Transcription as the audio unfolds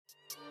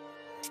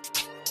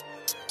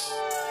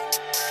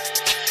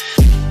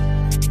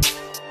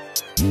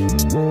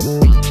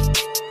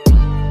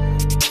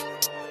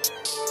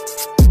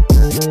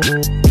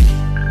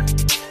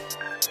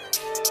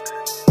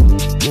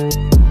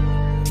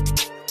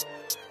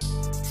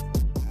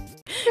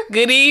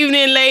Good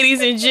evening,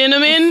 ladies and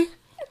gentlemen.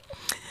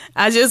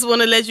 I just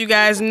want to let you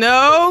guys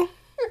know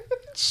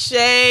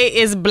Shay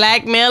is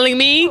blackmailing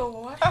me.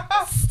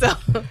 So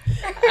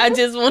I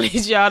just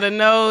wanted y'all to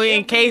know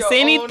in case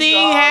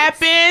anything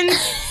happens,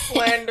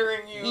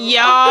 slandering you.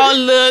 Y'all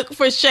look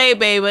for Shay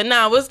Baby.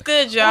 Nah, what's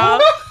good, y'all?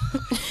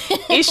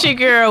 It's your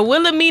girl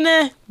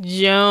Wilhelmina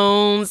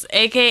Jones,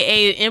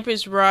 aka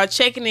Empress Raw,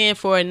 checking in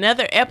for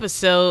another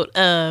episode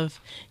of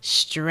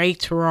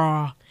Straight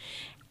Raw.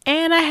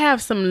 And I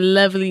have some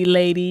lovely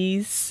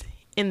ladies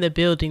in the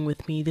building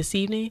with me this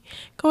evening.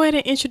 Go ahead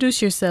and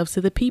introduce yourselves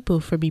to the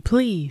people for me,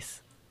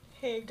 please.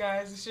 Hey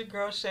guys, it's your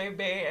girl Shay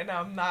Bay, and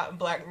I'm not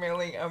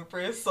blackmailing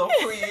Empress, so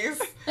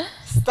please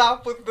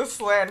stop with the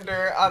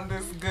slander on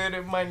this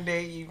good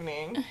Monday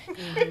evening.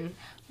 Mm-hmm.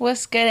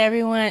 What's good,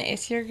 everyone?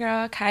 It's your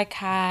girl Kai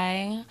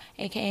Kai,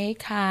 aka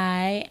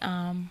Kai.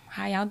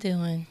 How y'all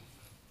doing?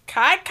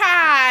 Kai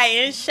Kai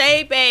and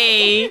Shay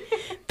Bay,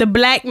 the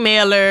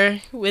blackmailer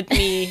with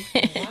me.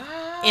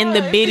 Wow, in the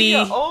bitty.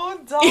 Your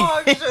own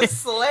dog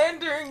just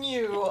slandering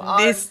you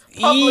on this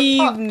public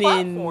evening.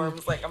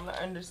 Platforms. Like, I'm not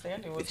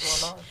understanding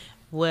what's going on.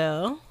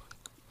 Well,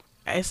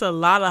 it's a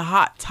lot of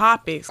hot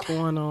topics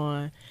going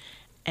on,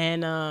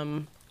 and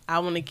I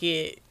want to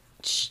get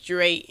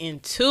straight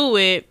into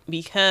it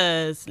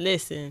because,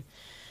 listen,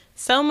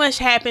 so much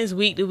happens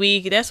week to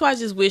week. That's why I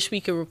just wish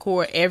we could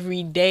record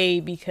every day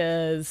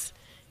because,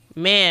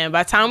 man,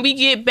 by the time we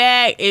get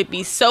back, it'd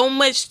be so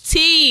much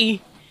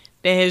tea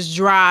that has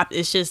dropped.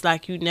 It's just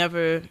like you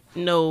never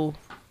know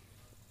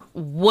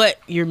what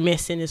you're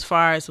missing as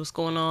far as what's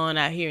going on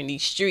out here in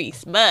these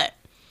streets. But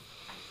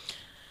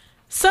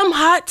some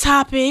hot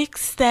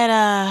topics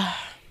that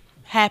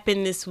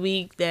happened this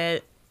week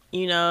that,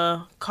 you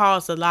know,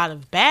 caused a lot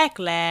of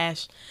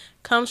backlash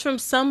comes from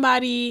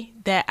somebody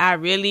that I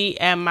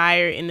really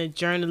admire in the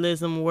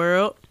journalism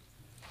world.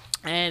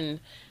 And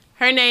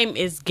her name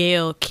is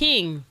Gayle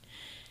King.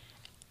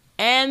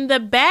 And the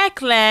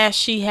backlash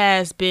she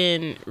has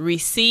been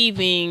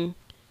receiving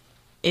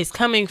is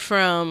coming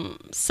from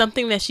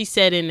something that she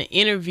said in an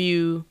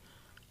interview.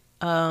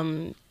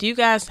 Do you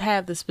guys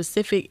have the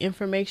specific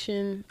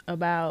information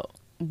about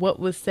what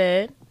was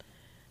said?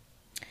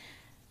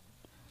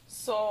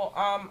 So,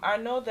 I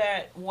know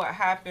that what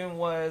happened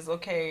was,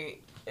 okay,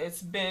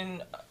 it's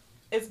been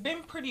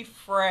pretty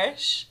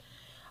fresh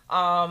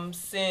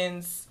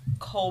since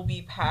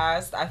Kobe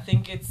passed. I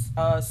think it's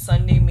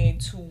Sunday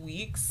made 2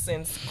 weeks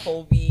since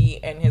Kobe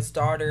and his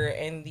daughter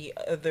and the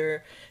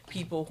other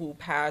people who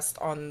passed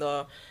on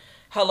the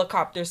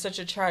helicopter. Such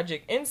a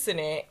tragic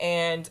incident.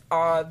 And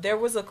there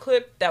was a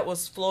clip that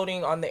was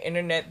floating on the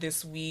internet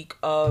this week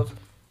of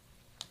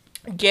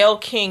Gayle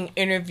King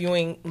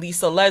interviewing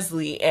Lisa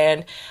Leslie.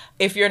 And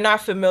if you're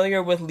not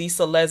familiar with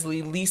Lisa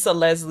Leslie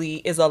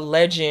is a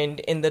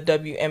legend in the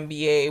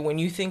WNBA. When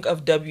you think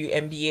of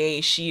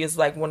WNBA, she is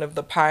like one of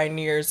the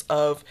pioneers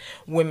of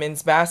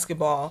women's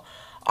basketball.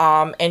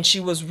 And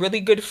she was really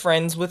good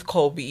friends with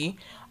Kobe.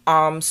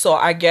 So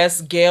I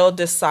guess Gayle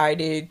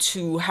decided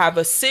to have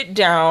a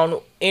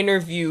sit-down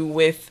interview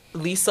with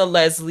Lisa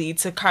Leslie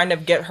to kind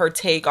of get her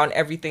take on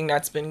everything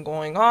that's been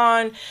going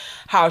on,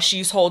 how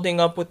she's holding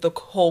up with the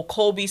whole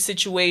Kobe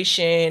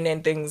situation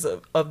and things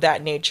of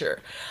that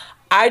nature.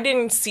 I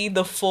didn't see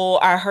the full,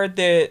 I heard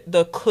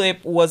the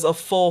clip was a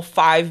full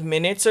 5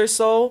 minutes or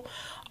so.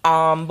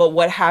 But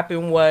what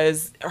happened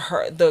was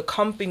the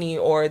company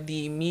or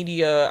the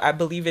media, I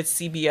believe it's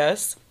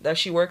CBS that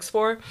she works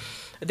for,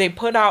 they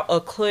put out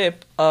a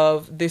clip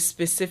of this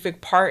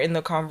specific part in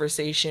the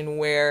conversation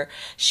where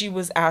she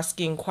was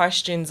asking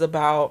questions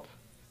about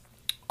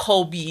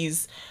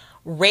Kobe's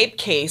rape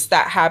case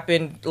that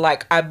happened,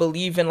 like, I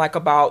believe in like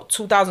about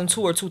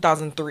 2002 or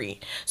 2003.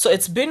 So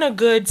it's been a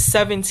good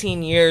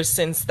 17 years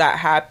since that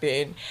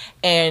happened.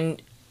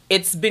 And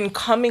it's been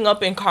coming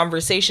up in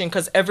conversation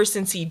because ever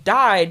since he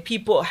died,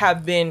 people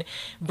have been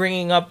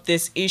bringing up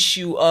this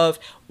issue of,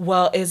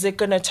 well, is it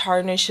going to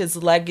tarnish his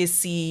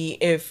legacy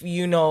if,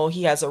 you know,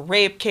 he has a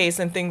rape case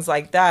and things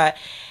like that.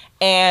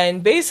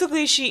 And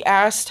basically she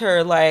asked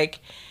her, like,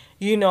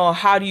 you know,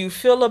 how do you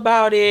feel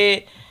about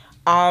it?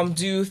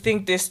 Do you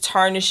think this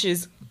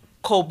tarnishes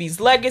Kobe's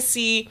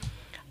legacy?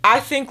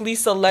 I think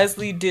Lisa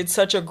Leslie did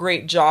such a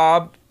great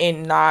job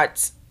in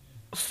not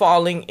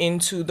falling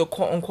into the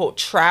quote unquote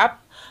trap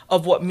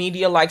of what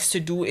media likes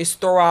to do, is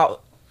throw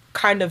out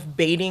kind of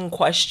baiting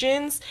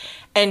questions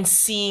and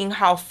seeing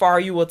how far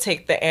you will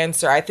take the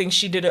answer. I think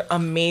she did an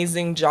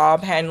amazing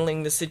job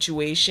handling the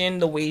situation,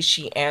 the way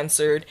she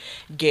answered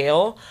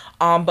Gayle.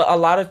 But a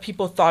lot of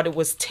people thought it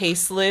was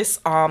tasteless.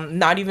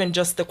 Not even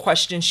just the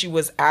question she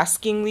was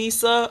asking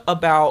Lisa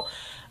about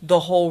the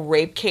whole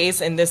rape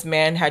case, and this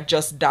man had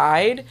just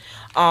died.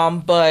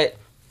 But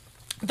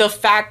the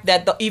fact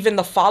that even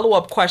the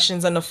follow-up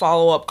questions and the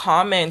follow-up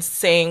comments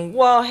saying,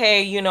 well,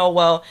 hey, you know,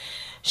 well,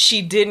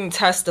 she didn't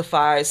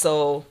testify,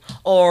 so,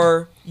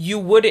 or you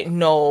wouldn't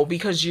know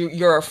because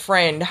you're a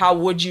friend. How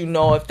would you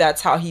know if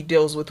that's how he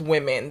deals with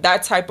women?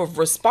 That type of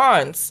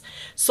response.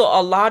 So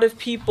a lot of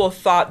people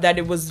thought that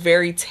it was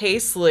very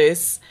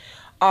tasteless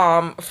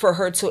for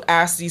her to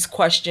ask these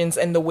questions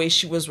and the way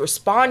she was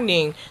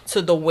responding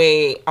to the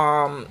way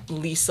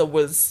Lisa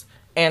was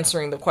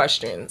answering the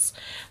questions.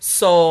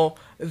 So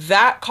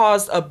that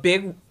caused a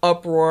big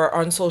uproar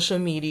on social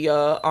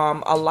media.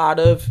 A lot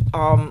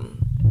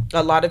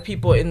of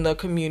people in the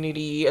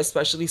community,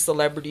 especially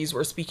celebrities,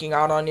 were speaking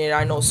out on it.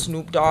 I know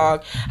Snoop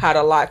Dogg had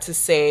a lot to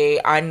say.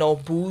 I know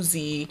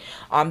Boozy.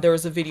 There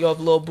was a video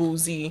of Lil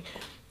Boozy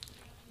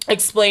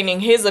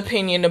explaining his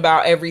opinion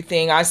about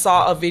everything. I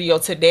saw a video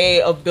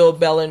today of Bill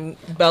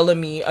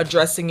Bellamy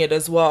addressing it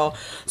as well.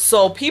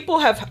 So people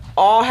have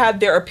all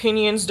had their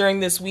opinions during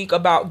this week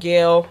about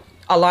Gayle.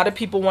 A lot of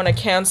people want to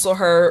cancel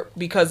her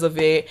because of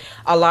it.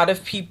 A lot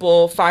of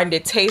people find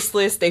it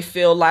tasteless. They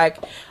feel like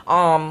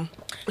so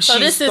she's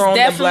this is thrown the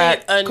definitely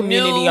black a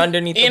community new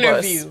underneath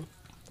interview the bus.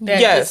 that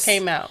just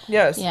came out.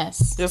 Yes.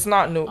 Yes. It's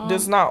not new.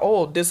 This is not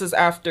old. This is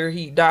after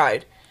he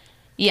died.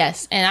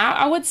 Yes, and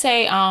I would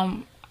say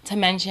to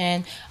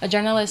mention a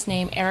journalist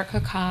named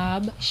Erica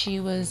Cobb. She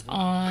was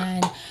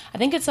on, I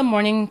think it's a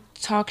morning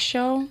talk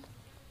show.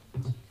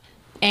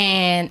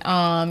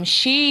 And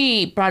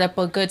she brought up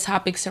a good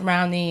topic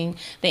surrounding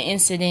the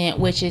incident,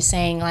 which is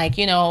saying, like,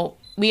 you know,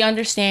 we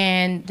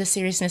understand the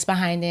seriousness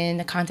behind it and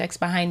the context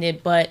behind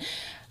it, but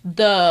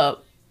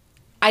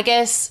I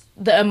guess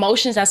the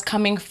emotions that's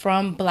coming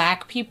from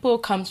black people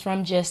comes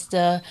from just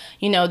the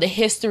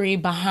history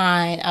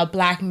behind a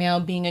black male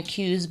being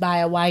accused by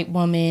a white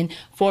woman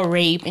for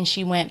rape. And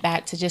she went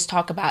back to just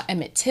talk about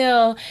Emmett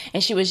Till.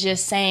 And she was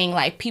just saying,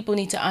 like, people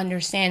need to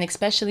understand,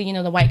 especially,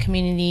 the white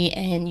community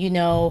and,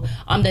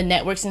 on the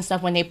networks and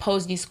stuff, when they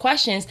pose these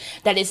questions,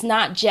 that it's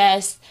not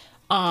just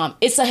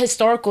it's a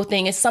historical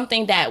thing. It's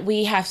something that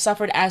we have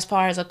suffered as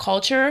far as a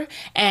culture,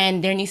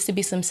 and there needs to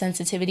be some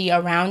sensitivity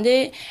around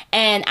it.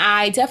 And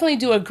I definitely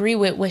do agree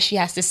with what she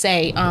has to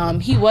say.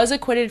 He was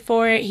acquitted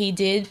for it. He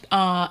did.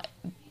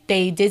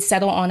 They did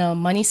settle on a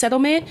money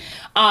settlement.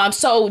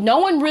 So no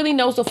one really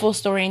knows the full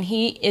story, and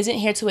he isn't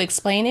here to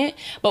explain it.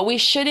 But we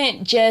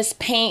shouldn't just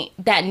paint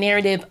that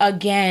narrative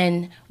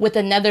again with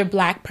another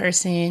black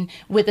person,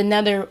 with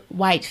another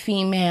white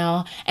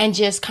female, and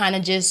just kind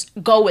of just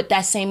go with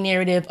that same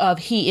narrative of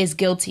he is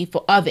guilty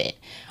of it.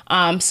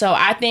 So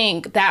I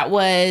think that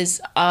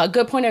was a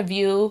good point of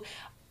view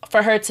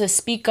for her to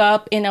speak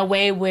up in a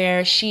way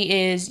where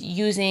she is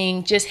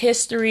using just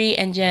history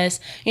and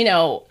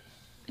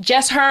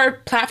just her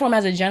platform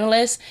as a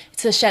journalist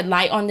to shed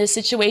light on this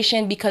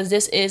situation, because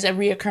this is a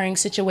reoccurring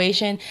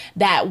situation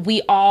that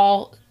we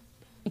all,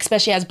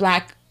 especially as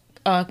black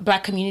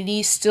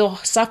communities, still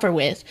suffer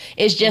with.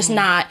 It's just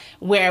not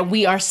where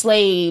we are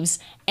slaves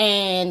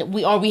and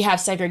we have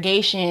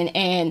segregation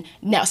and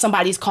now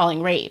somebody's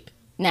calling rape.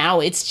 Now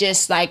it's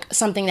just like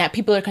something that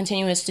people are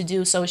continuous to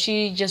do. So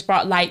she just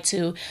brought light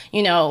to,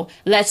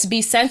 let's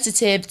be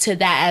sensitive to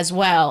that as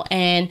well.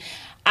 And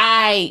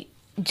I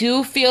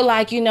do feel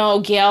like,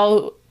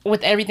 Gayle,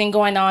 with everything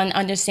going on,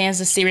 understands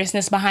the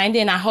seriousness behind it.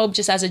 And I hope,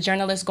 just as a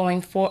journalist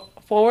going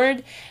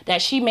forward,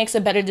 that she makes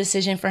a better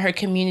decision for her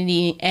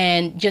community,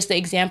 and just the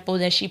example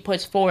that she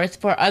puts forth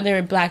for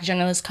other black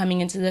journalists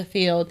coming into the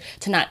field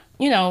to not,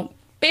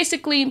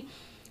 basically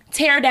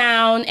tear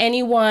down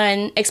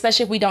anyone,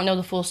 especially if we don't know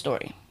the full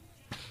story.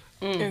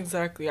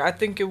 Exactly. I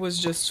think it was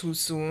just too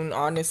soon,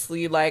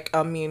 honestly. Like,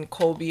 I mean,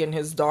 Kobe and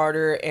his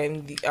daughter,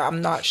 and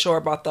I'm not sure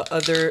about the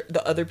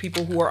other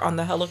people who are on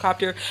the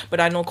helicopter,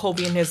 but I know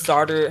Kobe and his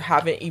daughter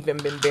haven't even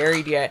been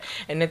buried yet.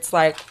 And it's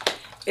like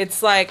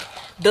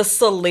the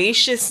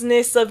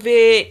salaciousness of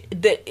it.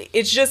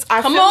 It's just,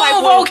 I Come feel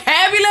on, like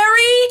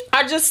vocabulary.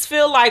 I just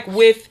feel like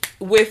with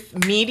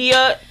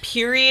media,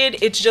 period,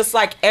 it's just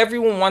like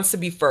everyone wants to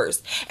be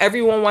first.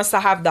 Everyone wants to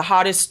have the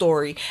hottest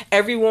story.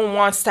 Everyone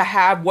wants to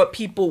have what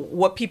people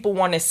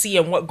want to see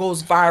and what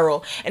goes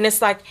viral. And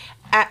it's like,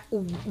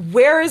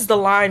 where is the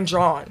line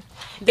drawn?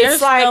 There's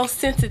it's like, no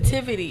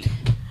sensitivity.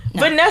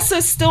 No.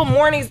 Vanessa's still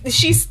mourning.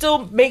 She's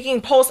still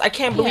making posts. I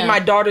can't believe my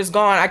daughter's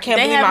gone. I can't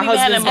believe my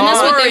husband's And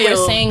that's gone. what they were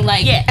saying.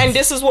 Like, And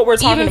this is what we're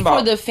talking even about.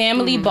 for the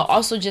family, but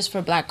also just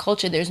for black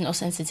culture, there's no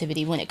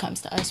sensitivity when it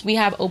comes to us. We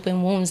have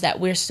open wounds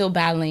that we're still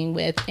battling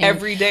with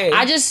every day.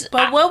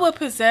 But what would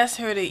possess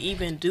her to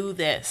even do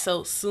that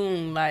so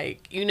soon?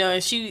 Like,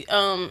 and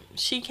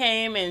she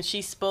came and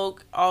she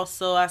spoke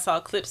also. I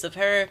saw clips of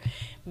her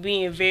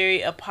being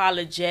very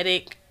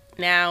apologetic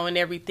now and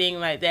everything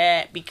like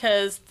that,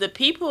 because the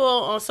people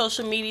on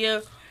social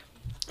media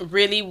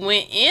really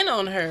went in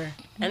on her.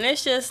 And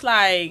it's just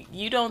like,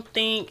 you don't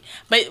think,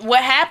 but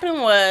what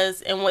happened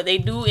was, and what they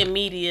do in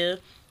media,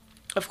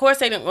 of course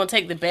they don't gonna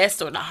take the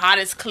best or the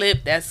hottest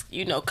clip that's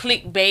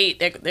clickbait.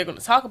 They're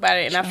gonna talk about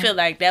it. And I feel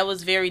like that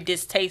was very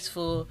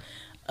distasteful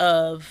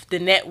of the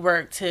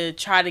network to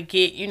try to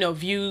get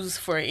views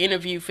for an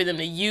interview, for them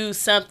to use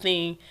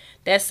something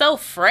that's so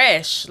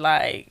fresh.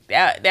 Like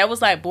that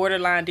was like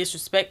borderline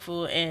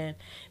disrespectful. And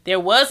there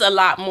was a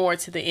lot more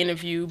to the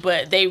interview,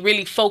 but they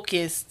really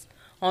focused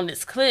on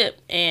this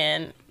clip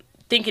and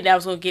thinking that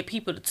was going to get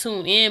people to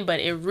tune in, but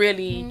it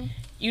really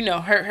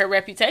hurt her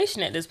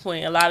reputation at this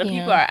point. A lot of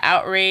people are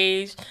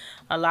outraged.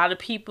 A lot of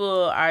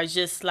people are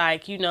just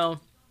like,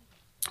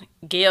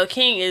 Gayle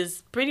King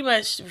is pretty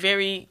much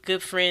very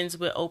good friends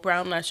with Oprah.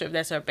 I'm not sure if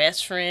that's her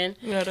best friend.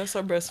 Yeah, that's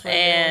her best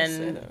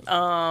friend.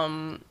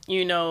 And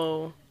you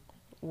know,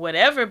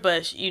 whatever,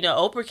 but you know,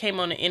 Oprah came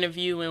on an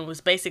interview and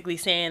was basically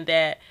saying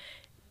that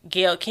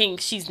Gayle King,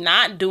 she's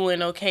not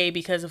doing okay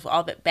because of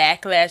all the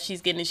backlash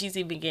she's getting. She's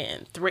even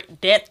getting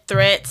death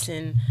threats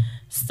and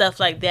stuff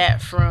like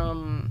that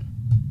from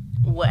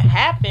what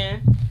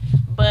happened.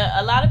 But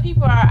a lot of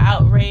people are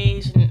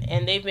outraged,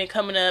 and they've been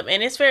coming up,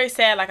 and it's very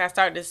sad. Like I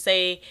started to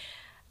say,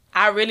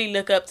 I really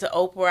look up to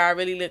Oprah. I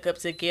really look up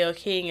to Gayle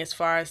King as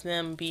far as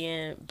them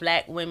being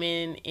black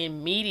women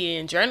in media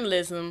and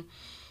journalism.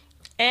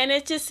 And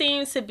it just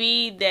seems to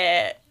be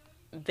that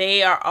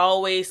they are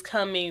always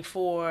coming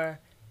for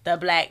the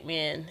black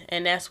men.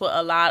 And that's what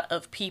a lot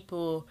of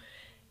people,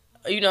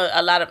 you know,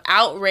 a lot of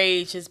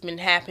outrage has been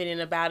happening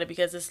about it,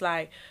 because it's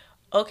like,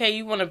 okay,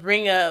 you want to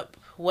bring up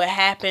what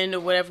happened or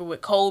whatever with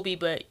Kobe,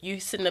 but you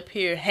sitting up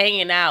here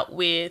hanging out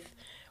with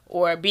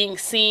or being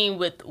seen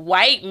with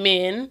white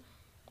men.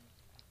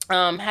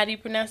 How do you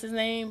pronounce his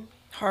name?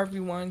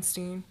 Harvey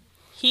Weinstein.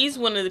 He's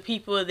one of the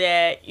people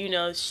that, you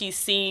know, she's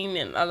seen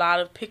in a lot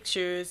of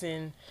pictures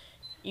and,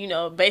 you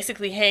know,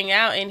 basically hang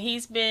out. And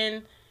he's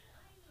been,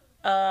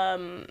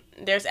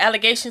 there's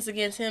allegations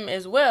against him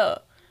as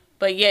well.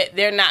 But yet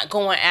they're not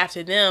going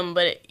after them.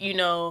 But, you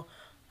know,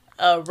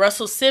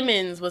 Russell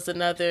Simmons was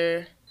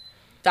another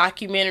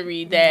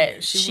documentary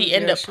that she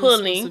ended up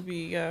pulling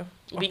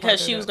because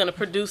she was going to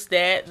produce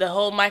that. The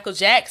whole Michael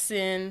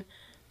Jackson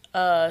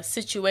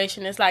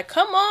situation. It's like,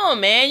 come on,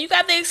 man, you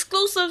got the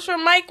exclusives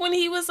from Mike when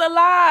he was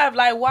alive.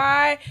 Like,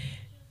 why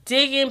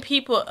digging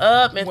people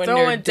up and when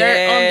throwing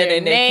dirt on their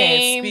and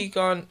name?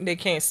 They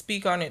can't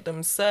speak on it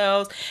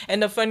themselves.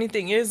 And the funny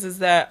thing is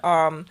that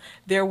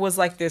there was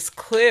like this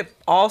clip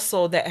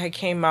also that had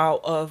came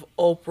out of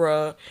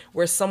Oprah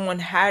where someone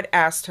had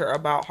asked her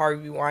about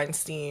Harvey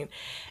Weinstein.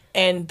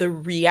 And the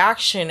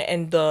reaction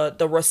and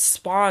the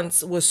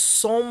response was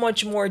so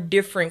much more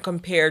different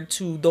compared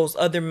to those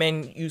other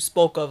men you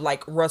spoke of,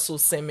 like Russell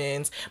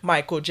Simmons,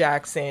 Michael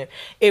Jackson.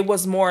 It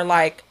was more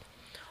like,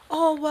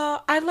 oh,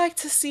 well, I like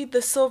to see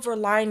the silver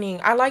lining.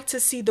 I like to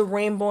see the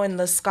rainbow in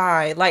the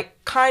sky.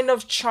 Like, kind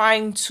of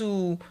trying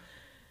to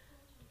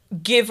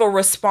give a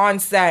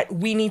response that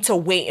we need to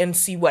wait and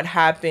see what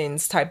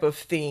happens type of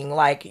thing.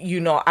 Like,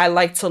 you know, I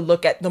like to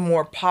look at the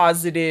more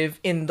positive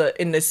in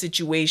the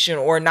situation,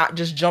 or not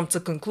just jump to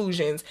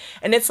conclusions.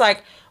 And it's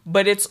like,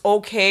 but it's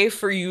okay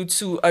for you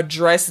to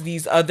address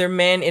these other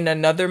men in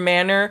another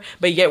manner,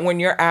 but yet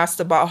when you're asked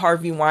about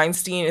Harvey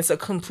Weinstein, it's a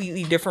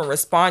completely different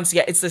response,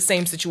 yet it's the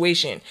same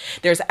situation.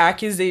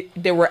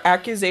 There were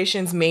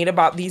accusations made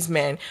about these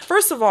men.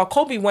 First of all,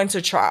 Kobe went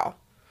to trial.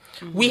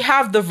 Mm-hmm. We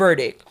have the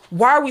verdict.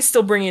 Why are we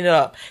still bringing it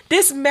up?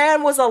 This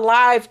man was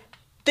alive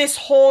this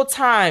whole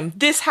time.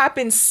 This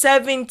happened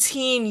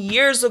 17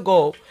 years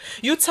ago.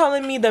 You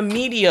telling me the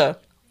media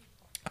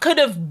could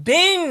have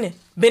been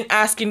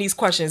asking these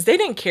questions? They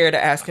didn't care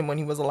to ask him when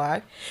he was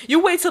alive. You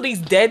wait till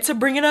he's dead to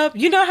bring it up.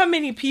 You know how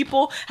many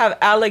people have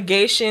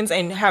allegations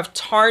and have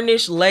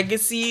tarnished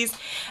legacies,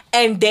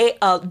 and they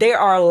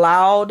are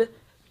allowed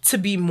to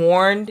be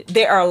mourned.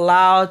 They are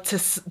allowed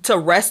to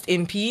rest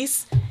in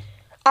peace.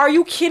 Are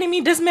you kidding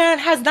me? This man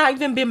has not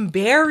even been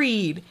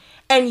buried.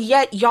 And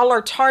yet y'all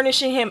are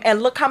tarnishing him.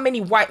 And look how many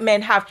white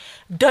men have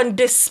done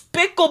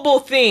despicable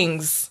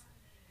things.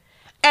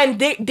 And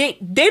they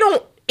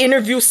don't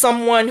interview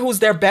someone who's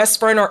their best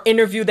friend or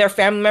interview their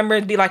family member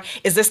and be like,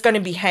 is this going to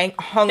be hung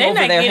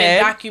over their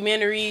head?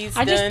 Documentaries.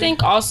 I just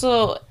think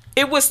also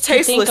it was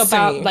tasteless to think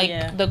about to me.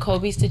 Like the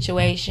Kobe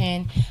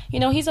situation. You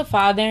know, he's a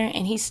father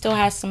and he still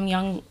has some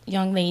young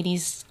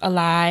ladies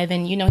alive,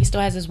 and you know, he still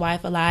has his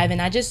wife alive.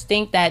 And I just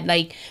think that,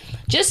 like,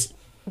 just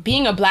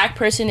being a black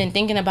person and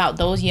thinking about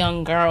those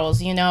young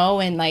girls, you know,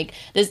 and like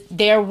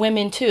they're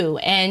women too,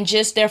 and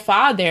just their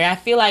father. I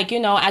feel like, you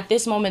know, at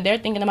this moment they're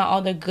thinking about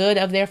all the good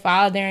of their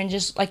father, and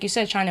just like you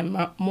said, trying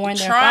to mourn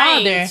their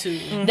father.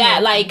 Mm-hmm.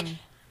 That like.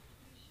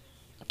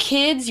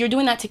 Kids, you're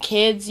doing that to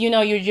kids, you know,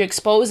 you're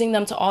exposing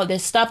them to all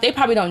this stuff. They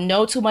probably don't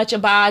know too much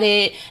about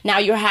it. Now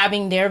you're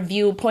having their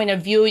point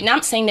of view. And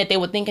I'm saying that they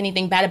would think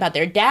anything bad about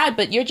their dad,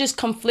 but you're just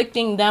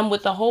conflicting them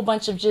with a whole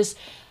bunch of just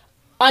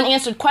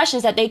unanswered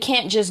questions that they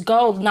can't just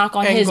go knock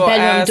on his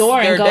bedroom door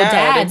and go,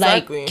 Dad,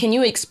 exactly. Like, can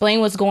you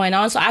explain what's going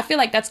on? So I feel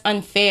like that's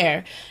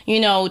unfair,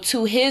 you know,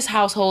 to his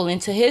household and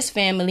to his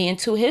family and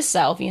to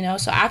himself, you know.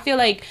 So I feel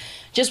like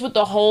just with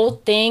the whole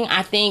thing,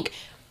 I think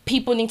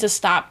people need to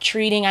stop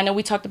treating, I know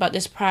we talked about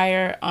this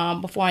prior,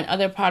 before on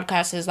other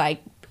podcasts, is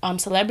like,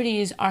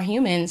 celebrities are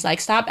humans.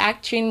 Like, stop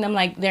treating them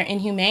like they're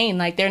inhumane,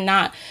 like they're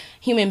not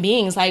human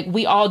beings. Like,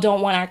 we all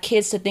don't want our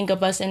kids to think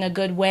of us in a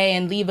good way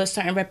and leave a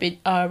certain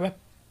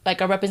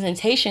like a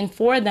representation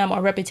for them,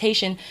 or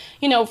reputation,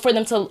 you know, for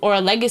them to, or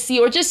a legacy,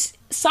 or just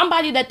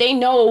somebody that they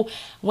know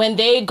when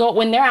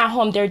they're at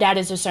home, their dad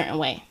is a certain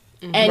way.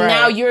 Mm-hmm. And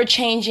now you're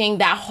changing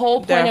that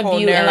whole point of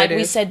view. Narrative. And like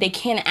we said, they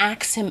can't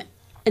ask him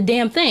a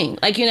damn thing,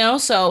 like, you know.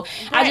 So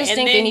I just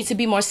think they need to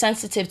be more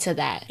sensitive to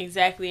that.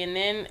 Exactly. And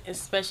then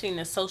especially in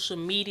the social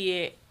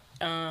media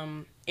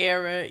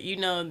era,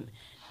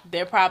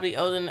 they're probably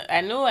old enough.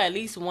 I know at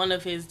least one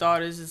of his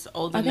daughters is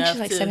old I think enough she's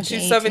like to 17,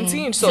 She's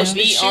 17, so to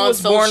be she on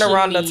was born social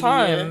around the media,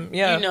 time.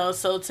 Yeah.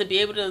 So to be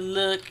able to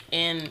look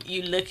and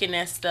you looking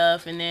at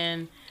stuff and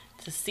then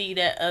to see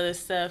that other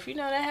stuff,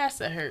 that has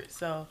to hurt.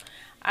 So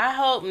I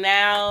hope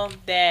now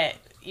that,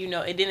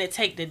 it didn't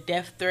take the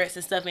death threats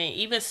and stuff. And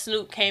even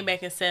Snoop came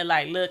back and said,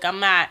 like, look,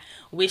 I'm not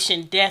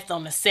wishing death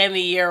on a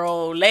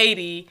 70-year-old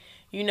lady,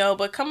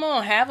 but come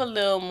on, have a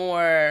little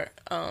more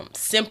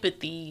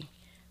sympathy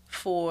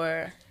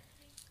for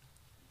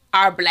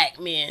our black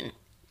men,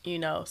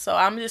 So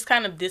I'm just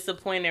kind of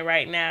disappointed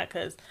right now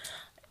because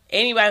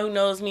anybody who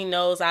knows me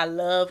knows I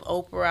love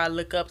Oprah. I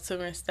look up to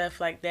her and stuff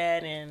like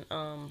that. And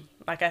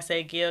like I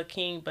said, Gayle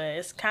King, but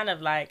it's kind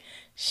of like,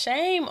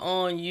 shame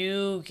on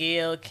you,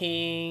 Gayle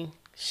King.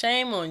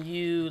 Shame on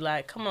you.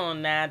 Like, come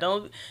on now.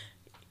 Don't,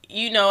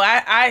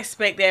 I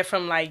expect that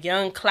from like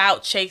young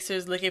clout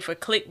chasers looking for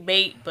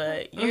clickbait,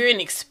 but you're an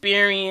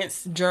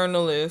experienced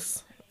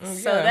journalist.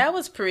 So that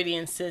was pretty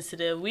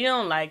insensitive. We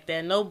don't like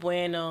that. No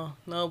bueno.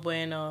 No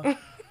bueno.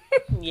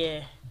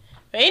 Yeah.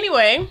 But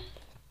anyway,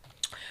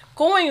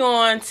 going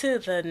on to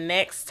the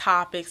next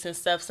topics and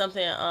stuff,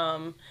 something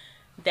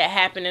that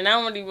happened, and I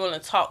don't really want to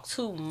talk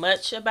too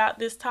much about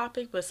this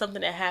topic, but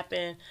something that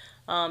happened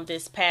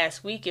this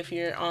past week, if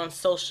you're on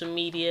social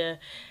media,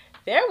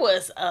 there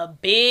was a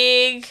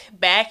big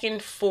back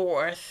and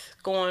forth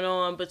going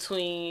on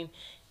between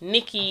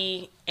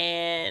Nicki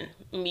and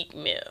Meek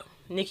Mill.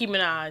 Nicki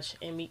Minaj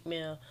and Meek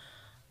Mill.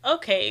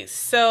 Okay,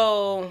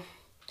 so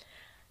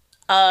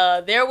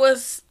there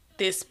was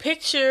this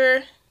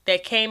picture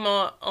that came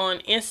on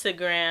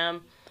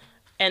Instagram,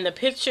 and the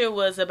picture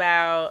was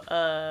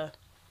about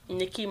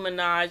Nicki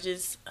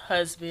Minaj's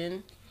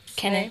husband.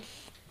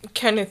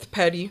 Kenneth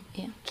Petty.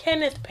 Yeah.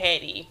 Kenneth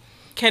Petty.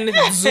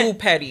 Kenneth Zoo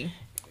Petty.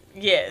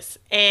 Yes.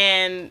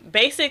 And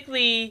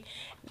basically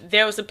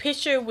there was a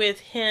picture with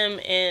him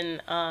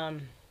in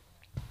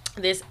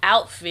this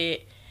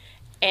outfit,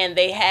 and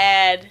they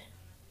had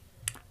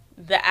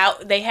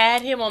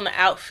him on the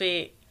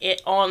outfit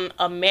on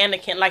a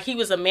mannequin, like he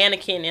was a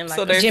mannequin in like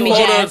so they Jimmy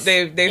Jazz.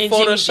 They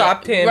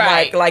photoshopped him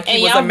right. like he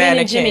and was y'all a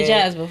mannequin. Been in Jimmy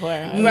Jazz before,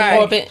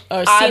 right?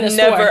 Or seen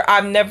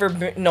I've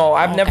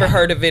never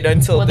heard of it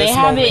until well, this they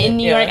have moment. it in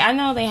New York. I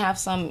know they have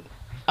some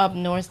up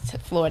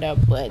north Florida,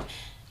 but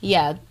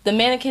yeah, the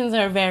mannequins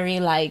are very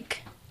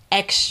like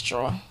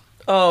extra.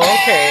 Oh,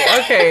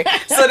 okay.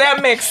 So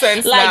that makes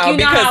sense like, now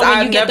because how when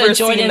I've you get never the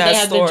Jordan, seen that they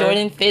have store. the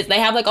Jordan fits. They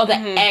have like all the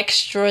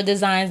extra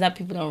designs that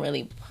people don't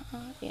really.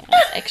 Yeah,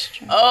 it's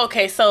extra.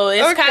 Okay, so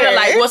it's kind of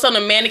like what's on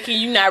the mannequin.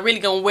 You're not really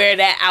gonna wear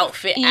that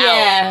outfit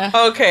out.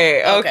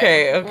 Okay.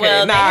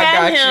 Well, now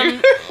I got you.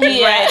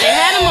 Right, they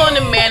had him on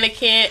the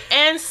mannequin,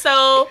 and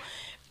so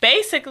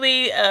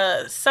basically,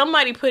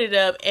 somebody put it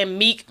up, and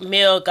Meek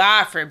Mill,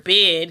 God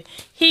forbid,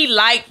 he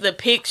liked the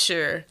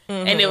picture,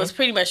 and it was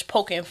pretty much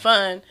poking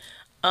fun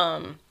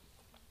of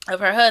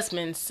her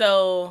husband.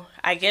 So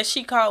I guess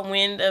she caught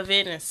wind of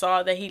it and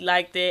saw that he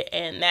liked it,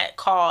 and that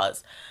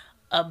caused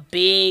a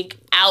big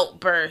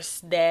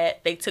outburst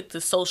that they took to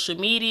social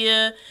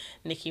media.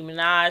 Nicki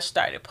Minaj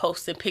started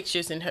posting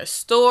pictures in her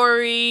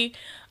story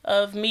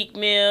of Meek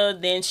Mill.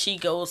 Then she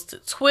goes to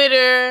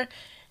Twitter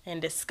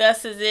and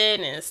discusses it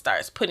and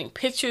starts putting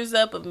pictures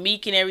up of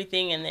Meek and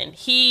everything. And then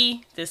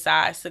he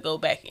decides to go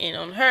back in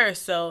on her.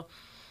 So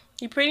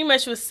he pretty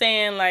much was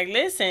saying, like,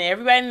 listen,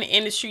 everybody in the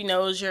industry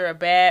knows you're a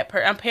bad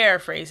person. I'm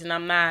paraphrasing.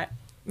 I'm not,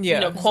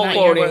 quoting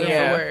your word for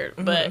word.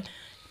 But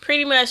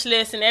pretty much,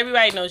 listen,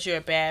 everybody knows you're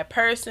a bad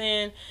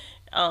person.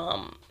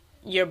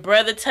 Your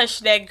brother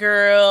touched that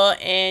girl,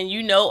 and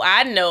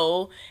I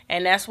know,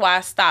 and that's why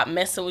I stopped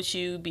messing with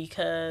you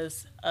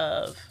because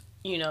of,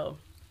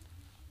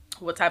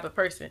 what type of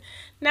person.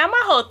 Now,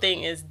 my whole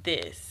thing is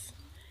this.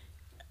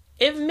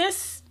 If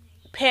Miss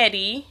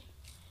Petty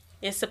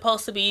is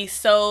supposed to be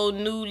so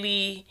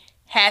newly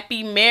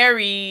happy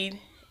married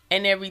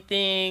and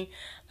everything,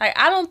 like,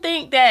 I don't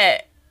think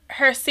that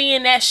her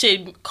seeing that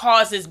should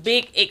cause this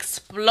big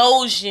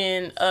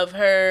explosion of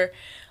her,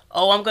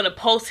 oh, I'm gonna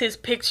post his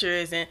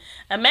pictures. And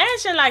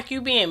imagine like you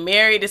being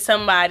married to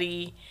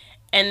somebody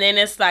and then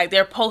it's like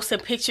they're posting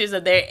pictures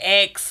of their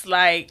ex,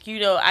 like,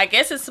 I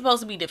guess it's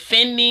supposed to be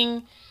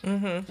defending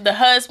the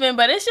husband,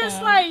 but it's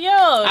just like, yo,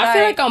 I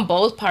feel like on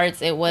both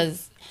parts it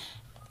wasn't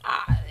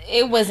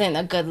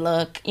a good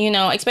look,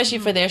 especially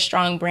for their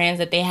strong brands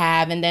that they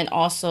have. And then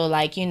also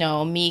like,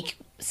 Meek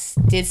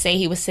did say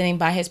he was sitting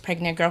by his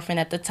pregnant girlfriend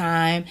at the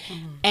time.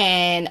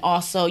 And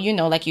also,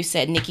 like you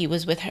said, Nicki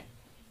was with her,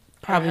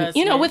 probably,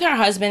 with her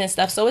husband and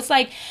stuff. So it's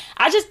like,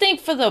 I just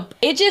think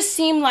it just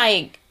seemed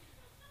like,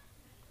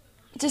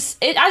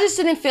 I just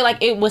didn't feel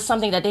like it was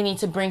something that they need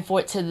to bring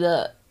forward to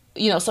the,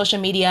 social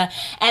media.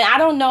 And I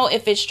don't know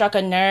if it struck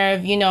a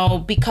nerve,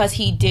 because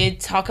he did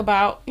talk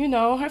about,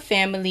 her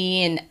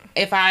family. And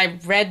if I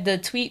read the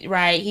tweet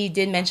right, he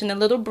did mention her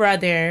little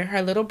brother.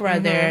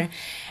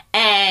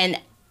 And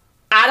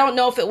I don't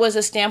know if it was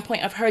a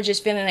standpoint of her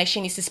just feeling like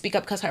she needs to speak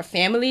up because her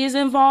family is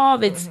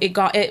involved.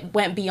 It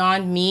went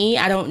beyond me.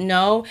 I don't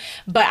know,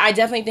 but I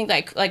definitely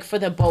think like for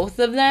the both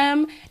of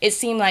them, it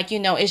seemed like, you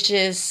know, it's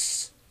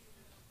just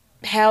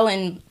hell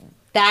in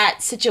that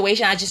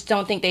situation. I just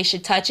don't think they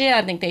should touch it.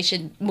 I think they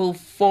should move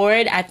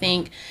forward. I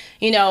think,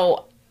 you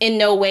know, in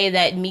no way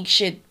that Meek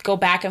should go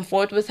back and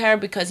forth with her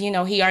because, you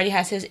know, he already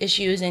has his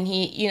issues and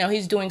he, you know,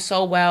 he's doing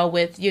so well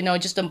with, you know,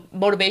 just the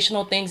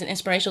motivational things and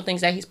inspirational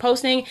things that he's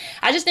posting.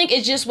 I just think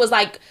it just was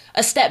like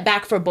a step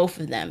back for both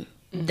of them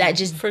that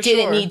just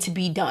didn't need to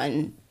be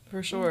done.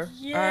 For sure.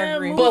 Yeah, I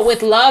agree. But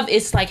with love,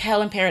 it's like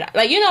hell in paradise.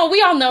 Like, you know,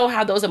 we all know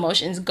how those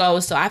emotions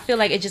go. So I feel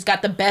like it just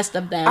got the best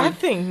of them. I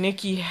think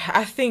Nicki,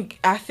 I think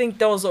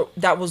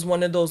that was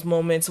one of those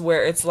moments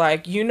where it's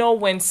like, you know,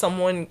 when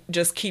someone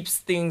just keeps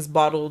things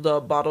bottled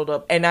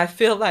up. And I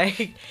feel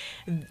like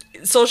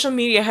social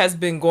media has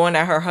been going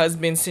at her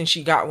husband since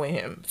she got with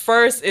him.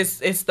 First, it's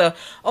the,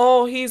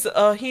 oh, he's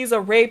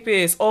a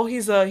rapist. Oh,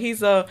 he's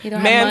a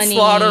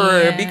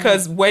manslaughterer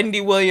because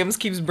Wendy Williams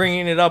keeps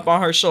bringing it up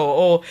on her show.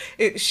 Oh,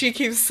 she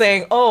keeps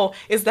saying, oh,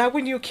 is that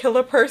when you kill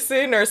a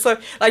person or so?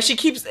 Like she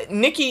keeps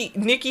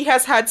Nicki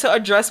has had to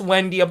address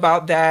Wendy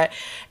about that,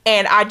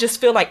 and I just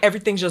feel like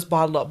everything's just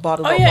bottled up.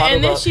 Oh yeah,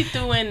 and then she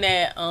threw in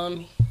that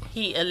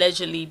he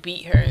allegedly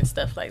beat her and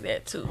stuff like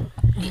that too.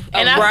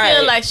 And I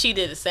feel like she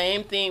did the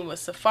same thing with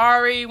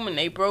Safari when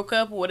they broke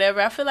up or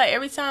whatever. I feel like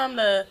every time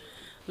the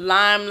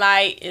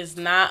limelight is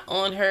not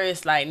on her,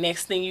 it's like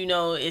next thing you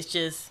know, it's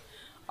just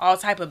all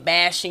type of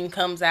bashing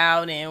comes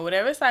out and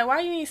whatever. It's like,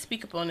 why you didn't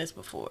speak up on this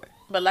before?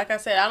 But like I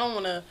said, I don't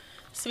want to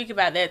speak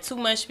about that too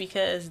much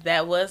because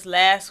that was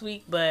last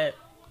week. But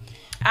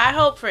I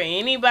hope for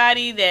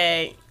anybody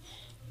that,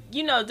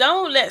 you know,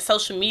 don't let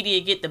social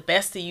media get the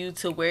best of you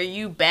to where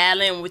you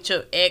battling with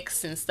your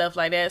ex and stuff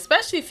like that.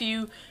 Especially if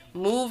you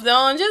moved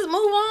on, just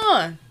move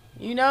on.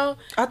 You know,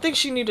 I think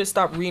she need to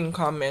stop reading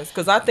comments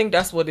because I think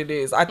that's what it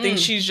is. I think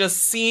she's just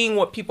seeing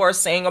what people are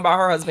saying about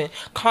her husband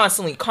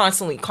constantly,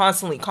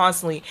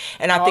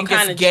 and I think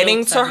it's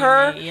getting to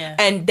her.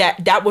 And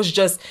that was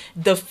just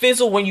the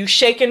fizzle when you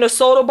shaking the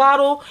soda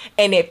bottle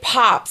and it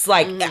pops.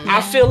 Like I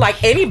feel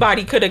like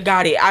anybody could have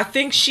got it. I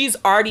think she's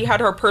already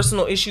had her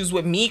personal issues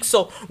with Meek,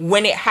 so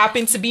when it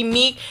happened to be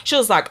Meek, she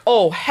was like,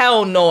 "Oh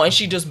hell no," and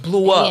she just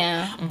blew up.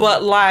 Yeah.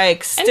 But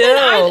like still,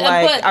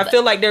 I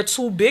feel like they're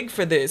too big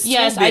for this.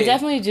 Yes, I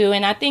definitely do.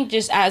 And I think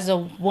just as a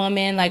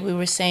woman, like we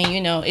were saying,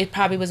 you know, it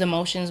probably was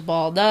emotions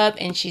balled up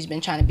and she's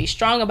been trying to be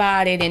strong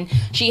about it. And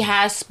she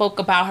has spoke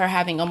about her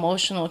having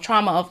emotional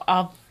trauma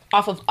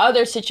off of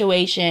other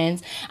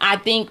situations. I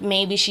think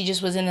maybe she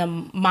just was in a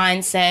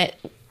mindset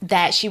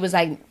that she was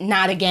like,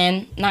 not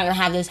again, not gonna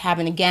have this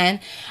happen again.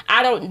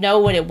 I don't know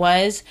what it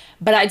was,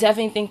 but I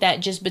definitely think that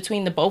just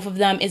between the both of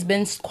them, it's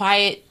been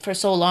quiet for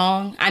so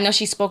long. I know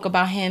she spoke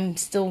about him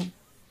still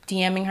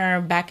DMing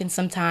her back in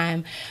some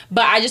time,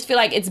 but I just feel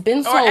like it's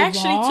been so long. Or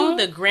actually too,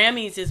 the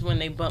Grammys is when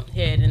they bumped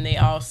head and they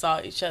all saw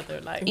each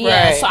other. Like,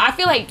 yeah, so I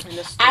feel like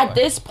at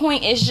this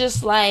point it's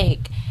just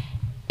like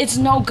it's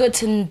no good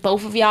to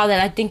both of y'all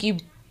that I think you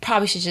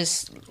probably should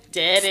just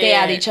stay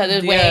out of each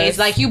other's ways.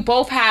 Like you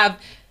both have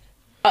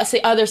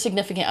other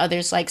significant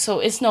others, like, so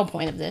it's no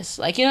point of this.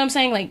 Like, you know what I'm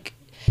saying? Like,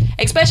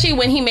 especially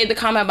when he made the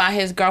comment about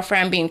his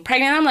girlfriend being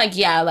pregnant, I'm like,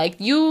 yeah, like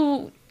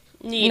you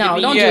don't do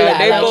that.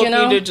 They like, both you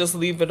know? need to just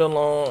leave it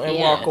alone and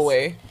walk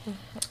away.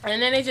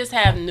 And then they just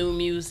have new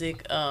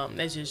music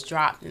that just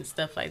dropped and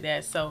stuff like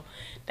that. So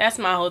that's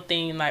my whole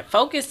thing. Like,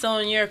 focus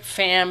on your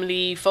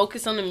family,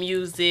 focus on the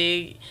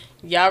music,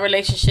 y'all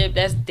relationship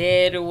that's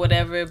dead or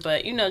whatever.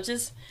 But, you know,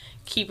 just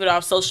keep it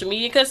off social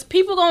media because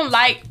people gonna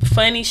like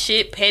funny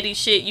shit, petty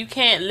shit. You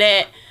can't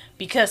let,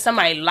 because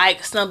somebody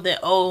likes something,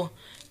 oh,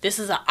 this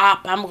is an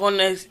op,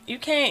 you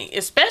can't,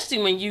 especially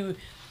when you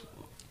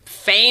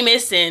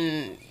famous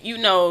and, you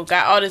know,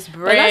 got all this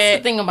bread. But that's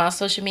the thing about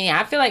social media.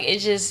 I feel like it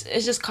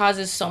just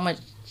causes so much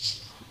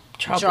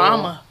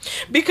drama.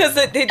 Because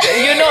the thing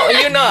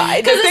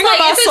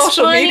about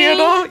social media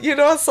though, you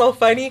know what's so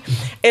funny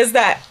is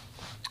that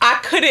I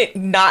couldn't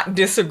not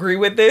disagree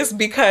with this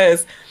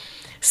because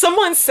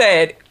someone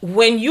said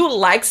when you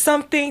like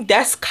something,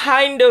 that's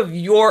kind of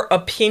your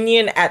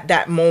opinion at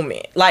that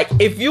moment. Like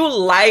if you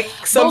like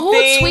something,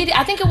 but who tweeted?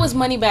 I think it was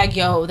Moneybagg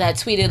Yo that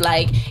tweeted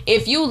like,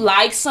 if you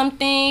like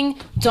something,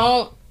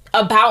 don't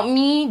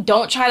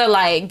try to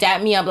like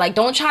dap me up. Like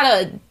don't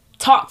try to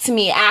talk to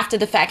me after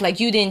the fact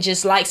like you didn't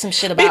just like some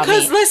shit about me.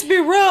 Because let's be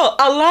real,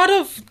 a lot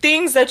of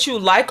things that you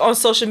like on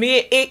social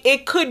media,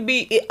 it could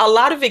be, a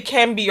lot of it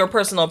can be your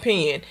personal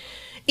opinion.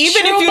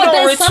 Even if you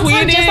don't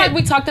retweet it. Just like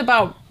we talked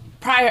about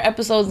prior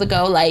episodes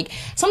ago, like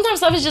sometimes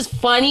stuff is just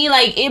funny.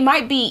 Like it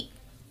might be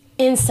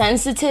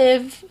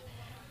insensitive,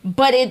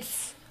 but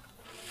it's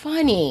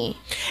funny.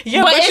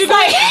 Yeah, but you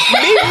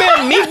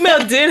know, Meek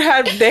Mill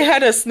they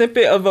had a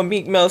snippet of a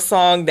Meek Mill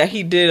song that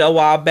he did a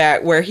while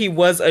back where he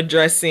was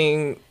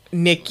addressing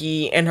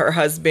Nicki and her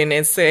husband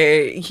and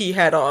say he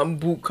had on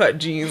bootcut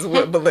jeans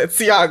with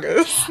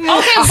Balenciagas.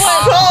 Okay,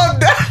 but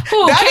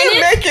that didn't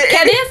make it.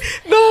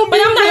 Kenneth? No, but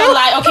I'm not gonna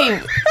lie.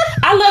 Okay,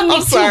 I love Meek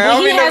Meek too, sorry.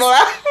 but he has,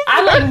 Laugh.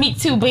 I like Meek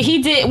too, but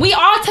he did. We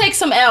all take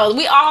some L's.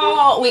 We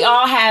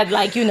all had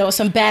like, you know,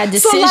 some bad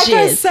decisions. So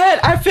like I said,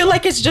 I feel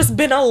like it's just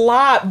been a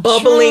lot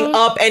bubbling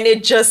up, and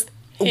it just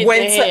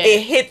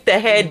it hit the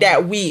head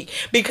that week,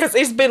 because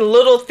it's been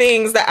little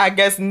things that I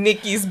guess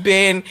Nicki's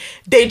been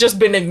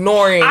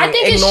ignoring. I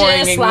think it's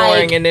just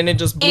like, and then it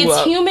just blew it's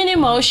up. human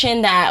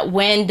emotion that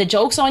when the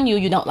joke's on you,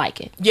 you don't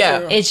like it. Yeah.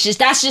 It's just,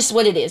 that's just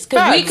what it is.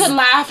 Because we could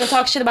laugh and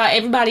talk shit about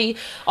everybody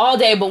all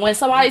day, but when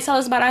somebody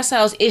tells us about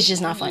ourselves, it's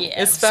just not funny.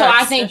 It's so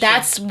I think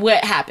that's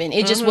what happened.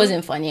 It just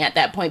wasn't funny at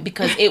that point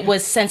because it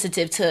was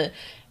sensitive to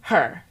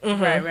her.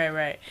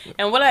 Right.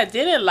 And what I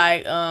didn't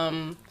like,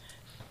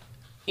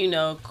 you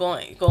know,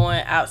 going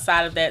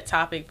outside of that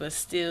topic, but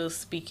still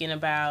speaking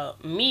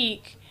about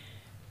Meek,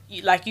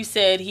 like you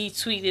said, he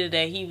tweeted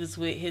that he was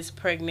with his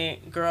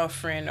pregnant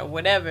girlfriend or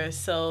whatever.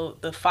 So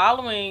the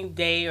following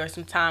day or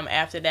some time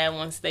after that,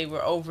 once they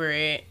were over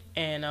it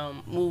and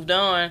moved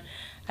on,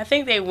 I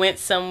think they went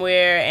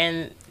somewhere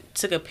and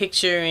took a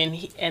picture,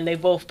 and they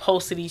both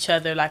posted each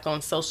other like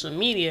on social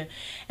media.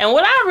 And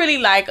what I really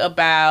like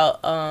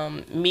about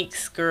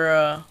Meek's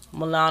girl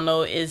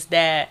Milano is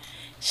that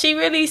she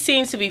really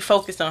seems to be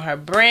focused on her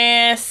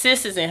brand.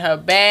 Sis is in her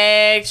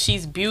bag.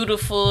 She's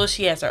beautiful.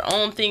 She has her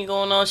own thing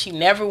going on. She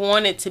never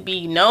wanted to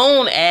be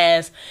known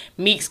as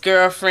Meek's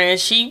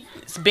girlfriend. She's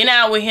been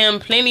out with him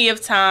plenty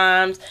of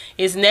times.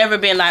 It's never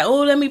been like,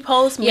 oh, let me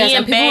post me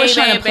and people were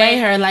trying to play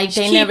her like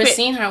they never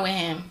seen her with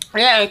him.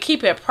 Yeah, and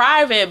keep it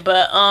private.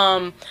 But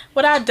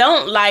what I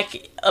don't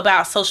like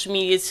about social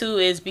media too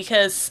is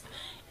because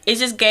it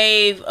just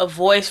gave a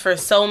voice for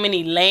so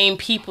many lame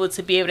people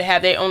to be able to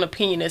have their own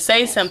opinion to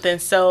say something.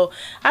 So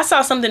I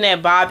saw something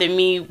that bothered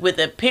me with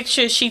a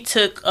picture she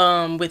took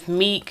with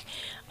Meek.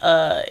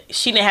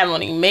 She didn't have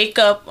any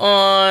makeup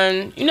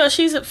on. You know,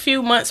 she's a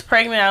few months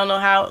pregnant. I don't know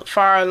how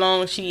far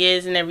along she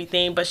is and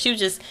everything, but she was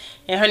just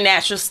in her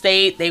natural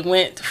state. They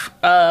went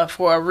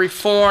for a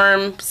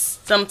reform,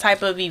 some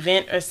type of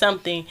event or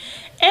something.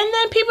 And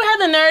then people had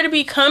the nerve to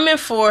be coming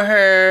for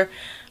her,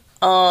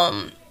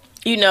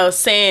 you know,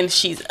 saying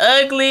she's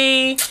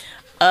ugly.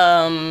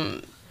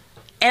 And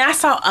I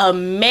saw a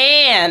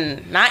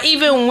man, not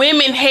even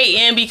women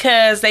hating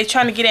because they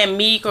trying to get at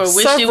Meek or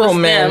wish it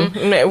was them.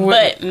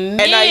 But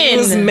men. And I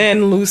use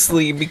men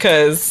loosely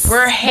because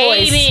we're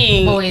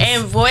hating Boys.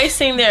 and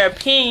voicing their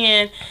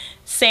opinion,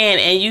 saying,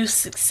 and you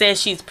said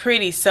she's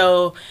pretty.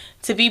 So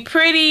to be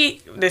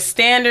pretty, the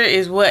standard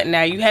is what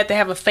now? You have to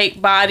have a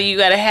fake body. You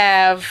got to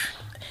have...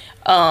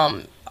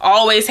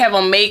 always have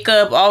on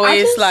makeup,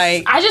 always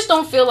I just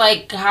don't feel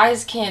like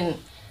guys can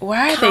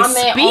why are they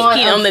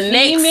speaking on the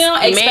female,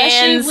 next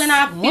especially man's when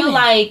I feel woman?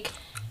 like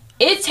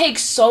it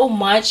takes so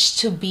much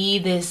to be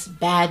this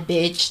bad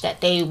bitch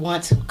that they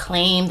want to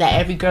claim that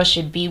every girl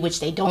should be, which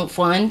they don't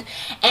fund.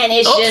 And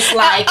it's just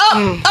like...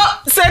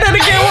 say that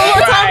again one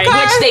more time,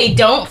 Kai. Which they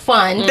don't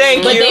fund.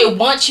 Thank but you. They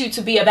want you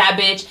to be a bad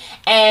bitch.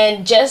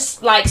 And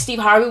just like Steve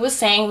Harvey was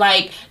saying,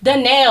 like, the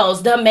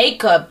nails, the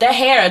makeup, the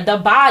hair, the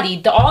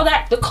body, all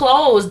that, the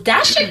clothes,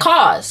 that shit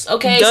costs,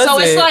 okay?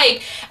 It's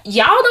like,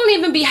 y'all don't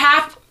even be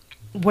half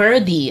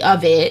worthy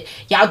of it.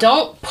 Y'all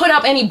don't put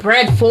up any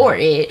bread for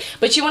it,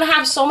 but you want to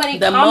have so many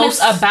comments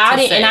about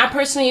it. And I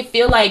personally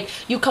feel like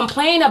you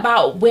complain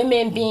about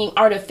women being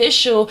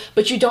artificial,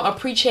 but you don't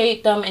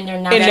appreciate them in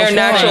their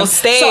natural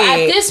state. So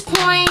at this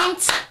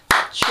point,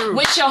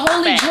 with your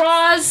holy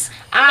draws,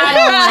 I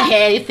don't want to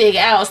hear anything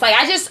else. Like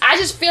I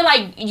just feel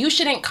like you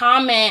shouldn't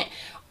comment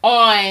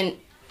on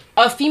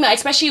a female,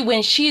 especially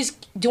when she's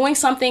doing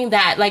something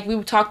that, like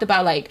we talked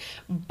about, like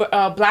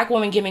a black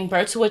woman giving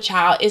birth to a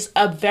child is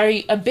a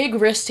big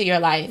risk to your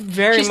life.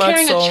 She's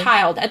carrying a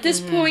child. At this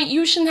point,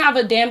 you shouldn't have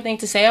a damn thing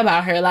to say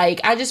about her. Like,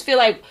 I just feel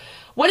like,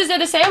 what is there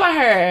to say about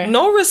her?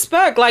 No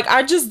respect. Like,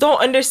 I just don't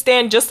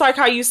understand. Just like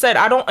how you said,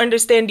 I don't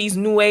understand these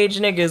new age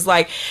niggas.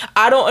 Like,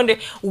 I don't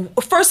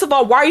First of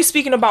all, why are you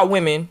speaking about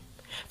women?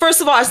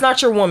 First of all, it's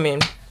not your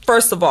woman.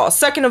 First of all.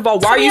 Second of all,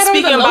 why are you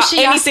speaking about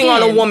anything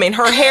on a woman?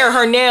 Her hair,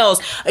 her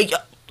nails.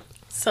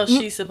 So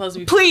she's supposed to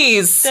be...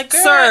 Please, the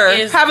girl sir,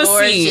 is have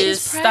gorgeous. a seat.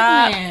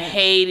 Stop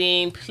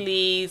hating,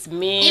 please,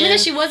 men. Even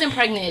if she wasn't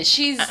pregnant,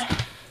 she's...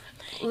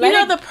 You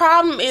know, the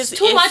problem is... It's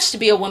too much to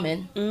be a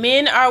woman.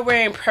 Men are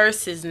wearing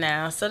purses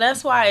now, so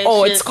that's why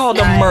it's called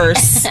a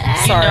merce.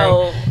 You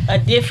know, a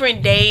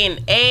different day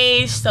and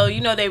age, so,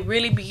 you know, they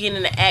really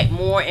beginning to act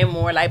more and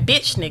more like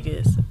bitch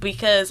niggas.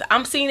 Because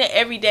I'm seeing it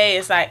every day.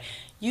 It's like...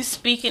 You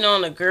speaking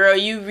on a girl,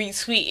 you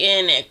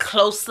retweeting and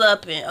close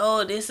up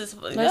and this is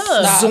zooming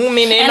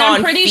in on And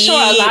I'm pretty sure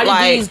a lot of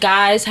like, these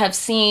guys have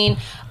seen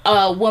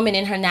a woman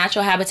in her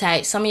natural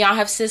habitat. Some of y'all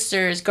have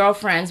sisters,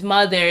 girlfriends,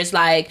 mothers.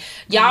 Like,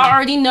 y'all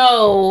already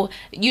know,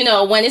 you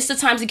know, when it's the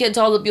time to get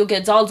dolled up, you'll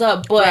get dolled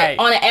up. But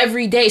on an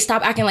everyday,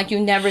 stop acting like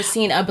you've never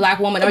seen a black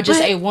woman or just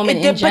a woman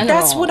in general. But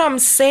that's what I'm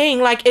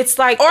saying. Like, it's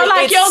like... Or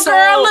like your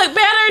girl look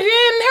better than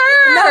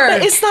her. No,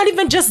 but it's not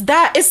even just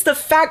that. It's the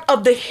fact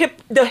of the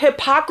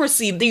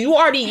hypocrisy.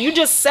 You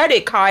just said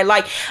it, Kai.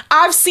 Like,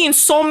 I've seen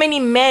so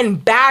many men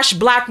bash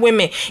black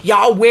women.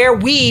 Y'all wear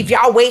weave.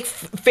 Y'all wear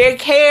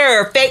fake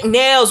hair, fake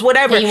nails. themselves,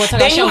 whatever.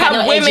 Then you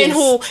have women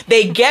who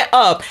they get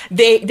up,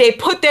 they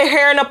put their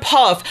hair in a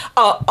puff,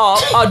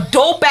 a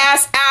dope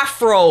ass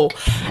afro,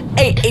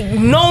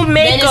 no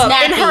makeup,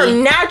 in her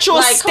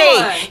natural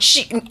state.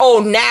 She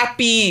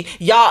nappy,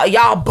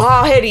 y'all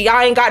bald headed,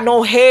 y'all ain't got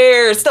no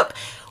hair, stuff.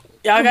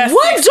 What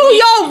do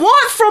y'all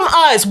want from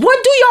us?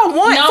 What do y'all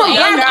want from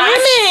black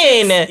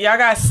women? Y'all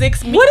got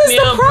 6 What is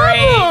the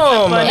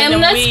problem?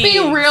 And let's be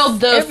real,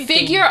 the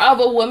figure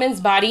of a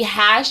woman's body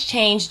has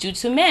changed due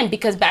to men,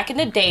 because back in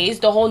the days,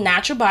 the whole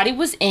natural body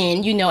was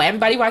in. You know,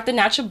 everybody rocked the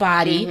natural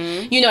body.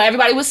 Mm-hmm. You know,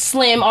 everybody was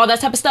slim, all that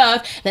type of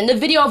stuff. Then the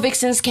video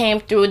vixens came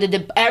through.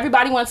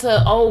 Everybody went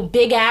to,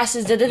 big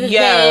asses,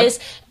 this.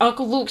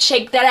 Uncle Luke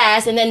shake that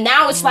ass. And then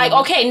now it's like,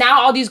 okay, now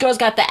all these girls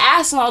got the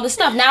ass and all this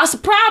stuff. Now it's a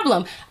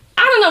problem.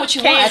 I don't know what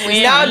you want.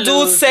 Now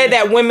dudes say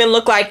that women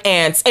look like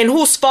ants. And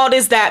whose fault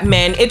is that,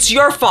 men? It's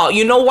your fault.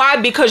 You know why?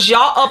 Because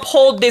y'all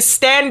uphold this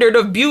standard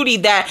of beauty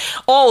that,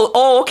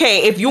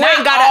 okay, if you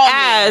ain't got an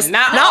ass,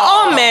 not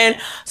all men,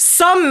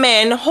 some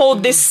men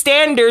hold this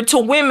standard to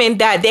women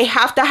that they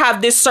have to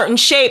have this certain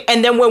shape.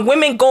 And then when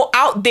women go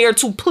out there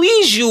to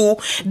please you,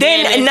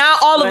 then now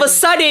all of a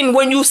sudden,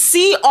 when you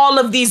see all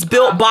of these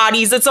built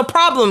bodies, it's a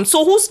problem.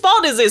 So whose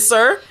fault is it,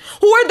 sir?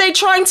 Who are they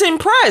trying to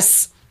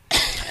impress?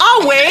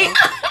 I'll wait.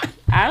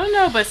 I don't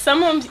know, but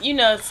some of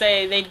them,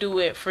 say they do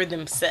it for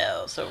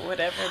themselves or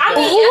whatever. I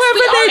mean,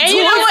 whoever they do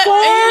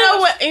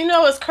it for. You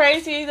know what's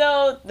crazy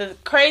though? The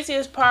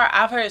craziest part,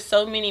 I've heard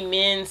so many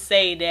men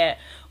say that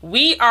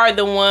we are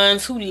the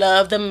ones who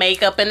love the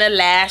makeup and the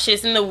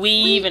lashes and the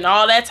weave and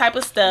all that type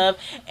of stuff,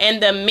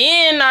 and the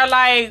men are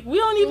like, we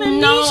don't even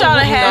need y'all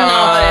to have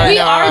all that. We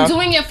are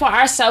doing it for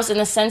ourselves in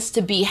a sense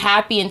to be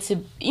happy and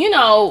to,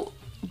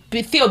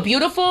 feel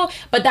beautiful,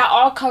 but that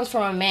all comes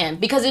from a man,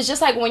 because it's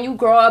just like when you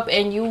grow up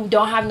and you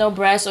don't have no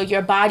breasts or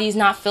your body's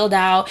not filled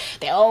out,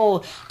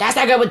 that's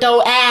that girl with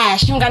no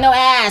ass, she don't got no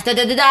ass, and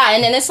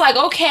then it's like,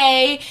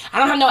 okay, I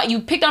don't have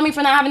you picked on me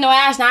for not having no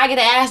ass, now I get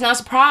an ass, now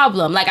it's a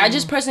problem. Like, I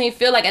just personally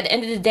feel like at the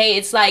end of the day,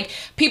 it's like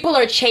people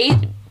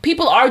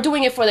are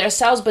doing it for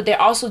themselves, but they're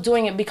also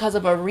doing it because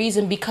of a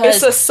reason, because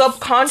it's a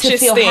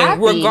subconscious thing,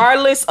 happy.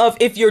 Regardless of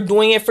if you're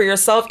doing it for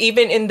yourself.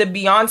 Even in the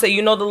Beyonce,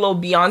 the little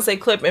Beyonce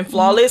clip in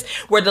Flawless,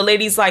 where the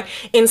lady's like,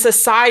 in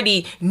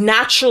society,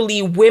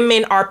 naturally,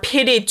 women are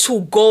pitted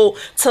to go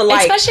to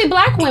especially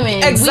black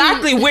women.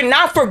 Exactly. We're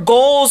not for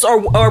goals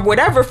or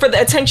whatever, for the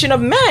attention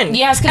of men.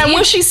 Yes. And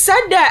when she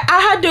said that,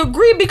 I had to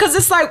agree, because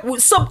it's like,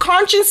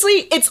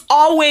 subconsciously, it's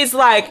always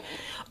like,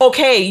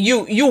 okay,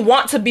 you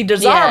want to be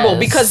desirable,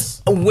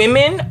 because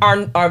women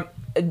are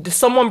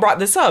someone brought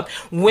this up.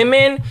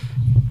 Women,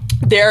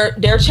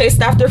 they're chased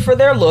after for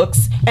their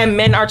looks, and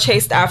men are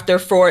chased after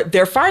for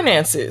their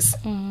finances.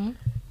 Mm-hmm.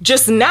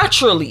 Just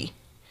naturally.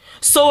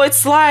 So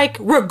it's like,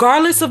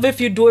 regardless of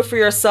if you do it for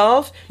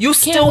yourself, you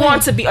still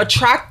want to be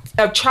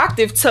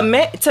attractive to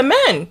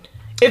men.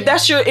 If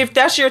that's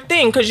your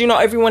thing, because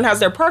everyone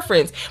has their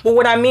preference. But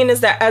what I mean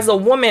is that as a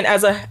woman,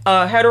 as a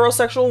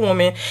heterosexual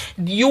woman,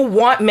 you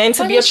want men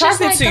to be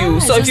attracted to you.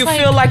 So if you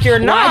feel like you're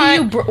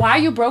not, why are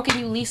you broke and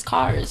you lease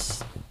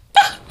cars?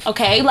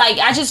 Okay, like,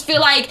 I just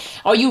feel like,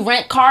 or you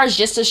rent cars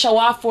just to show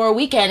off for a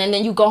weekend and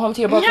then you go home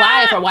to your broke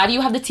life, or why do you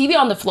have the TV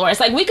on the floor?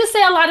 It's like, we could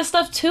say a lot of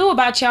stuff too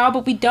about y'all,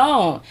 but we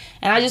don't.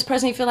 And I just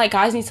personally feel like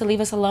guys need to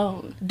leave us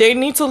alone. They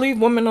need to leave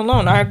women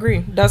alone. I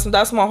agree.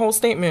 That's my whole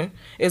statement,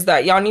 is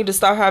that y'all need to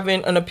stop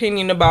having an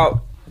opinion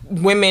about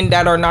women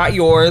that are not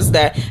yours,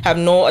 that have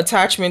no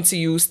attachment to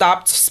you.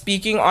 Stop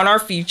speaking on our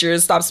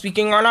features. Stop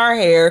speaking on our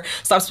hair.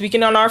 Stop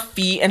speaking on our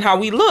feet and how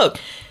we look.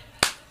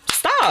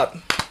 Stop.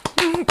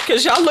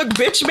 Because y'all look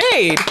bitch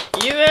made.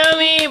 You feel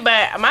me?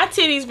 But my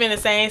titties been the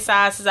same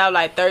size since I was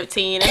like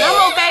 13, and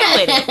I'm okay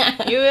with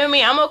it. You feel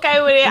me? I'm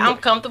okay with it. I'm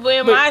comfortable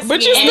in my skin.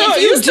 But you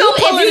still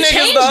pulling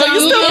niggas though.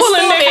 You still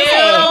pulling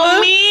niggas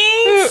on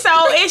me. So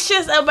it's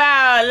just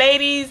about,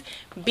 ladies,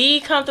 be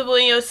comfortable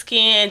in your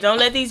skin. Don't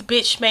let these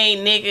bitch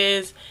made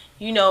niggas,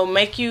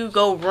 make you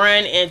go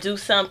run and do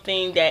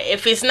something that,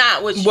 if it's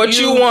not what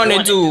you want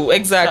to do.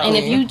 Exactly. And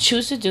if you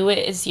choose to do it,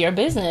 it's your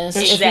business.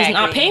 Exactly. If he's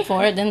not paying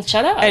for it, then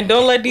shut up. And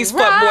don't let these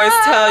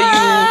fuckboys tell you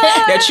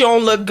that you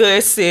don't look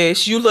good,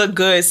 sis. You look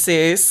good,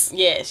 sis.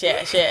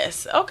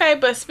 Yes. Okay,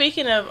 but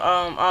speaking of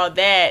all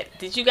that,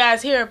 did you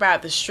guys hear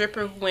about the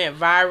stripper who went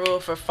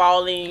viral for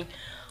falling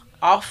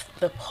off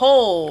the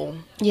pole?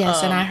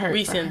 Yes, and I heard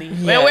recently.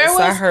 Yes,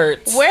 I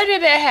heard. Where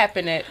did that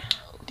happen at?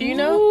 Do you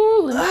know?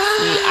 Ooh, let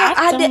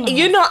me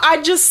see.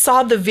 I just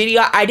saw the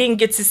video. I didn't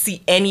get to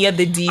see any of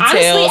the details.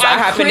 Honestly, I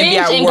happened to be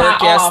at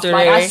work yesterday.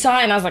 Like, I saw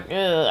it and I was like,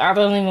 ugh, I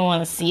don't even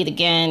want to see it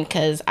again,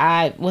 because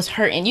I was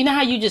hurting. You know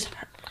how you just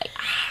like,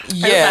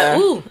 yeah.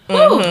 Like, ooh.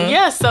 Mm-hmm.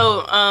 Yeah.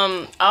 So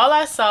all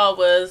I saw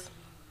was,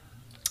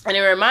 and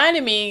it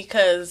reminded me,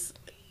 because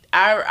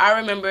I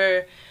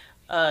remember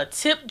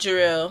Tip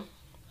Drill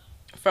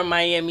from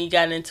Miami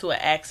got into an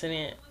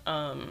accident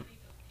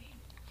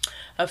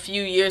a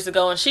few years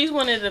ago, and she's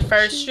one of the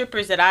first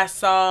strippers that I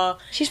saw.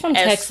 She's from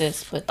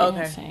Texas, but from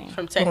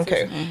Texas.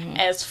 Okay. Mm-hmm.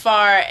 As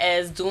far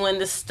as doing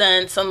the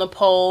stunts on the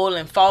pole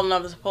and falling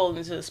off the pole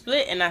into the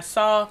split, and I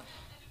saw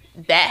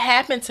that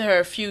happened to her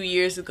a few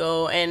years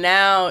ago, and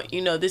now,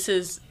 you know, this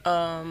is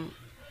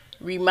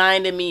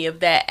reminded me of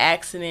that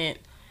accident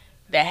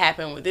that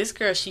happened with this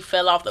girl. She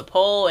fell off the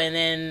pole, and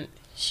then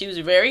she was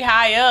very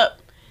high up.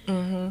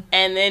 Mm-hmm.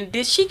 And then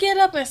did she get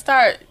up and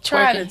start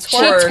trying to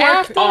twerk? She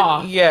twerked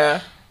off.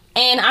 Yeah.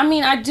 And I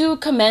mean, I do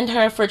commend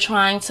her for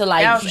trying to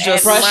like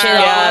Just brush it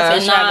yeah, off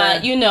and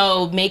not, you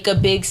know, make a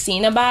big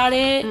scene about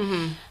it.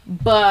 Mm-hmm.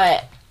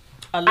 But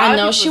I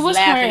know she was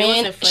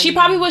hurting. She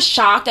probably was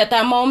shocked at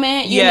that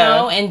moment, you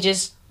know, and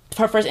just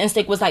her first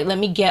instinct was like, let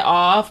me get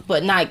off,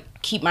 but not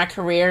keep my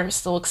career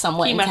still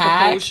somewhat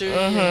intact.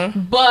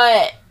 Mm-hmm.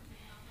 But,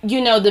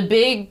 you know, the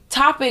big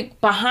topic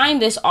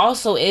behind this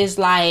also is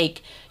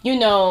like, you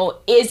know,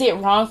 is it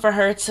wrong for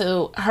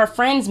her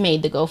friends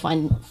made the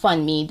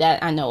GoFundMe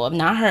that I know of,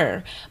 not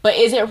her, but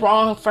is it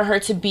wrong for her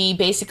to be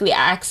basically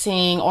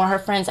asking, or her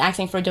friends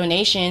asking for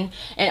donation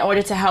in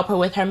order to help her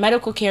with her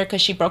medical care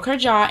because she broke her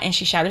jaw and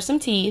she shattered some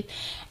teeth?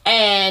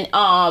 And,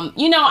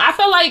 you know, I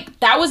feel like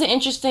that was an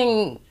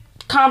interesting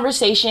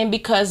conversation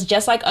because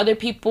just like other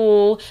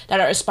people that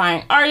are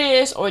aspiring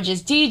artists or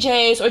just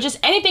DJs or just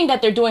anything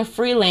that they're doing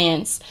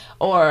freelance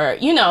or,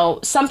 you know,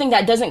 something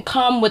that doesn't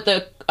come with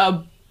a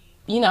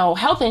you know,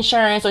 health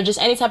insurance or just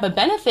any type of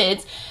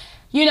benefits,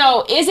 you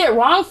know, is it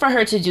wrong for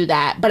her to do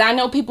that? But I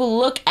know people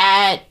look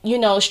at, you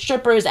know,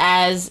 strippers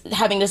as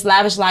having this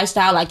lavish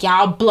lifestyle, like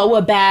y'all blow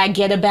a bag,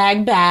 get a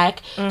bag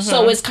back. Mm-hmm.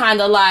 So it's kind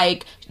of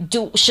like,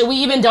 should we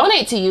even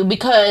donate to you?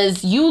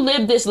 Because you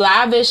live this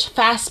lavish,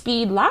 fast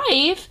speed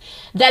life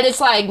that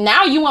it's like,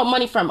 now you want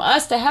money from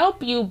us to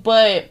help you,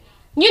 but,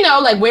 you know,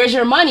 like, where's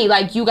your money?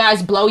 Like, you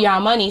guys blow y'all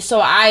money.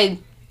 So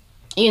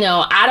you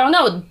know, I don't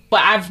know,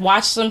 but I've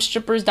watched some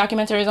strippers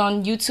documentaries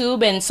on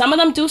YouTube, and some of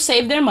them do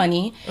save their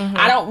money. Mm-hmm.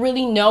 I don't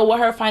really know what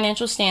her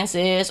financial stance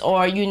is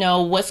or, you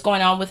know, what's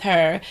going on with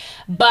her,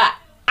 but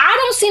I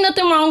don't see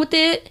nothing wrong with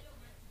it,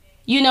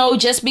 you know,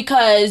 just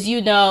because,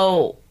 you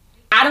know,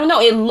 I don't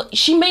know,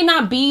 she may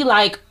not be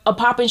like a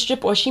poppin'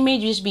 stripper, or she may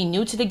just be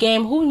new to the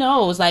game. Who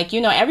knows? Like, you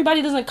know,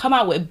 everybody doesn't come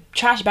out with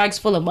trash bags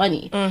full of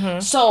money. Mm-hmm.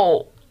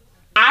 So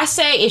I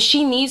say if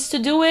she needs to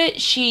do it,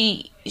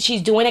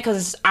 she's doing it,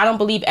 because I don't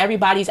believe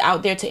everybody's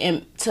out there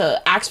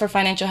to ask for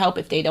financial help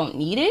if they don't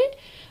need it.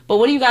 But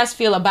what do you guys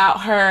feel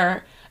about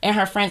her and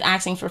her friends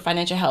asking for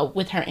financial help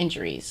with her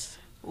injuries?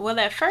 Well,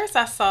 at first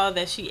I saw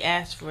that she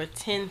asked for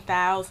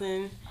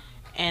 $10,000,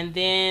 and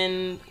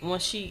then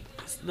once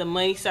the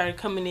money started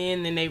coming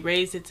in, then they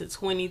raised it to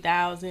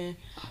 $20,000.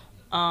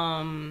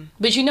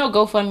 But you know,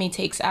 GoFundMe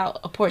takes out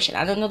a portion.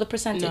 I don't know the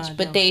percentage,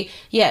 but they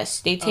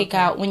take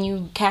out, when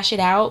you cash it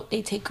out,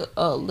 they take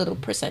a little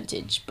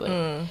percentage. But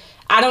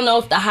I don't know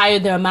if the higher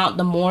the amount,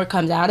 the more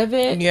comes out of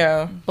it.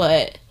 Yeah.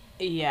 But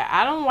yeah,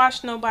 I don't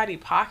watch nobody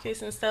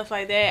pockets and stuff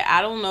like that.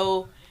 I don't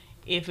know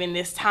if in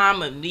this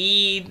time of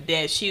need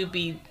that she would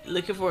be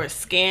looking for a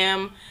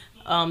scam.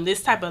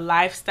 This type of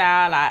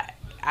lifestyle, I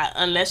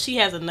unless she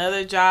has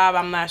another job,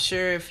 I'm not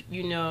sure if,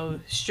 you know,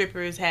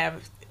 strippers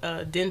have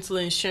dental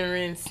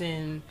insurance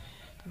and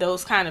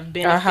those kind of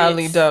benefits. I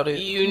highly doubt it.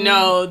 You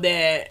know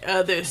that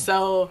others.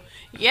 So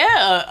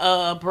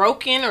yeah, a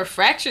broken or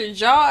fractured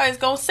jaw is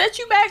gonna set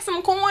you back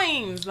some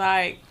coins,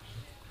 like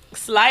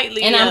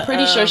slightly. And I'm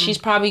pretty sure she's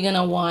probably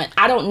gonna want.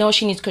 I don't know.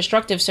 She needs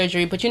constructive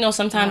surgery, but you know,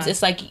 sometimes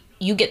it's like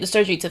you get the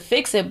surgery to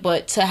fix it,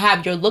 but to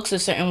have your looks a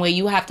certain way,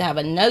 you have to have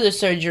another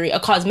surgery,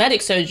 a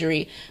cosmetic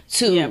surgery,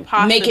 to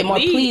make it more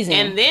pleasing.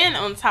 And then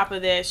on top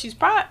of that, she's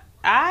probably.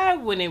 I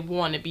wouldn't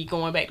want to be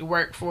going back to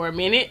work for a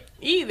minute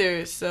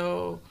either,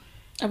 so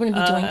I wouldn't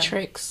be doing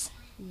tricks.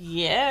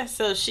 Yeah,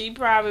 so she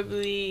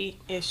probably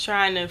is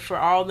trying to, for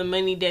all the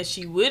money that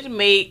she would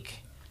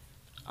make,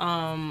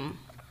 you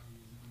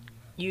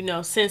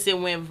know, since it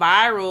went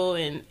viral,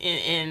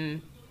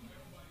 and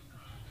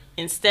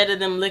instead of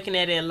them looking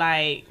at it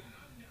like,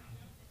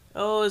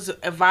 oh, it's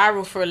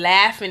viral for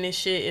laughing and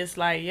shit, it's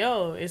like,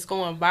 yo, it's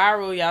going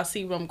viral. Y'all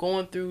see what I'm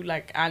going through?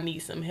 Like, I need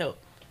some help.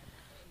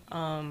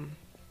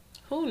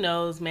 Who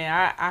knows,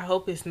 man? I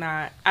hope it's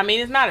not. I mean,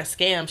 it's not a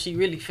scam. She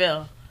really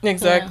fell.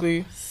 Exactly.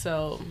 Yeah.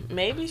 So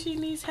maybe she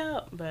needs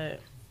help, but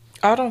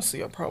I don't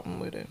see a problem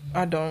with it.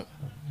 I don't.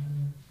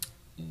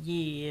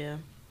 Yeah.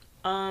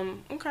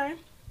 Okay.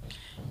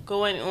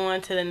 Going on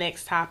to the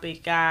next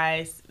topic,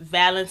 guys.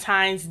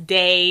 Valentine's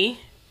Day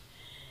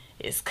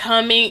is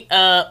coming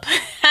up.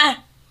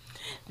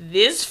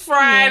 This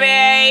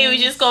Friday, we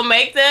just gonna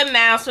make the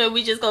announcement.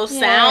 We just gonna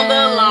sound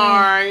the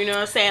alarm. You know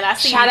what I'm saying?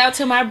 Shout out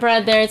to my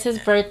brother. It's his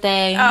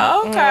birthday.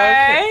 Oh,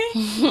 okay.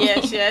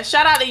 Yes.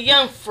 Shout out to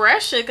Young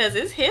Fresher, because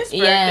it's his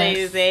birthday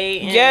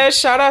today. Yes,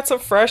 shout out to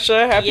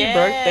Fresher. Happy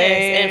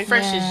birthday. And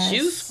Fresher's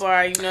juice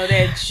bar. You know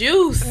that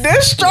juice.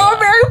 This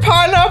strawberry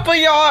pineapple,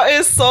 y'all,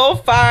 is so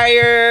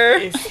fire.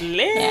 It's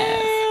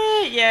lit.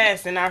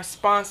 Yes, and our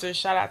sponsors,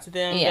 shout out to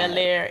them, Bel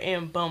Air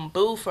and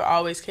Bamboo, for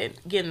always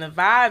getting the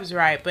vibes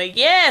right. But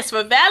yes,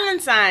 for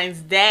Valentine's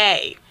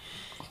Day,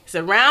 it's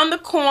around the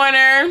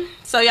corner.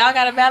 So y'all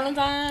got a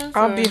Valentine's?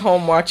 I'll be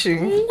home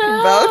watching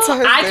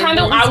Valentine's Day.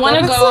 I want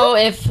to go,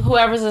 if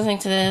whoever's listening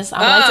to this, I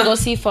would like to go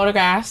see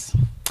Photographs.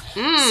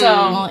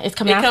 So it's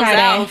coming out comes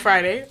Friday. out on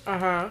Friday.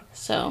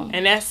 So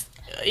And that's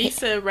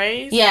Issa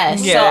Rae.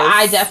 yes, Yes. so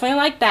I definitely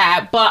like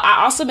that. But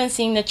I also been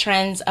seeing the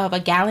trends of a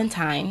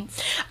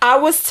Galentine's. I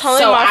was telling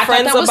So I my thought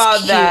friends that was about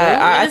cute. that.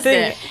 What I is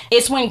think that?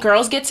 It's when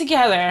girls get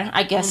together.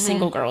 I guess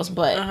single girls,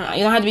 but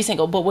you don't have to be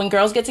single. But when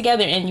girls get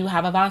together and you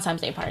have a Valentine's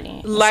Day party,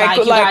 it's like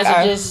you guys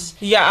are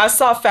just yeah, I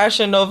saw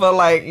Fashion Nova,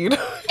 like, you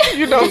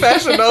know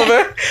Fashion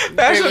Nova.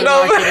 Fashion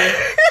Nova. marketing.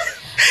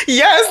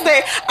 Yes,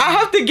 I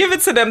have to give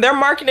it to them. Their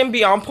marketing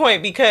be on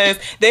point, because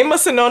they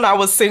must have known I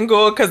was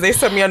single, because they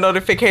sent me a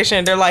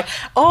notification. They're like,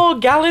 oh,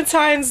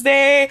 Galentine's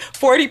Day,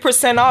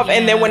 40% off.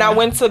 And then when I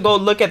went to go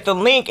look at the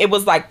link, it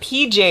was like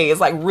PJs,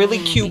 like really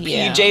cute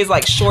yeah. PJs,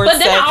 like short But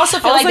then sets. I also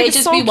feel was like they it's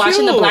just so be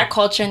watching the cute. black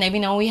culture and they be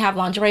knowing we have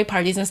lingerie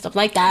parties and stuff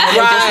like that.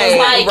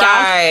 Right,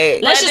 right.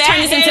 Let's But just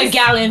turn that this into is-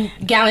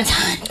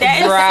 Galentine.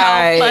 That is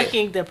Right. so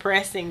fucking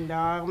depressing,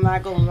 dog. I'm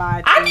not gonna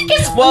lie to I you. think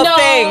it's Well, no,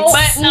 thanks.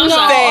 But no,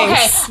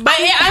 Thanks. okay. But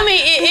I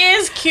mean, it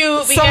is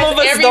cute because Some of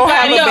us don't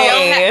have everybody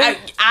a bae.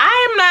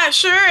 I'm not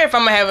sure if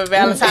I'm gonna have a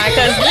Valentine,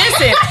 because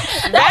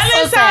listen, That's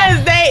so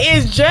Valentine's Day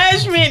is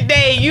Judgment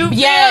Day. You feel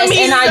Yes, me?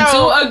 and I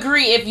So- do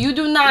agree. If you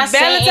do not say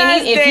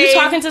Valentine's if Day- you're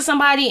talking to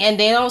somebody and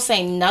they don't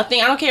say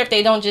nothing, I don't care if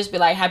they don't just be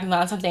like Happy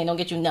Valentine's Day and don't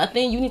get you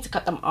nothing. You need to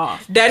cut them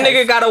off. That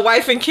nigga got a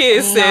wife and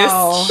kids, sis.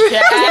 No.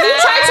 Yeah. If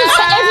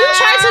you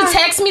try to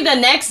text me the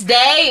next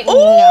day, Ooh,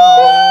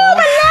 no.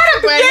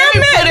 but let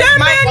me pull this That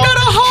mic man over- got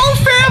a whole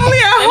family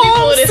at Let me home,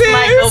 pull this sis.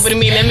 mic over to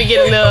me. Let me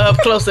get a little up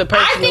closer.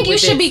 I think you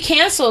should be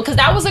canceled, because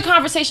that was a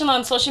conversation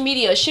on social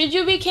media. Should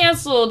you be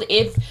canceled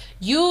if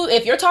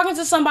you're talking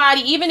to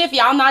somebody, even if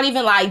y'all not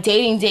even like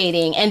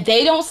dating, and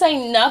they don't say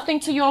nothing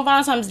to you on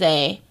Valentine's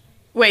Day?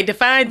 Wait,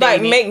 define Like,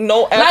 dating. make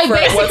no effort Like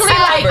basically, whatsoever.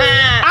 like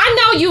I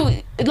know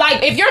you.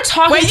 Like if you're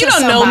talking Wait, to you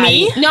don't know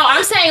somebody, me? no,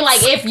 I'm saying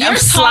like if you're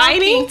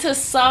sliding? talking to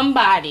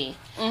somebody,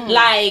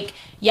 like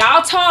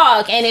y'all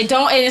talk and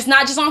it's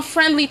not just on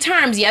friendly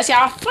terms. Yes,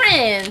 y'all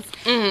friends,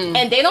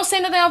 and they don't say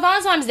nothing on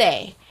Valentine's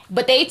Day.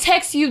 But they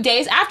text you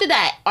days after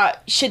that.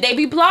 Should they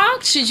be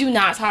blocked? Should you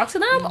not talk to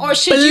them? Or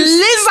should you...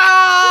 Blizzard!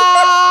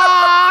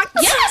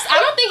 Yes, I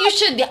don't think you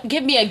should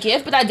give me a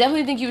gift, but I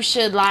definitely think you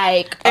should,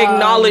 like...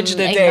 Acknowledge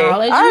the day.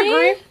 acknowledge I me.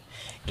 agree.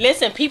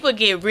 Listen, people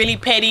get really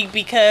petty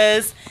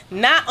because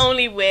not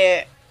only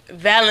with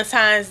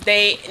Valentine's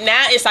Day,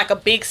 now it's like a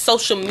big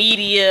social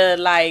media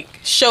like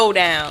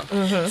showdown.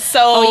 So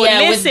Oh, yeah,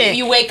 listen,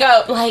 you wake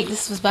up like,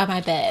 this was by my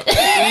bed.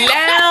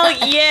 now,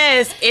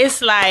 yes, it's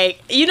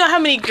like, you know how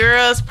many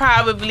girls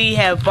probably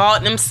have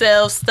bought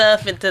themselves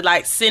stuff and to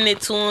like send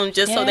it to them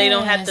just so they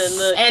don't have to Yes.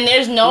 look And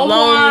there's no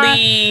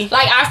lonely. more...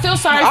 Like, I feel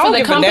sorry I for don't the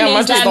give a damn. I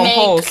companies just that don't make...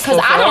 post, Because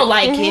so I don't fuck.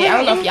 like it. I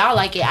don't know if y'all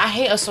like it. I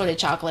hate assorted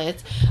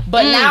chocolates.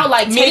 But now,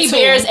 like, teddy too.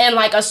 bears and,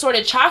 like,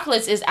 assorted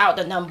chocolates is out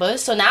the number.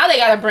 So now they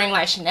got to bring,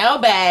 like, Chanel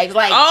bags.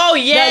 Like, Oh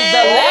yeah,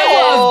 the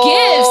level of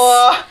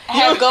gifts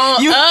have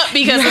gone up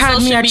because of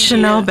social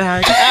media.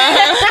 bag.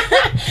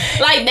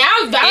 like now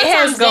It Valentine's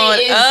has gone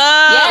Day is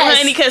up,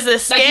 honey, because the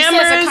like you said,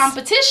 it's a scammers,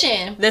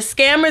 competition. the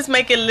scammers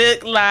make it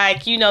look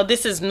like, you know,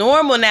 this is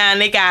normal now, and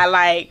they got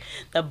like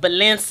the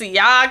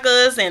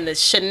Balenciagas and the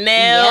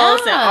Chanels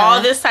and Yeah.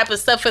 all this type of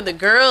stuff for the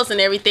girls and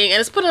everything, and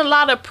it's putting a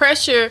lot of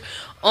pressure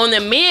on the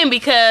men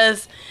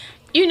because,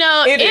 you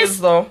know, It is,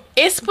 though.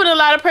 It's put a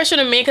lot of pressure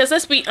on the men because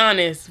let's be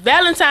honest,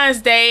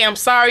 Valentine's Day, I'm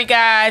sorry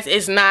guys,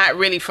 it's not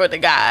really for the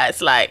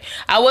guys. Like,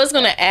 I was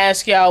gonna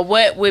ask y'all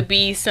what would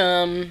be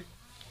some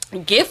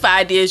gift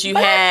ideas you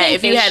But I had think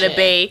if you they had a should.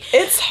 babe.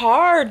 It's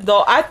hard,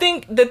 though. I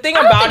think the thing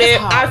don't about think it's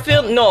it, hard. I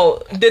feel,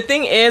 no, the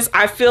thing is,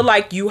 I feel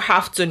like you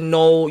have to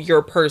know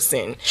your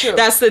person. True.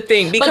 That's the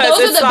thing. Because But those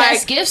it's are the like,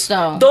 best gifts,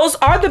 though. those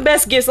are the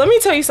best gifts. Let me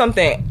tell you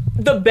something.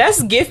 The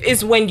best gift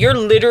is when you're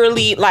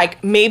literally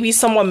like, maybe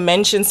someone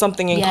mentioned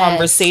something in Yes.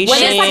 conversation,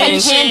 When it's like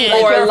a candy,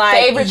 like your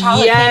favorite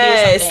chocolate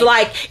candy or something.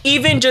 like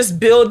even just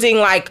building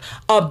like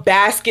a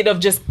basket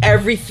of just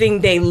everything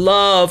they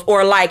love,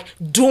 or like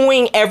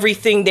doing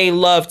everything they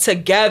love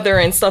together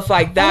and stuff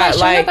like that.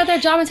 Showing Like, up at their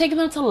job and taking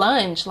them to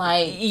lunch,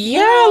 like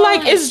yeah,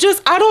 like it's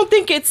just, I don't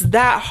think it's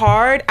that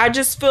hard. I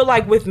just feel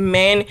like with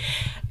men,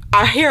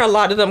 I hear a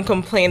lot of them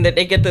complain that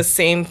they get the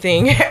same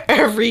thing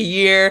every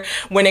year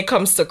when it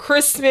comes to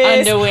Christmas,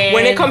 Underwear,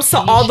 when it comes to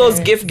all those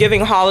t-shirts.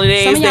 gift-giving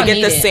holidays, Some of they y'all get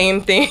need the it.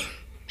 same thing.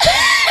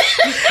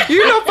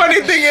 You know, funny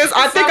thing is,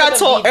 I think Some I of them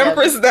told need them.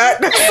 Empress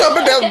that some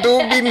of them do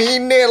be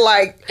needing it.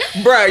 Like,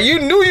 bruh, you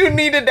knew you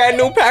needed that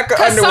new pack of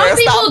Because underwear. some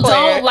people Stop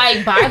playing. don't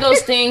like buy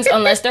those things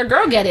unless their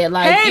girl get it.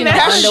 Like, Hey, you know,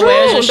 that's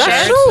underwears true. or That's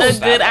shirts. true. A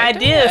stuff good like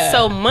idea that.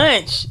 so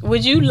much.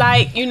 Would you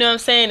like, you know what I'm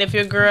saying, if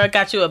your girl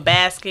got you a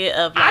basket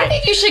of like, I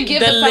think you should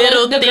give the the,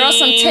 little the girls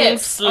some things,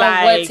 tips on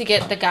like- what to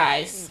get the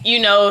guys. you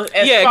know,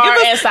 as Yeah, far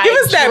give us, as like give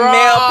us that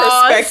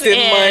male perspective,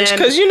 Munch,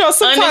 because you know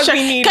sometimes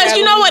we need. Because that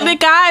you know what, little- the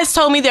guys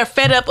told me they're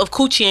fed up of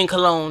coochie and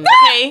cologne.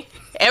 Okay,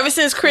 ever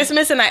since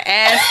Christmas, and I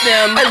asked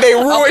them, And they a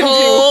ruined poll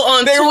you.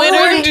 on They Twitter.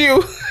 ruined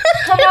you.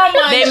 Come on,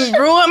 Munch. They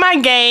ruined my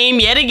game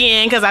yet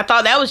again because I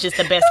thought that was just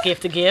the best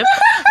gift to give.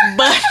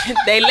 But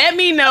they let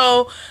me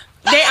know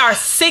they are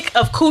sick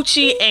of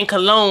coochie and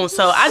cologne.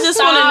 So I just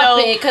want to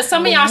know, because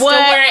some of y'all still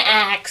wearing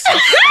Axe. So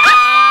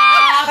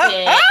stop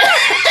it.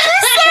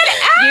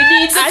 You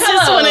need to. I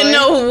just want to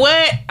know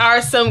what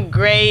are some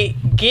great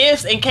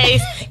gifts in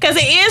case, because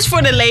it is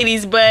for the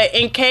ladies, but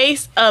in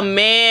case a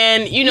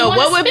man,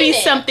 what would be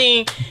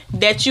something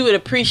that you would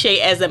appreciate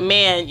as a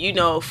man,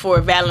 for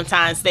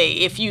Valentine's Day,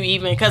 if you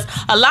even, because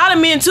a lot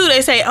of men too,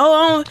 they say, I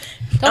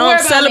don't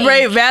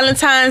celebrate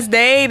Valentine's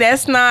Day.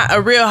 That's not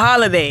a real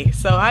holiday.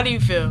 So how do you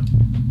feel?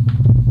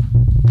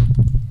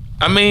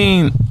 I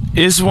mean,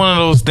 it's one of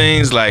those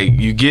things, like,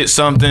 you get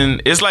something,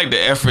 it's like the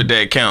effort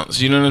that counts.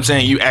 You know what I'm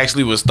saying? You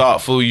actually was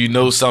thoughtful. You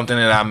know something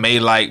that I may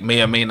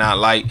or may not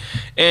like.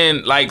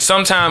 And, like,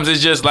 sometimes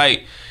it's just,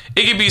 like,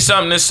 it could be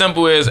something as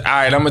simple as, all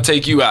right, I'm going to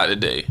take you out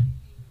today.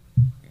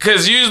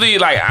 Because usually,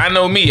 like, I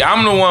know me,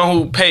 I'm the one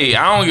who pay.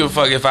 I don't give a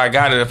fuck if I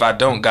got it, if I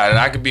don't got it.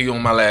 I could be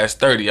on my last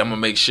 30. I'm going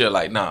to make sure,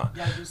 like, nah. You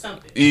gotta do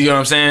something. You know what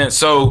I'm saying?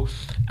 So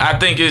I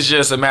think it's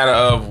just a matter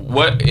of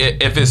what,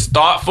 if it's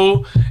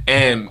thoughtful,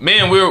 and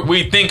man,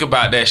 we think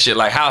about that shit,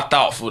 like how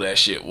thoughtful that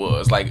shit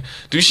was. Like,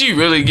 do she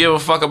really give a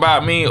fuck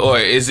about me, or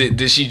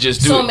did she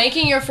just do it? So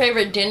making your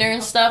favorite dinner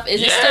and stuff,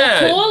 is it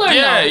still cool or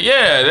no?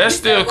 Yeah, that's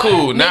still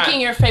cool. Making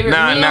your favorite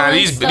meal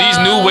these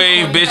new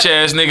wave bitch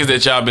ass niggas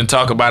that y'all been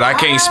talking about, I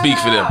can't speak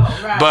for them.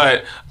 Right.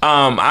 But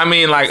I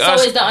mean, like, so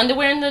us. is the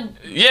underwear in the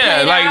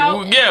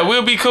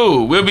We'll be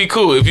cool. We'll be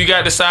cool. If you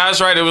got the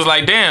size right, it was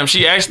like, damn,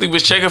 she actually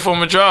was checking for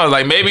my drawers.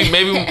 Like, maybe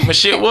my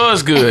shit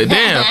was good.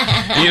 Damn.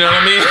 You know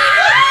what I mean?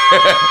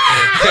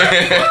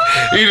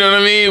 You know what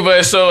I mean?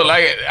 But so,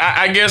 like,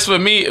 I guess for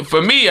me,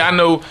 I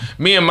know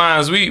me and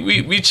mines,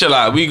 we chill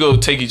out. We go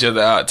take each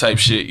other out type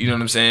shit. You know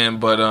what I'm saying?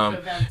 But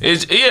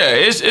it's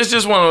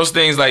just one of those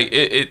things, like,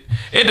 it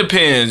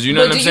depends. You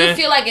know what I'm saying? But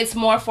do you feel like it's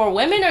more for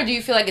women, or do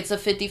you feel like it's a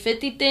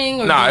 50-50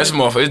 thing? Or nah, it's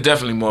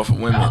definitely more for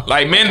women.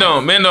 Like, men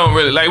don't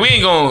really, like, we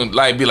ain't gonna,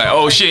 like, be like,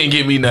 oh, she ain't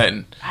give me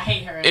nothing. I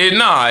hate her.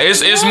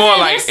 It's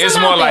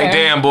more like,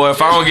 damn, boy,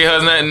 if I don't get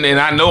her nothing and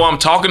I know I'm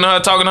talking to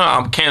her,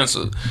 I'm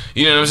canceled.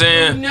 You know what I'm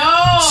saying?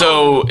 No.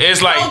 So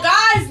it's like,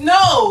 guys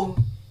know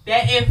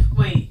that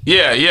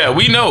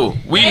we know.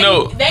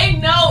 They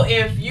know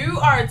if you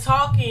are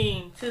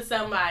talking to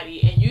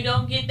somebody and you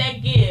don't get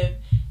that gift,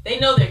 they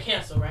know they're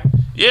canceled, right?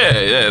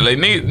 Yeah. Like,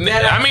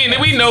 I mean,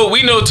 we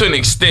know to an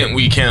extent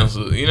we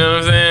cancel. You know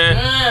what I'm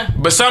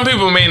saying? But some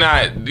people may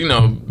not,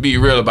 be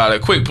real about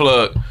it. Quick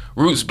plug.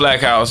 Roots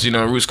Black House,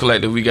 Roots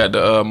Collective, we got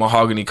the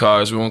mahogany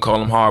cards. We won't call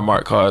them hard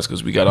mark cards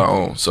because we got our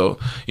own. So,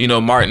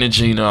 Martin and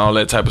Gina, all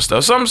that type of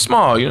stuff. Something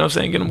small, you know what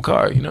I'm saying? Get them a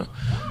card,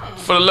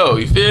 for the low,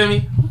 you feel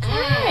me?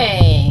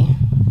 Okay.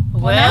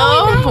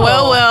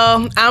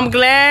 Well, I'm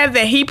glad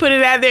that he put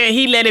it out there and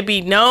he let it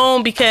be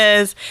known,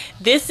 because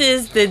this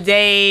is the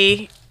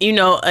day,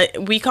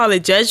 we call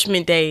it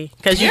Judgment Day,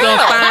 because you're gonna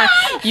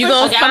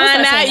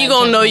find out, you're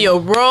gonna know your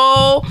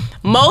role.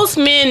 Most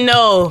men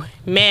know,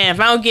 man,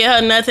 if I don't get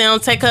her nothing, I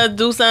don't take her to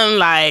do something,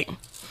 like,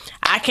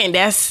 I can't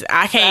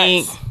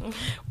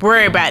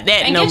worry about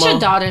that and no more. And get your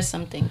daughter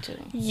something too.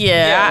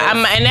 Yeah,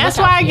 and that's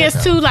why I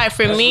guess too, like,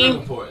 for me, really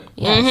important.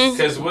 Yes.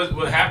 Because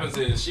what happens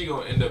is she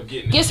gonna end up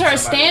gives her a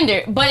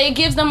standard, but it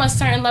gives them a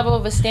certain level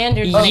of a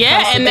standard. And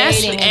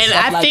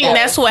I think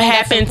that's what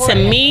happened to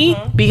me,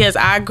 because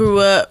I grew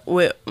up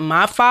with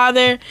my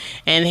father,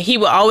 and he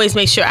would always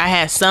make sure I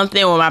had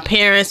something, or my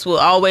parents would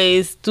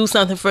always do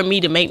something for me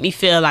to make me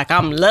feel like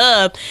I'm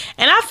loved.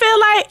 And I feel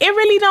like it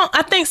really don't.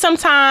 I think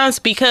sometimes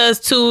because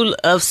too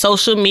of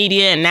social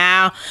media, and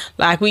now,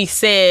 like we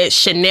said,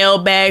 Chanel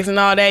bags and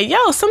all that.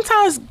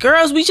 Sometimes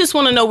girls, we just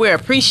want to know we're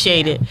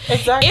appreciated.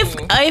 Exactly.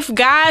 If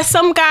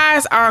some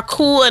guys are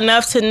cool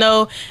enough to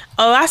know,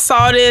 oh, I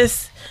saw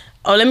this,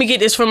 oh, let me get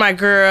this for my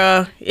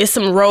girl, it's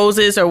some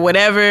roses or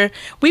whatever,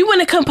 we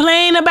wouldn't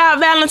complain about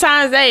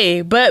Valentine's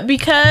Day. But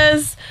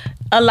because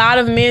a lot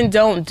of men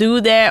don't do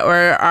that or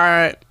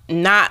are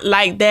not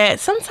like that,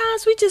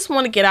 sometimes we just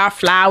want to get our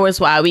flowers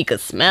while we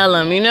could smell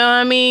them, you know what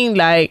I mean?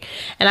 Like,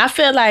 and I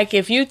feel like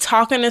if you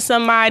talking to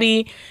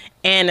somebody,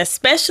 and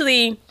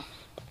especially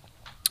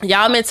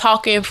y'all been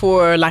talking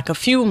for like a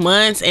few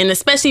months, and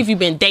especially if you've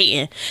been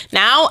dating.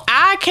 Now,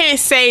 I can't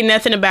say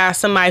nothing about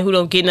somebody who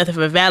don't get nothing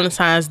for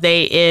Valentine's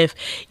Day if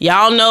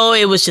y'all know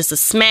it was just a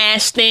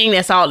smash thing.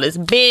 That's all it's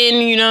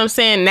been, you know what I'm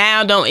saying?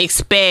 Now, don't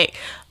expect,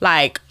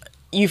 like,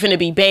 you finna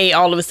be bae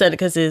all of a sudden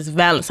because it's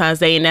Valentine's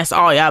Day and that's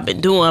all y'all been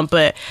doing.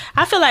 But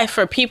I feel like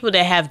for people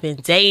that have been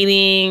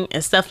dating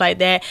and stuff like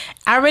that,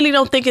 I really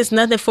don't think it's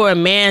nothing for a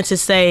man to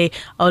say,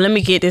 oh, let me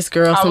get this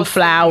girl some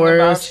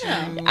flowers.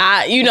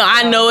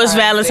 I know it's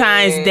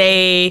Valentine's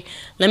Day.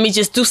 Let me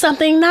just do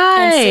something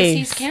nice. And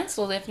Sissy's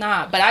canceled if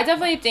not. But I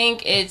definitely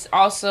think it's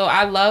also,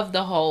 I love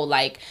the whole,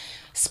 like,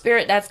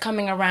 spirit that's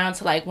coming around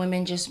to, like,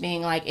 women just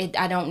being like,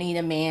 I don't need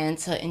a man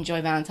to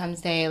enjoy Valentine's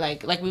Day,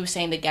 like we were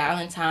saying, the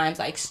Galentine's,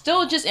 like,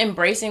 still just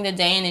embracing the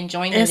day and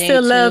enjoying the day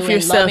still too, love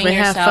yourself loving and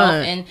have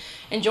fun and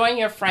enjoying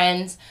your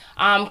friends,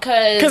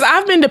 because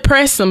I've been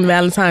depressed on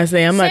Valentine's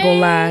Day, I'm not gonna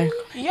lie.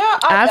 Yeah,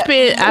 I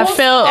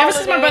felt ever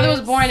since my brother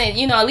was born,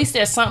 and at least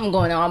there's something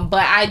going on.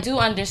 But I do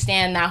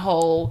understand that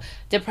whole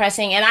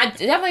depressing. And I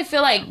definitely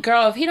feel like,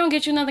 girl, if he don't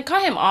get you nothing,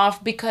 cut him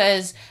off,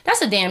 because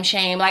that's a damn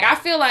shame. Like, I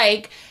feel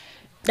like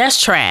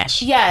that's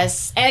trash.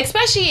 Yes, and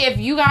especially if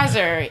you guys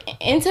are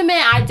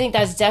intimate, I think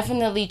that's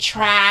definitely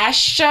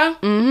trash.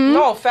 Mm-hmm.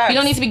 No, facts. You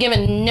don't need to be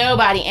giving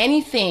nobody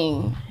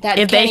anything that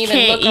if can't they even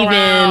can't look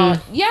around.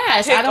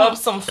 Yes, pick I don't. up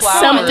some flowers.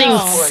 Something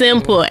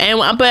simple,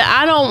 but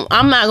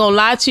I'm not gonna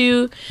lie to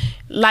you.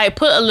 Like,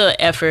 put a little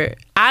effort.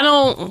 I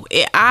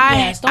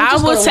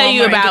will tell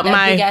you about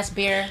my big ass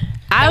beer.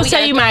 I will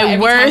tell you my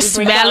worst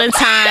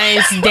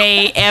Valentine's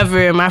Day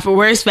ever. My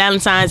worst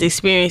Valentine's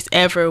experience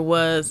ever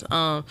was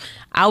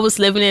I was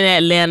living in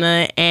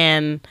Atlanta,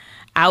 and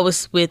I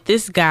was with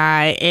this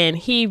guy, and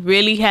he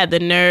really had the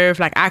nerve.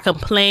 Like, I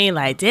complained,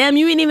 like, damn,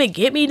 you didn't even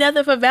get me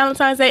nothing for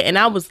Valentine's Day. And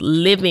I was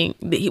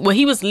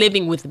he was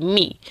living with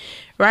me,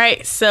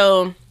 right?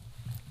 So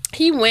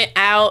he went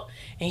out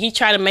and he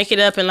tried to make it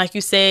up. And like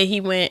you said, he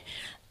went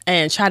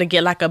and tried to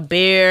get like a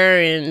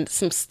bear and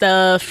some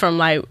stuff from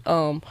like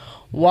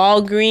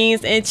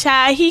Walgreens. And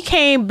child, he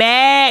came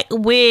back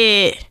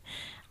with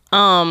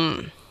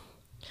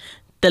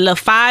the little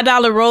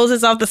 $5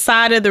 roses off the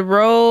side of the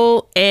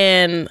road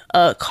and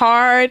a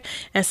card.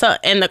 And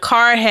the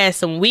card had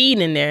some weed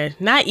in there.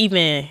 Not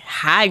even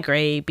high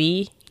grade,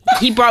 B.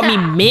 He brought me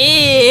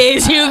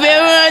mids. You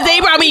feel me?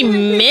 He brought me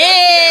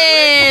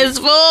mids,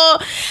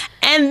 fool.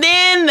 And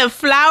then the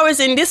flowers,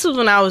 and this was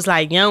when I was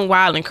like young,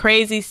 wild, and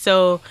crazy.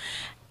 So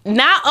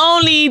not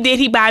only did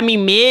he buy me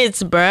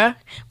mids, bruh,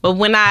 but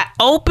when I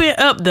opened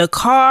up the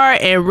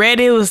card and read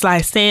it, was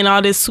like saying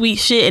all this sweet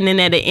shit. And then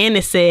at the end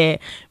it said,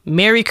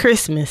 Merry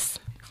Christmas.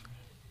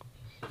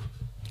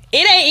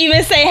 It ain't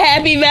even say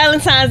Happy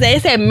Valentine's Day.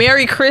 It said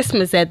Merry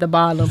Christmas at the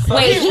bottom.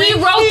 Wait, he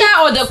wrote that,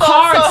 or the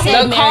card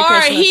said Merry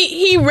Christmas?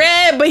 He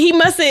read, but he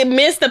must have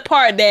missed the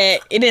part that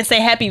it didn't say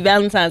Happy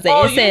Valentine's Day.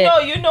 Oh, it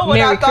said, you know what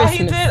Merry I thought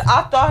Christmas. he did?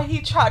 I thought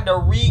he tried to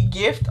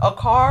re-gift a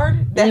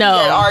card that he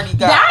had already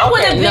got. That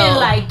would have been no.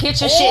 like, get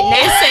your shit now.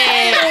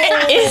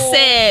 It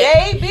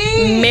said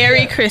baby,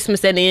 Merry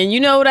Christmas at the end. You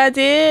know what I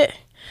did?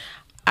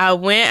 I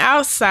went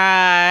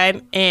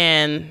outside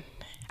and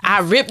I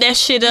ripped that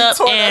shit up.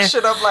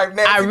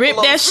 I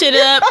ripped that shit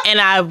up and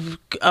I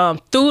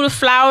threw the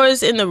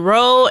flowers in the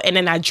road, and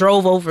then I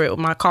drove over it with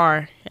my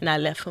car and I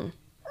left him.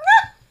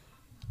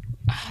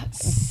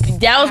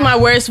 That was my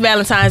worst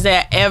Valentine's Day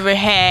I ever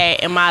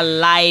had in my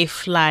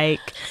life. Like,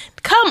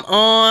 come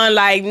on,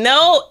 like,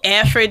 no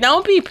effort.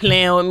 Don't be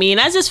playing with me. And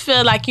I just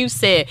feel like you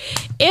said,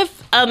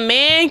 if a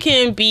man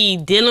can be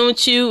dealing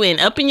with you and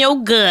up in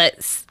your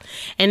guts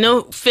and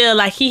don't feel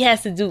like he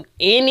has to do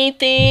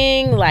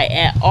anything like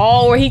at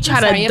all, where he try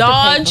to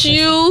dodge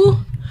you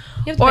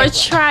or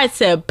try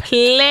to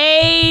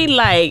play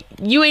like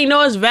you ain't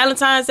know it's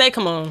Valentine's Day,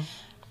 come on.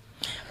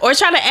 Or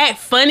try to act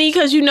funny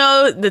because you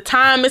know the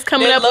time is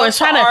coming up, or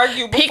try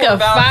to pick a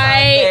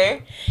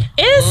fight.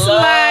 It's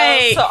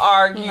like to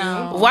argue.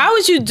 No. Why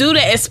would you do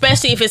that,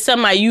 especially if it's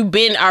somebody you've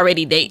been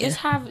already dating?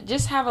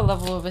 Just have a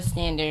level of a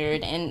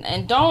standard,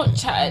 and don't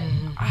try.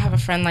 I have a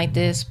friend like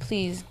this.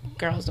 Please,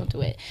 girls, don't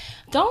do it.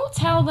 Don't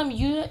tell them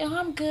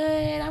I'm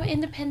good. I'm an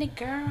independent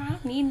girl. I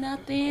don't need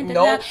nothing.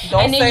 Nope.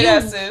 Don't and then say you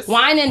that, sis.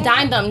 Wine and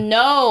dine them.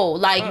 No,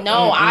 like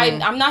no.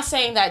 I'm not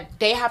saying that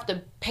they have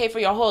to pay for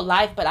your whole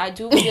life, but I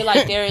do feel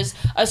like there's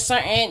a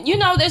certain,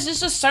 there's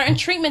just a certain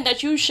treatment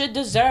that you should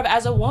deserve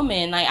as a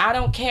woman. Like, I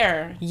don't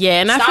care.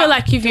 Yeah, and Stop I feel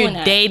like if you're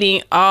that.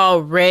 dating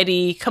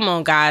already, come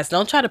on, guys,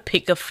 don't try to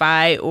pick a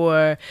fight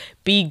or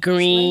be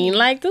green.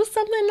 Like, do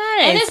something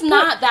nice. And it's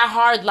not that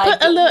hard. Like,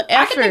 put a little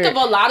I can think effort.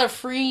 of a lot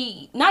of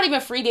not even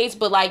free dates,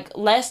 but like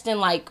less than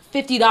like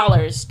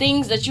 $50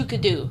 things that you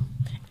could do.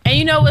 And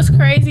you know what's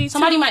crazy?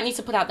 Somebody might need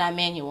to put out that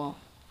manual.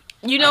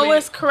 You know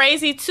what's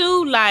crazy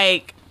too?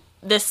 Like,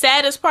 the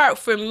saddest part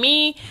for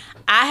me,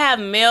 I have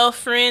male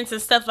friends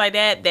and stuff like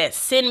that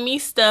send me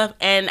stuff,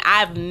 and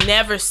I've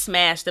never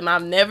smashed them.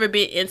 I've never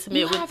been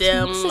intimate with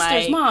them. Sisters,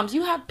 like, moms,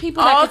 you have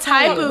people all that can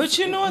type tell you. of But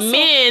you know what's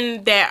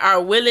men that are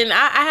willing.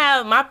 I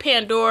have my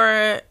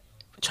Pandora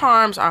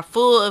charms are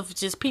full of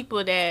just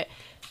people that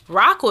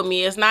rock with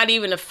me. It's not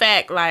even a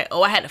fact like,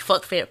 oh, I had to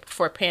fuck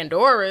for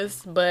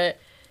Pandoras, but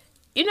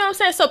you know what I'm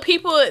saying? So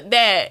people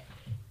that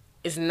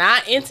is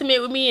not intimate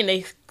with me and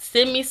they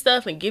send me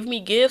stuff and give me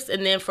gifts,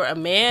 and then for a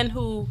man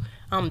who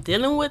I'm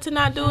dealing with to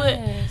not do it,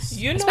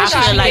 You know I what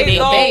feel like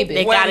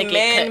they gotta when get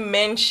men cut.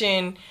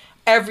 mention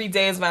every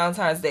day is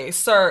Valentine's Day.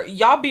 Sir,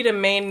 y'all be the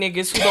main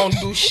niggas who don't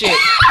do shit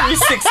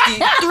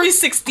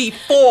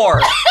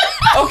 364.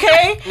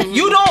 Okay?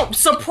 You don't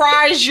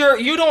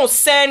you don't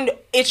send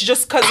it's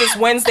just because it's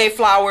Wednesday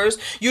flowers.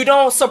 You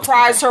don't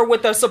surprise her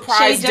with a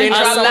surprise She done dinner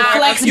dropped somewhere. a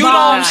flex You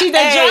bomb. don't, She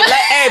done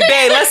hey,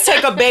 babe, let's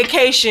take a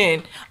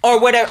vacation. Or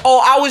whatever.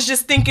 Oh, I was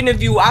just thinking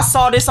of you. I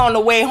saw this on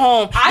the way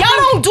home. Y'all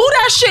don't do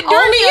that shit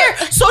during the year.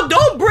 So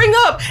don't bring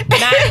up.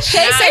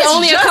 Shay said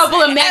only a couple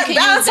of men can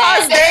use Valentine's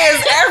that. Day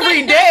is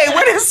every day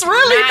when it's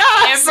really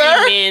not, every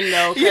sir. man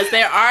though, because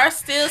there are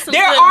still some.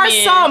 There good are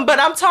men some, but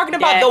I'm talking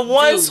about that the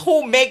ones do.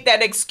 who make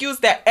that excuse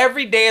that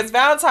every day is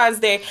Valentine's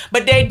Day,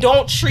 but they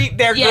don't treat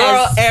their girls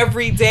girl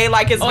every day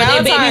like it's or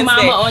their Valentine's baby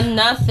mama Day. or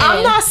nothing.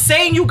 I'm not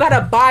saying you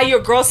gotta buy your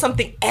girl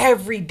something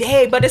every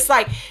day, but it's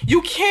like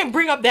you can't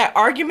bring up that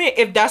argument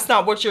if that's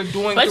not what you're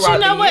doing But throughout you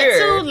know the what, year.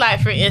 too?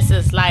 Like, for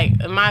instance, like,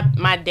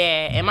 my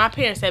dad and my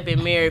parents have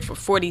been married for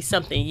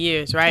 40-something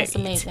years, right? That's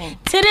amazing.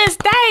 To this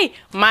day,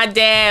 my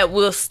dad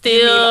will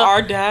still,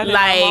 our dad and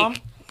our mom?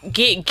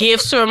 get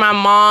gifts for my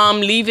mom,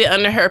 leave it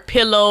under her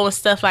pillow and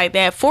stuff like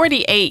that.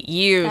 48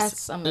 years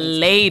That's amazing.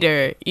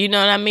 later. You know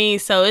what I mean?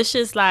 So it's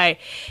just like,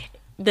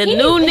 the He's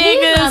new an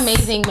niggas.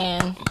 amazing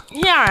man.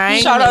 Yeah,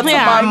 right. Shout out to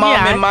Yeah, my mom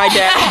yeah. and my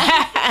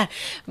dad.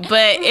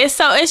 But it's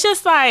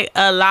just like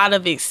a lot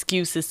of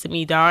excuses to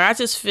me, dog. I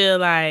just feel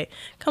like,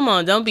 come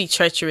on, don't be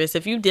treacherous.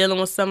 If you dealing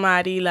with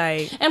somebody,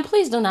 like, And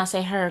please do not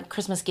say her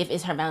Christmas gift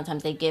is her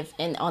Valentine's Day gift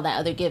and all that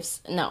other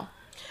gifts. No.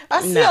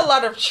 I see a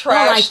lot of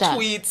trash that.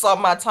 tweets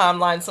on my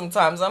timeline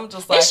sometimes. I'm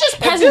just like, It's just if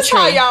this how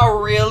peasantry. y'all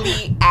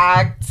really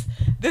act,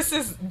 this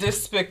is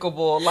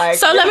despicable. Like,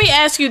 so let me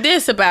ask you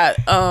this about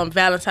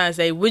Valentine's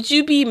Day. Would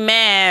you be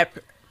mad,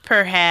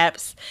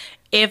 perhaps,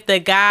 if the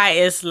guy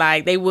is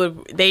like,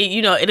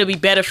 it'll be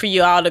better for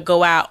you all to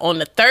go out on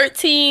the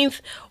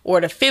 13th or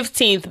the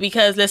 15th?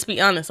 Because let's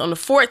be honest, on the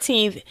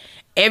 14th,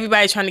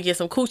 everybody's trying to get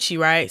some coochie,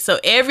 right? So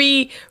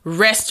every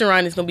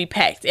restaurant is going to be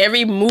packed.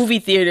 Every movie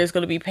theater is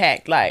going to be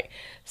packed. Like,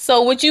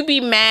 so would you be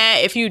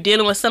mad if you're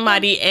dealing with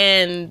somebody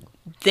and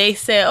they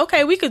said,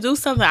 okay, we could do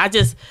something?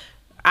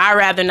 I'd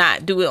rather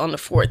not do it on the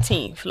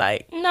 14th.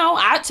 Like, No,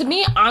 to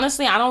me,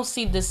 honestly, I don't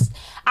see this.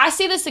 I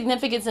see the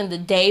significance in the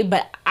day,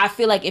 but I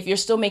feel like if you're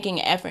still making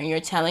an effort and you're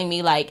telling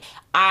me, like,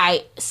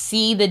 I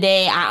see the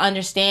day, I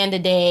understand the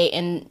day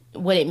and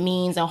what it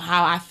means and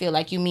how I feel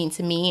like you mean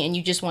to me, and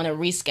you just want to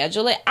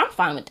reschedule it, I'm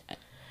fine with that.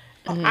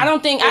 I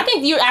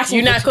think you're asking.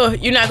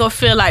 you're not gonna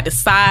feel like the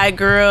side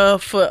girl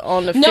for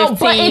on the 15th. No,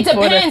 but it or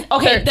the depends.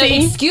 Okay, the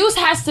 13th. excuse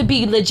has to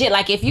be legit.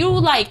 Like, if you,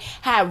 like,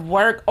 have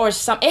work or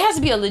something, it has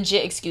to be a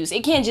legit excuse.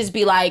 It can't just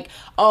be like,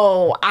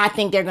 oh, I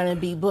think they're gonna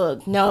be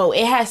booked. No,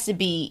 it has to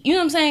be, you know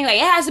what I'm saying? Like,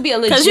 it has to be a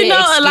legit Because you know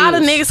excuse. a lot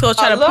of niggas gonna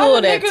try to pull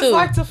of that niggas too.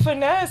 like to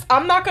finesse.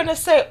 I'm not gonna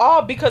say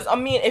all, because I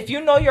mean, if you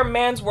know your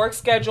man's work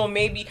schedule,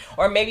 maybe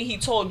he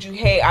told you,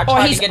 hey, I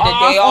tried to he's get the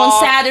off day on off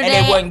Saturday.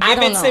 and they wouldn't I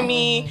give it don't to know.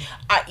 me.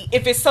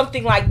 If it's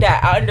something like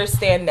that, I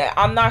understand that.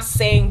 I'm not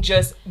saying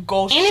just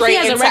go And if he straight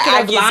has a into record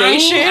of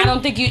accusation. lying, I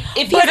don't think you.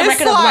 If he But has a it's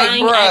record like,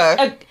 of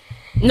lying,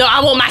 bruh. No,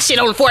 I want my shit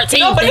on the 14th.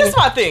 No, but this is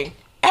my thing.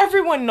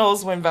 Everyone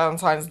knows when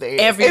Valentine's Day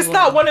is. Everyone. It's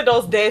not one of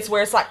those days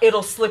where it's like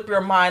it'll slip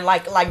your mind,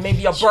 like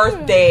maybe a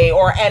birthday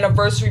or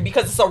anniversary,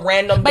 because it's a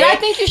random But day. I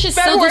think you should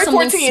still do February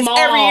something 14th is small.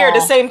 every year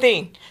the same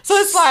thing. So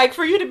it's like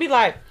for you to be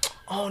like,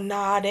 oh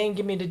nah, they didn't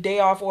give me the day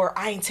off, or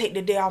I ain't take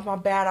the day off, my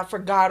bad, I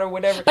forgot, or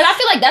whatever. But I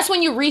feel like that's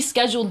when you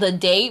reschedule the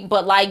date.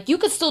 But, like, you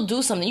could still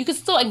do something. You could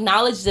still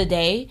acknowledge the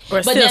day. Or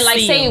but still then, like,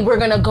 see say him. we're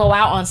gonna go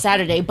out on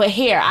Saturday. But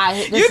here,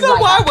 You know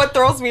why? What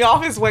throws me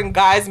off is when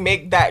guys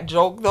make that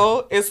joke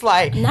though. It's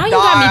like, Now you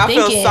dog, got me I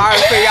feel thinking." sorry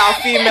for y'all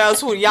females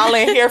who y'all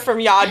ain't hear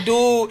from y'all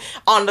dude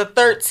on the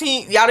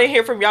 13th. Y'all didn't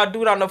hear from y'all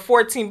dude on the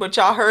 14th, but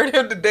y'all heard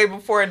him the day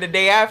before and the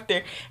day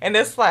after. And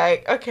it's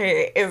like,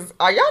 okay,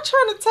 are y'all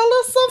trying to tell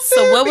us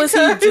something? So what was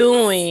he Because-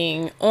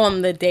 doing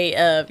on the day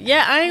of?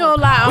 Yeah, I ain't gonna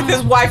lie. with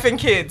his wife and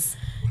kids?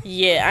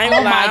 Yeah, I ain't Oh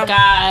gonna lie. my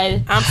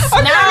God. I'm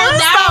Okay, Now-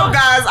 stop,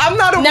 guys. I'm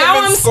not a Now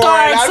I'm women's scorn.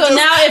 scarred. I'm So just-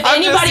 now if I'm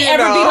anybody just, you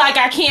ever be know. like,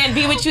 I can't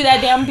be with you that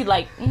day, I'm gonna be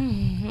like,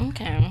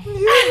 okay.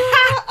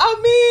 I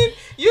mean,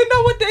 you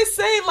know what they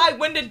say, like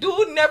when the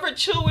dude never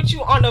chill with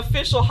you on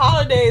official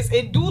holidays,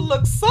 it do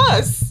look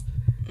sus.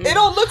 It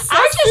don't look sus.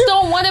 I just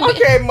don't want to be.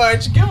 Okay,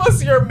 Munch, give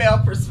us your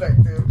male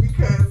perspective,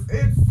 because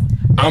it's.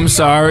 I'm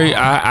sorry.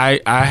 I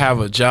have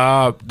a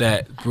job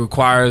that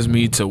requires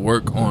me to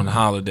work on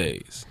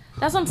holidays.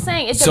 That's what I'm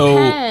saying. It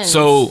depends.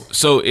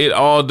 So it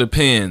all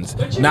depends.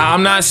 Now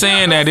I'm not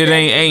saying that it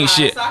ain't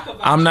shit.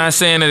 I'm not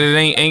saying that it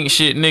ain't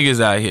shit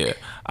niggas out here.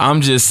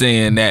 I'm just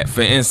saying that,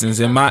 for instance,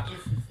 in my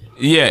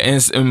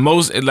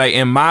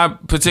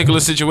particular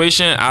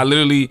situation, I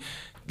literally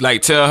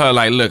like tell her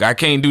like, look, I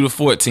can't do the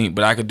 14th,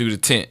 but I could do the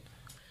 10th,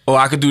 or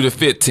I could do the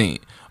 15th.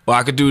 Or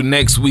I could do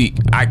next week.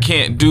 I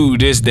can't do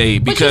this day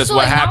But you because still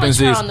what happens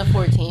acknowledge is, her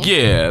on the 14th.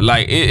 yeah,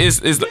 like it's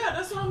Yeah,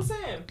 that's what I'm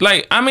saying.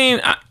 like, I mean,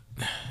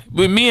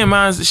 with me and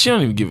mine, she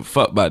don't even give a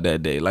fuck about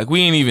that day. Like,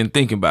 we ain't even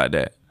thinking about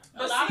that.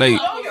 You Like,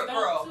 know your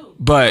girl.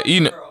 but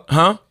you know,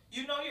 huh?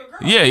 You know your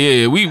girl.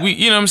 Yeah. We,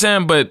 you know what I'm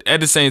saying? But at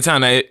the same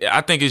time,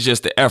 I think it's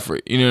just the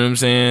effort. You know what I'm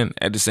saying?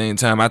 At the same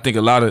time, I think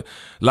a lot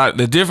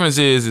the difference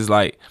is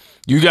like,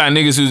 you got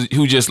niggas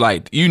who just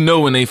like, you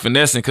know, when they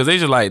finessing, cause they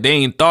just like, they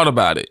ain't thought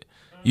about it.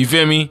 You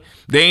feel me?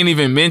 They ain't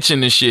even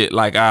mention the shit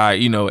like,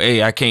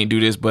 hey, I can't do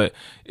this. But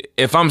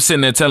if I'm sitting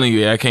there telling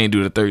you, hey, I can't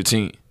do the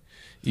 13th,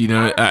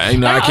 But I I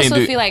can't also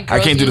do, feel like I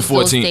girls can't do the use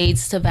those 14th.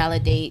 dates to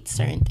validate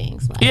certain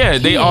things. Like, Yeah, he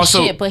they ain't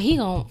also- shit, but he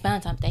gon'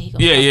 Valentine's Day. He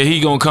gon' Yeah, he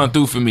gonna come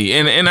through for me,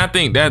 and I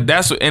think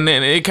that's what, and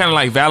then it kind of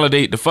like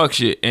validate the fuck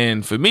shit.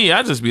 And for me,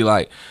 I just be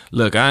like,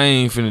 look, I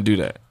ain't finna do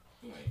that.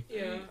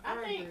 Yeah,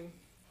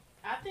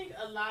 I think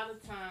a lot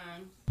of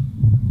times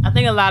I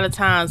think a lot of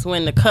times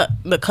when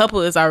the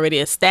couple is already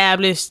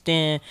established,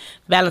 then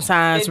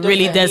Valentine's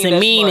really doesn't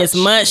mean as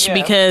much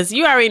because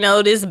you already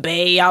know this bae.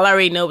 Y'all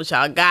already know what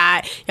y'all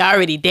got. Y'all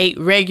already date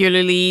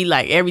regularly,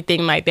 like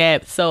everything like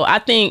that. So I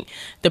think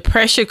the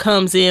pressure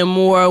comes in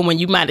more when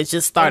you might have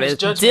just started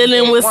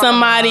dealing with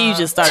somebody. You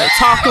just started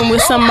talking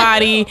with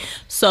somebody.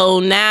 So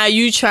now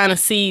you trying to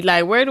see,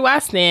 like, where do I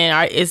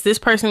stand? Is this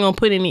person going to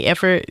put any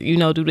effort? You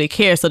know, do they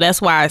care? So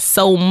that's why it's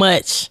so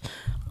much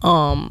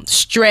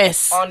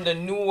stress on the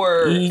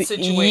newer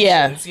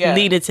situations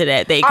leading to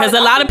that day, because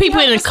a lot of people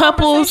in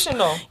couples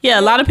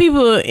a lot of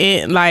people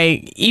in,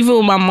 like, even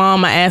with my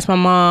mom, I asked my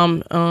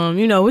mom,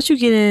 you know, what you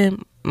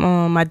getting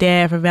my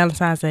dad for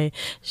Valentine's Day?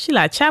 She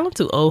like, child, I'm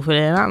too old for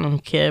that. I don't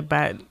care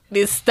about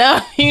this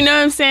stuff. You know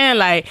what I'm saying?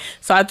 Like,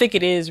 so I think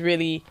it is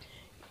really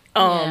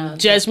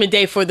Judgment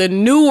Day for the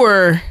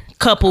newer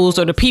couples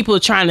or the people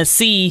trying to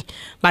see,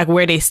 like,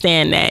 where they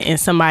stand at in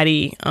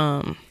somebody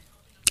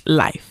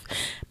life.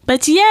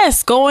 But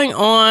yes, going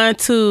on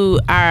to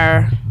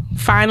our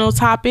final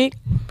topic,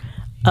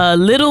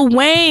 Lil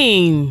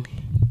Wayne,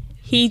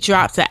 he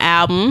dropped an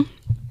album.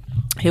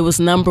 It was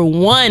number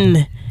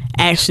 1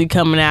 actually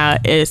coming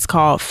out. It's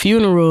called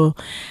Funeral.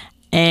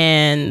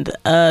 And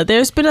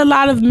there's been a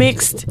lot of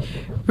mixed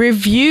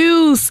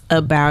reviews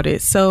about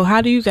it. So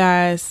how do you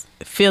guys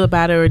feel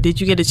about it, or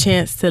did you get a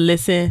chance to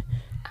listen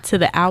to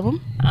the album?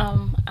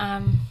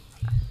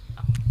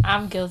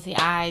 I'm guilty.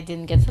 I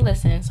didn't get to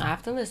listen, so I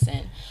have to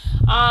listen.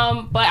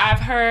 But I've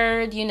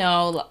heard, you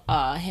know,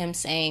 him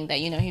saying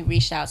that, you know, he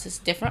reached out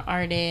to different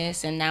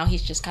artists, and now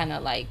he's just kind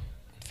of like,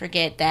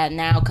 forget that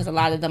now, because a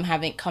lot of them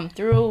haven't come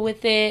through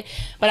with it.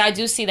 But I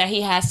do see that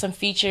he has some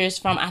features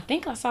from, I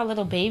think I saw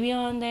Little Baby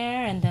on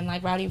there, and then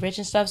like Rowdy Rich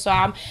and stuff. So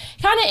I'm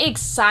kind of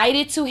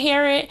excited to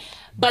hear it,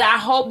 but I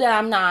hope that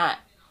I'm not,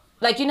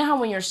 like, you know how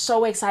when you're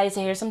so excited to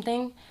hear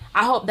something,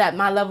 I hope that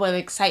my level of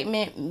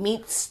excitement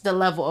meets the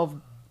level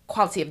of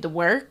quality of the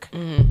work.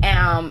 And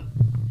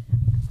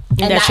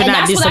that's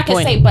what I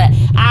can say. But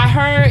I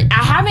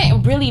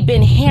haven't really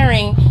been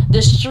hearing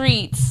the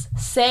streets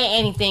say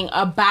anything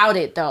about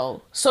it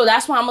though, so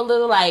that's why I'm a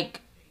little like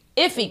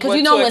iffy, because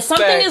you know when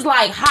something is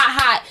like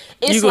hot,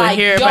 it's like,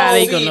 yo,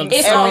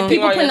 it's on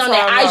people putting on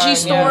their IG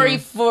story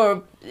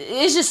for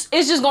it's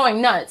just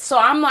going nuts. So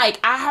I'm like,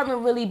 I've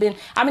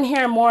been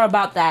hearing more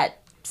about that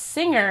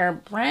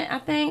singer Brent, I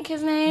think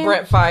his name,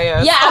 Brent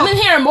Faiyaz. Yeah, I've been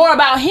hearing more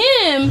about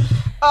him.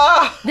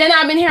 Then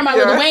I've been hearing about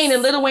Lil Wayne,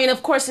 and Lil Wayne,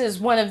 of course, is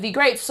one of the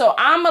greats. So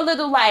I'm a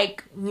little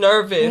like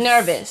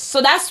nervous.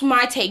 So that's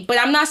my take. But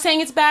I'm not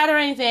saying it's bad or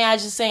anything. I'm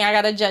just saying I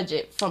gotta judge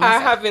it for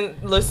myself. I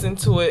haven't listened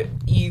to it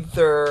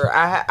either.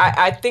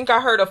 I think I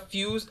heard a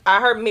few.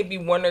 I heard maybe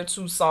 1 or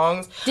 2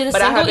 songs. Did a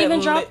single even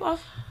drop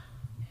off?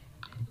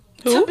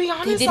 To be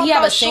honest, did he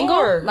have a single?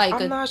 Sure. Like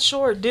I'm not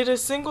sure. Did a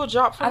single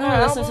drop from that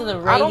album? I don't listen to the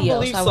radio, I don't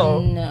believe so. I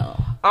wouldn't know.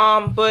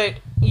 But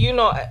you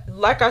know,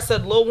 like I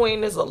said, Lil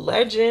Wayne is a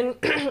legend.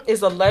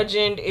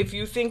 If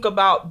you think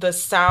about the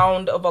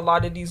sound of a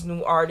lot of these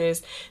new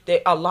artists,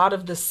 a lot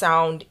of the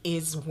sound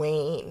is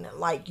Wayne.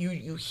 Like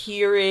you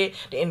hear it,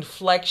 the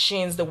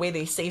inflections, the way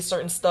they say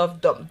certain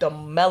stuff, the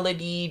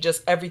melody,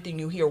 just everything,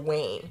 you hear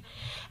Wayne.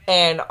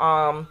 And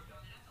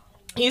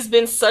he's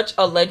been such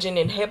a legend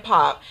in hip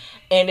hop,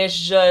 and it's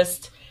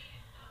just,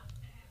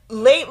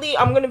 lately,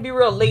 I'm gonna be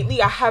real,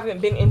 lately I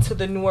haven't been into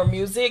the newer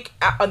music.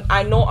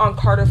 I know on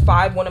Carter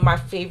 5, one of my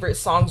favorite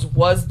songs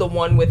was the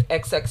one with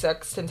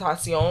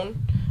XXXTentacion.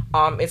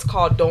 It's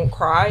called Don't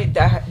Cry.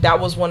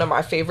 That was one of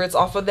my favorites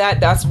off of that.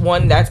 That's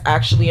one that's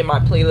actually in my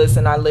playlist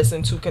and I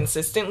listen to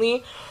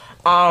consistently.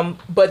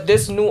 But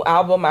this new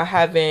album I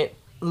haven't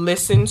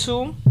listened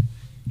to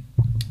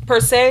per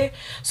se,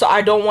 so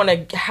I don't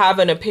want to have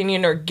an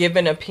opinion or give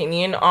an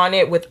opinion on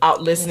it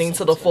without listening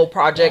to the full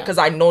project, because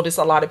I notice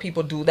a lot of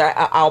people do that.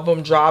 An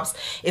album drops,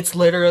 it's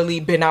literally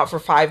been out for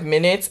 5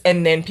 minutes,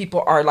 and then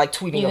people are like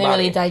tweeting about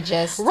it.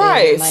 Digest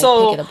right, it, like,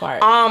 so pick it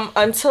apart.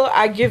 Until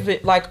I give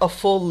it like a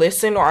full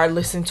listen, or I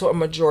listen to a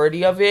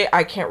majority of it,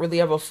 I can't really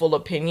have a full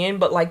opinion.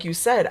 But like you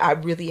said, I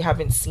really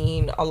haven't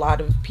seen a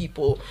lot of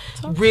people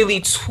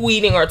really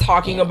tweeting or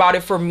talking about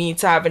it for me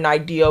to have an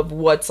idea of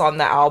what's on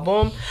the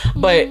album.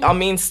 But I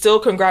mean, still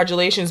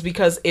congratulations,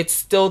 because it's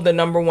still the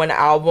 #1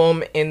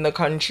 album in the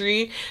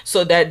country.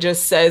 So that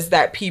just says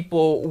that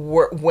people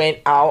went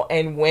out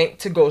and went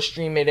to go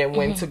stream it and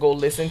went to go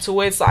listen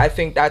to it. So I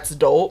think that's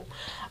dope.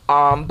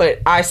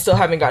 But I still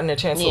haven't gotten a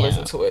chance to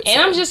listen to it. And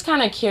I'm just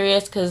kind of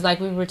curious, because like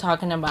we were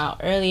talking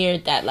about earlier,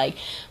 that like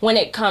when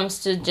it comes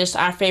to just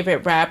our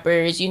favorite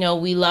rappers, you know,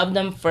 we love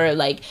them for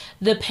like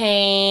the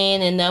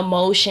pain and the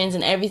emotions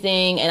and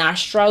everything and our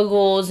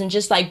struggles, and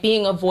just like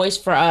being a voice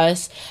for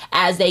us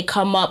as they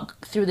come up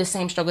through the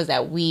same struggles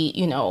that we,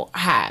 you know,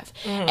 have.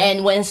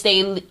 And once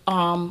they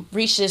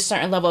reach this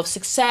certain level of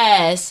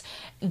success,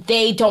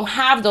 they don't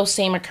have those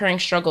same occurring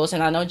struggles.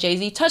 And I know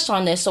Jay-Z touched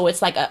on this, so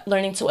it's like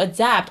learning to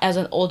adapt as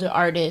an older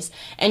artist.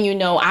 And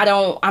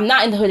I'm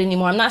not in the hood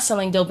anymore, I'm not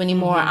selling dope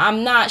anymore,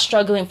 I'm not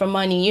struggling for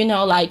money,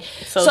 like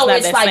so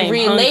it's like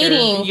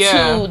relating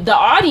to the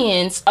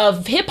audience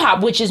of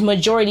hip-hop, which is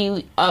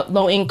majority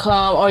low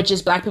income or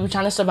just black people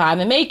trying to survive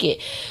and make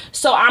it.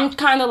 So I'm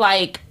kind of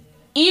like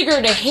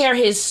eager to hear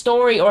his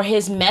story or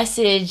his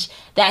message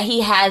that he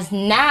has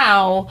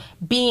now,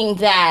 being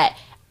that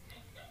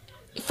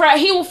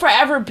he will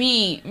forever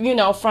be,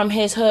 from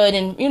his hood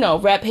and,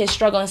 rep his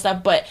struggle and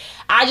stuff. But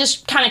I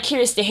just kind of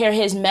curious to hear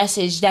his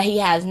message that he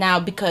has now,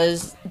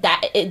 because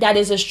that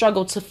is a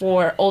struggle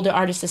for older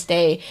artists to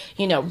stay,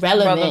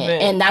 relevant.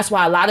 And that's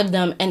why a lot of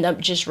them end up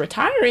just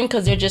retiring,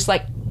 because they're just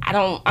like,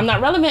 I'm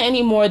not relevant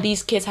anymore.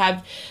 These kids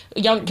have,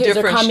 young kids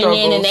are coming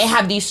in and they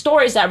have these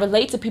stories that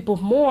relate to people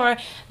more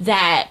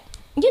that,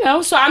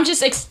 so I'm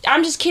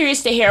just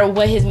curious to hear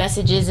what his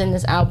message is in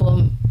this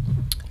album.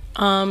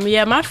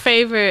 My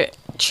favorite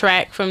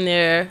track from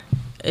there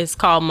is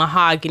called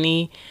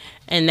Mahogany,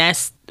 and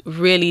that's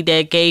really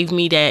that gave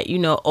me that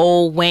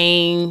old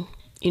Wayne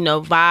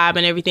vibe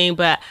and everything.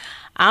 But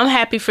I'm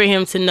happy for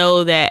him to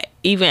know that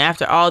even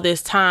after all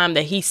this time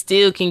that he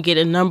still can get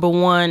a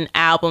 #1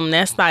 album.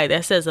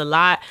 That says a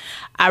lot.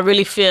 I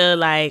really feel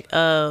like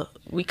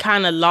we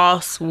kind of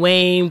lost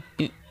Wayne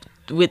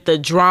with the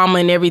drama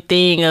and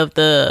everything of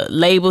the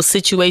label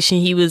situation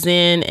he was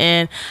in,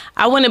 and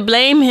I wouldn't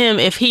blame him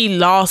if he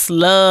lost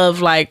love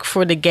like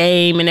for the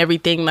game and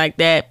everything like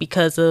that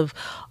because of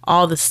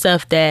all the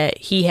stuff that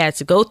he had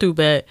to go through.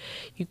 But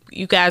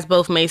you guys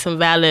both made some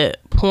valid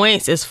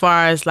points as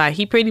far as like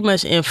he pretty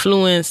much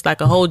influenced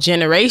like a whole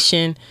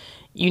generation.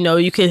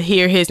 You could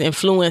hear his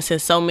influence in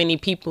so many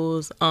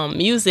people's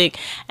music,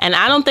 and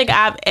I don't think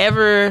I've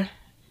ever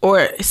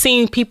or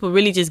seeing people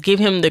really just give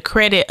him the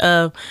credit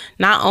of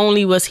not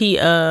only was he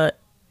a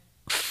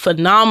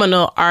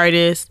phenomenal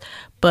artist,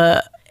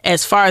 but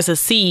as far as a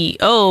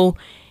CEO,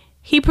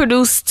 he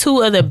produced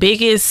 2 of the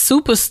biggest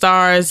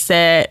superstars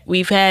that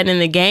we've had in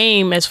the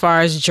game as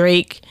far as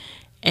Drake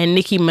and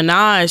Nicki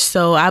Minaj.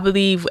 So I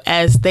believe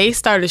as they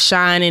started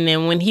shining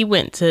and when he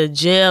went to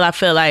jail, I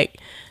feel like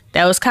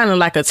that was kind of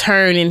like a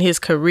turn in his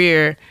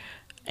career.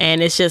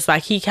 And it's just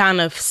like he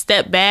kind of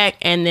stepped back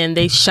and then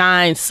they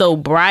shined so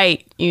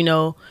bright,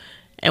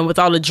 and with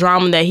all the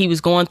drama that he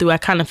was going through, I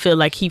kind of feel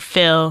like he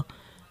fell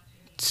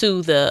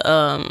to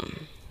the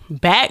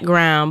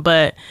background.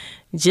 But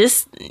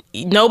just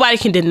nobody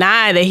can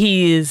deny that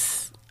he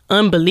is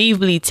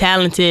unbelievably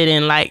talented,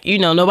 and like,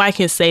 nobody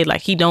can say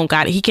like he don't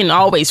got it. He can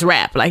always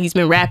rap. Like he's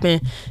been rapping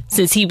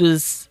since he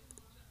was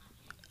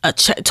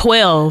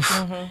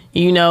 12,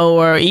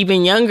 or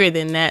even younger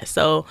than that.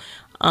 So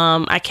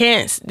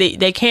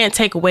they can't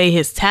take away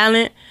his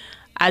talent.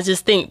 I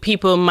just think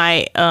people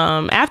might,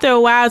 after a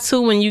while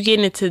too, when you get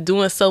into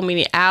doing so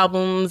many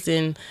albums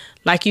and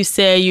like you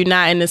said, you're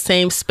not in the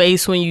same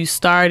space when you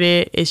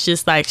started. It's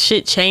just like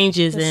shit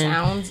changes. The and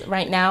sounds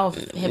right now of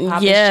hip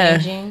hop is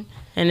changing.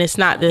 And it's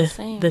not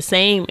the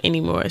same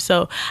anymore.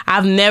 So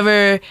I've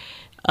never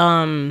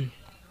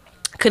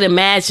could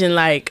imagine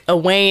like a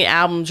Wayne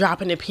album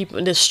dropping to people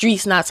in the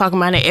streets, not talking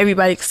about it,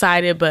 everybody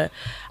excited, but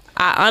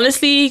I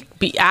honestly,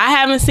 I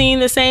haven't seen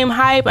the same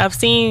hype. I've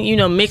seen,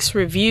 mixed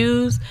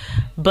reviews,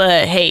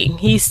 but hey,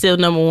 he's still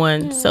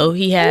 #1, so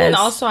he has. And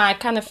also, I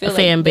kind of feel a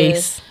fan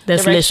base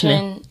that's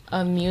listening.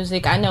 Of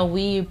music, I know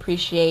we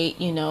appreciate,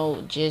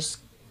 just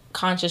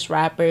conscious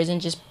rappers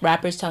and just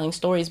rappers telling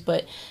stories,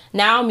 but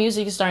now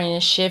music is starting to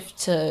shift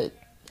to.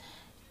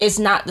 It's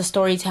not the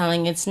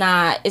storytelling. It's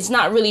not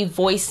really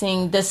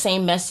voicing the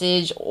same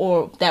message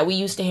or that we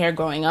used to hear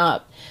growing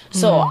up.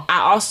 So I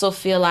also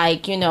feel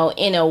like, in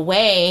a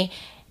way,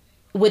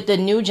 with the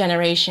new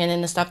generation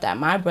and the stuff that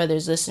my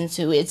brothers listen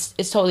to, it's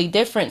totally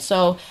different.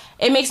 So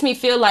it makes me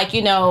feel like,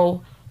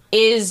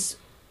 is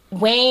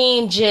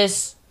Wayne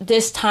just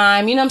this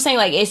time, what I'm saying?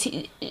 Like, is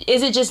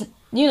it just,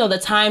 the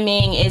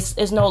timing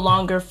is no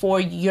longer for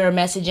your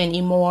message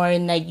anymore,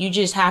 and like you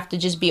just have to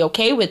just be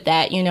okay with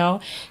that,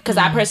 because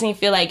I personally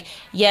feel like,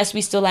 yes,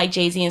 we still like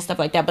Jay-Z and stuff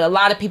like that, but a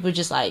lot of people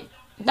just like,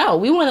 no,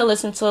 we want to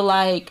listen to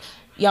like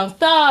Young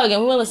Thug,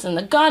 and we want to listen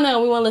to Gunna,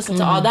 and we want to listen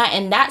to all that,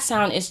 and that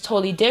sound is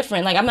totally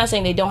different. Like, I'm not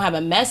saying they don't have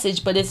a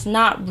message, but it's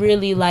not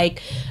really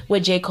like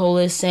what J. Cole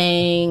is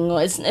saying,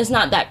 or it's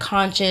not that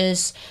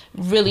conscious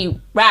really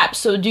rap.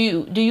 So do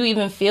you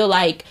even feel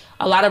like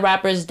a lot of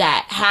rappers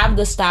that have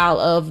the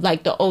style of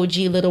like the OG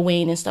Lil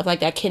Wayne and stuff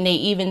like that, can they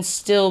even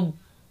still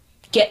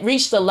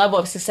reach the level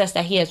of success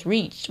that he has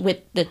reached with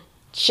the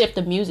shift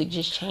of music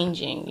just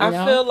changing?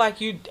 I feel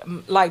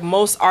like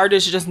most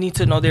artists just need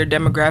to know their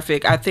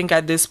demographic. I think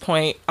at this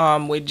point,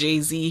 with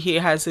Jay-Z, he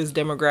has his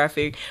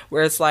demographic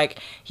where it's like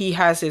he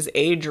has his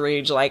age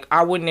range. Like,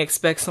 I wouldn't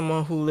expect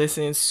someone who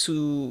listens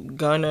to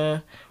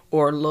Gunna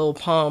or Lil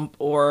Pump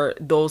or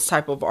those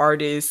type of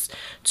artists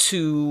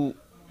to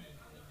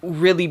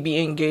really be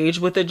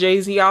engaged with a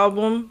Jay-Z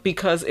album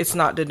because it's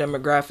not the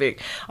demographic.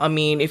 I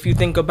mean, if you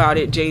think about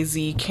it,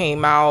 Jay-Z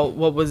came out,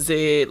 what was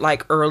it,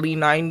 like early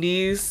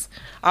 90s,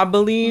 I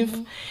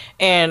believe.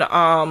 And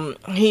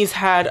he's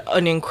had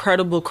an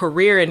incredible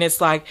career, and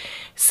it's like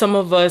some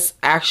of us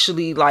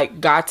actually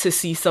like got to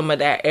see some of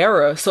that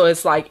era. So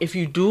it's like if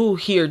you do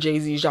hear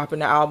Jay-Z dropping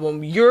the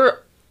album,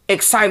 your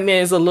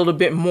excitement is a little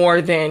bit more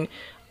than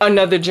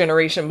another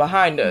generation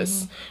behind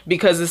us,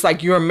 because it's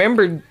like you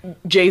remember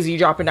Jay-Z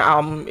dropping the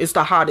album, it's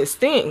the hottest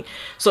thing.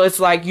 So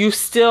it's like you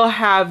still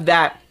have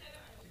that,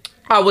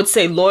 I would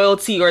say,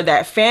 loyalty or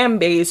that fan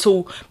base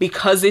who,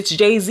 because it's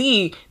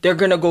Jay-Z, they're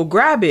gonna go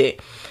grab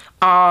it.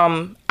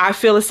 I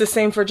feel it's the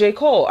same for J.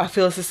 Cole. I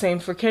feel it's the same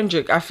for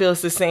Kendrick. I feel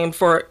it's the same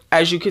for,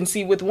 as you can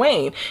see with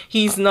Wayne.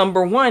 He's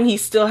number one. He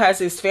still has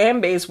his fan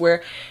base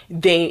where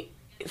they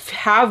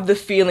have the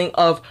feeling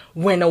of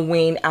when a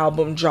Wayne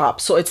album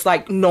drops. So it's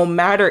like no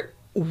matter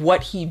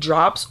what he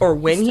drops or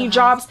when he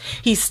drops,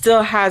 he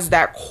still has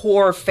that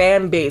core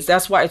fan base.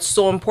 That's why it's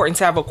so important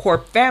to have a core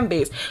fan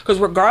base, because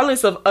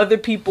regardless of other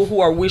people who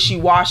are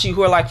wishy-washy,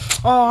 who are like,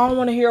 oh, I don't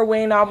want to hear a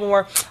Wayne album,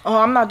 or oh,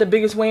 I'm not the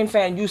biggest Wayne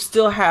fan, you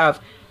still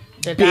have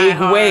The big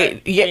diehard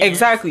Wayne, yeah, fans.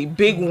 exactly,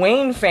 big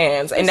Wayne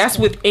fans, and that's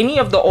with any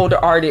of the older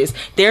artists.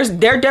 Their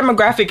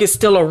demographic is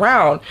still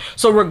around,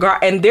 so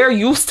and they're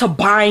used to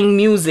buying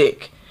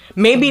music.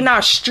 Maybe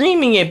not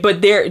streaming it,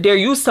 but they're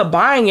used to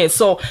buying it.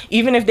 So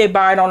even if they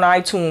buy it on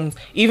iTunes,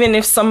 even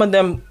if some of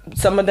them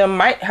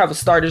might have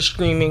started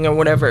streaming or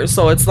whatever.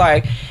 So it's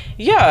like,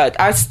 yeah,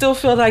 I still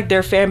feel like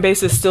their fan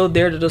base is still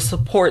there to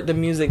support the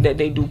music that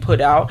they do put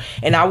out.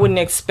 And I wouldn't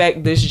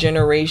expect this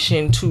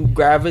generation to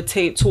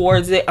gravitate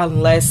towards it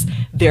unless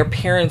their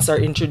parents are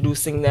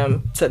introducing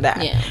them to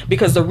that. Yeah.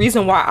 Because the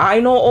reason why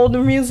I know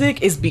older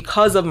music is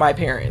because of my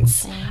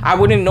parents. I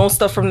wouldn't know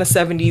stuff from the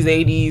 70s,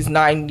 80s,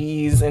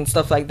 90s, and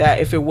stuff like that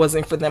if it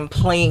wasn't for them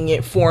playing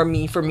it for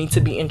me to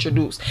be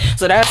introduced.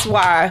 So that's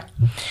why,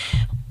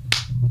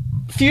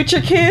 future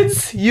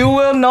kids, you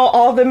will know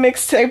all the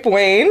mixtape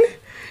Wayne.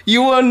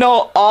 You will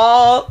know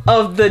all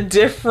of the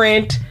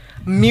different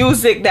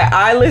music that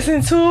I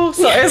listen to.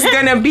 So it's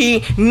gonna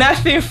be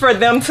nothing for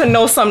them to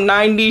know some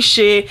 90s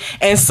shit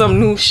and some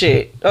new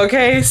shit.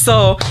 Okay?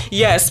 So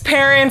yes,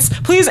 parents,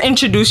 please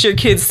introduce your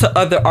kids to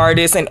other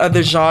artists and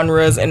other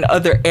genres and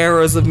other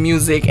eras of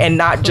music, and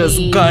not just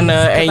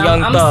Gunna and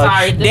Young I'm Thug.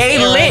 sorry, this They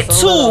era lit is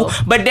a too, little-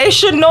 but they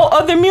should know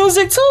other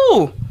music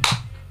too.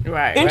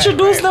 Right.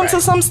 Introduce them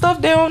to some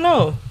stuff they don't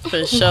know.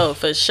 For sure.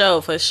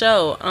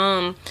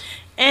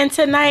 And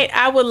tonight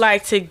I would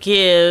like to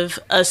give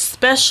a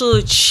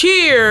special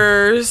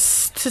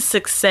cheers to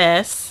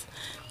success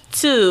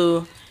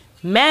to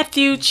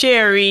Matthew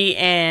Cherry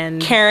and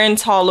Karen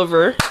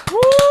Tolliver.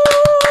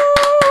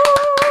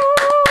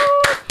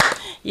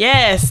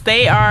 Yes,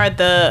 they are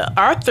the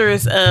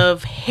authors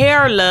of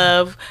Hair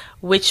Love,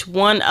 which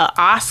won an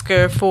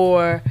Oscar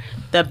for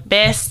the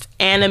best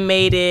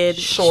animated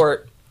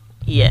Short.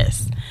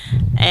 Yes.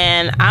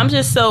 And I'm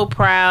just so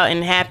proud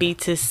and happy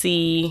to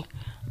see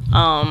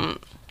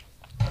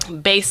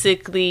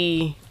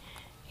basically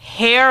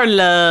Hair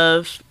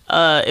Love.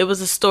 It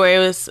was a story, it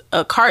was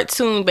a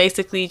cartoon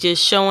basically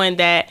just showing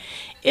that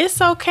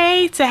it's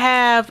okay to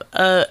have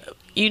a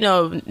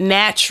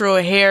natural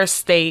hair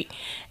state.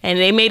 And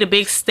they made a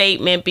big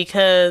statement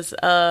because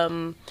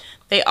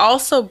they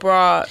also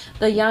brought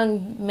The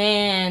young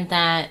man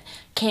that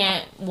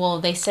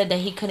they said that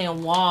he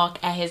couldn't walk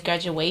at his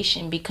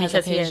graduation because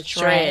of he his had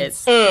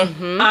dreads.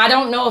 dreads. I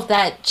don't know if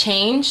that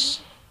changed,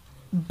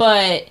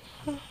 but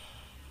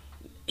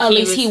at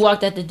least he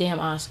walked at the damn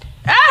Oscar.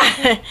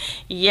 Yeah,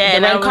 The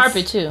and red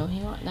carpet too.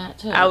 He walked that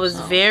too. I was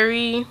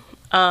very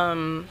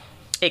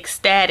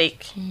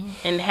ecstatic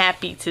and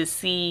happy to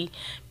see,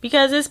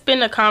 because it's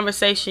been a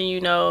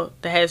conversation, that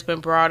has been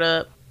brought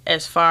up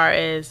as far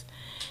as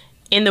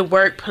in the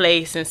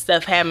workplace and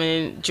stuff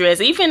having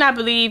dreads. Even I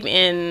believe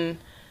in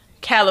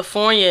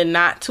California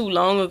not too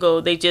long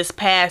ago, they just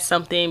passed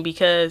something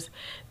because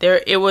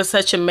it was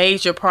such a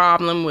major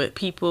problem with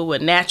people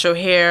with natural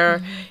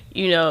hair.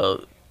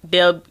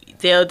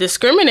 They'll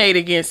discriminate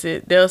against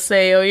it. They'll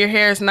say, oh, your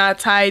hair is not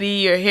tidy,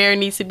 your hair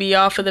needs to be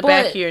off of the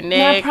back of your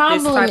neck. My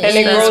problem And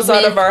it grows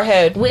out of our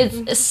head.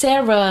 With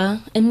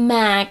Sarah and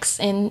Max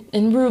and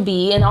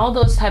Ruby and all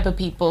those type of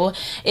people,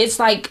 it's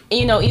like,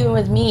 even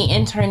with me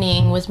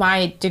interning with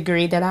my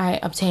degree that I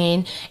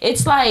obtained,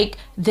 it's like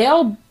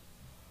they'll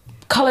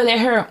color their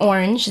hair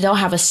orange, they'll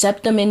have a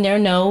septum in their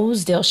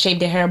nose, they'll shave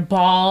their hair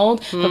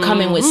bald, they'll come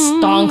in with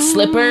thong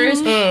slippers,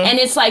 and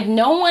it's like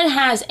no one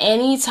has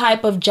any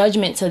type of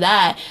judgment to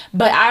that,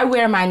 but I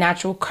wear my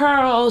natural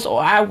curls,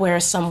 or I wear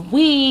some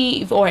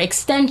weave or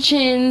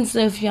extensions,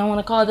 if y'all want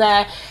to call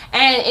that,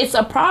 and it's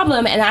a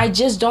problem. And I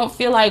just don't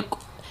feel like,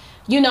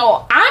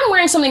 I'm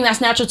wearing something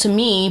that's natural to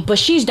me, but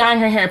she's dyeing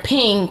her hair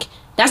pink.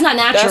 That's not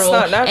natural.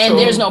 That's not natural. And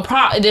there's no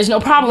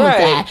problem with Right.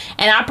 that.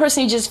 And I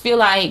personally just feel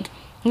like,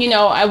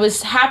 I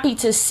was happy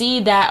to see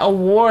that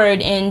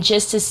award, and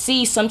just to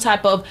see some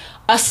type of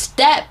a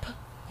step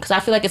because I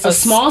feel like it's a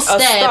small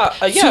step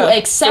to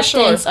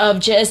acceptance of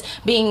just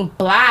being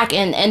black,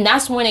 and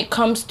that's when it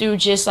comes through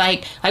just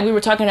like we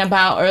were talking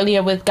about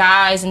earlier with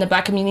guys in the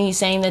black community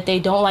saying that they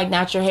don't like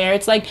natural hair.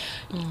 It's like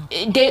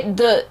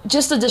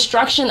the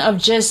destruction of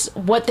just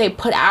what they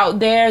put out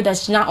there,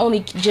 that's not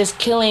only just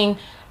killing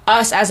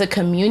us as a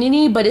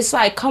community, but it's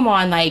like, come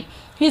on, like,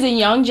 he's a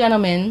young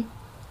gentleman.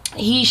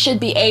 He should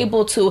be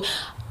able to,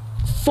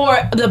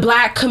 for the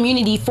black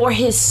community, for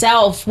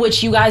himself,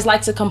 which you guys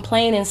like to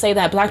complain and say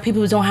that black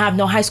people don't have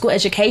no high school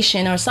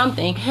education or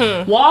something,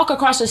 walk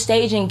across the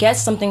stage and get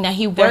something that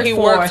he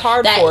worked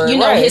hard for, you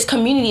know, his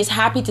community is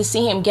happy to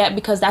see him get,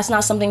 because that's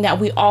not something that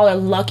we all are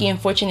lucky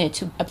and fortunate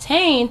to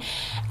obtain.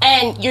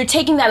 And you're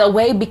taking that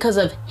away because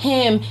of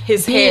him,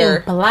 his being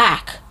hair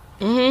black.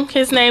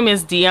 His name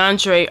is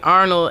DeAndre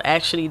Arnold,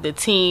 actually, the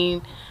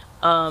teen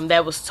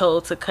that was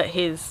told to cut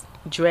his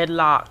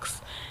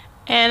dreadlocks.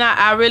 And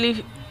I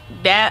really,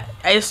 that,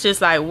 it's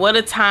just like, what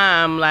a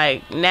time.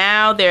 Like,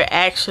 now they're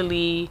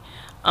actually,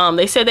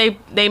 they said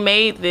they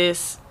made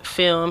this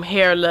film,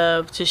 Hair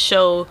Love, to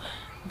show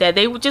that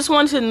they just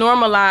wanted to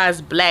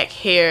normalize black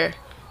hair.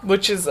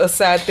 Which is a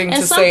sad thing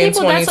to say in 2020. And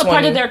some people, that's a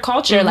part of their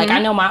culture. Like,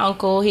 I know my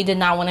uncle, he did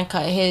not want to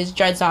cut his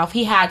dreads off.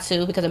 He had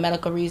to because of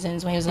medical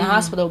reasons when he was in the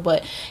hospital,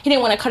 but he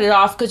didn't want to cut it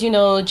off because, you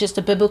know, just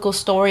the biblical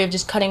story of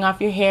just cutting off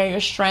your hair, your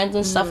strands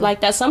and stuff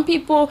like that. Some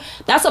people,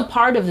 that's a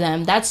part of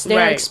them. That's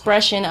their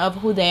expression of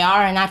who they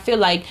are. And I feel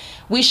like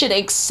we should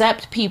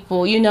accept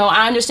people. You know,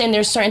 I understand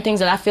there's certain things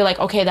that I feel like,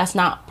 okay, that's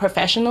not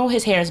professional.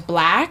 His hair is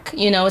black.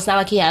 You know, it's not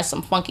like he has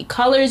some funky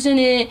colors in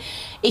it.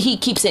 He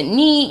keeps it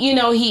neat. You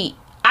know,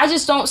 I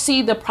just don't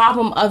see the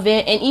problem of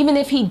it. And even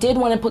if he did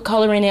want to put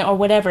color in it or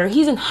whatever,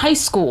 he's in high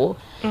school.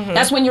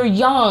 That's when you're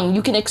young.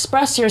 You can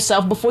express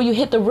yourself before you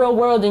hit the real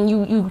world and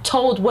you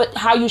told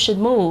how you should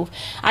move.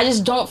 I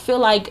just don't feel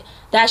like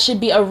that should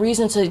be a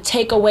reason to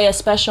take away a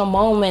special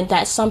moment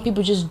that some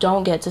people just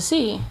don't get to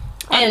see.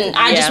 And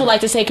I just would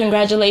like to say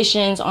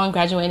congratulations on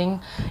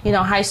graduating, you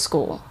know, high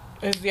school.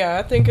 Yeah,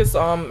 I think it's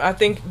I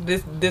think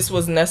this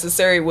was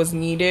necessary, was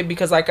needed,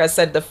 because like I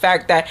said, the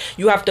fact that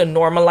you have to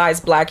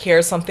normalize black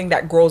hair, something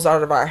that grows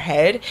out of our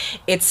head,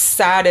 it's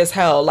sad as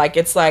hell. Like,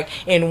 it's like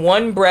in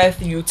one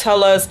breath you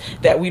tell us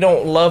that we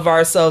don't love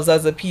ourselves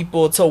as a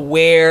people to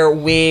wear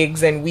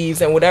wigs and weaves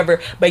and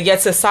whatever, but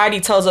yet society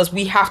tells us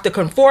we have to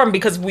conform,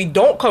 because we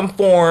don't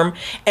conform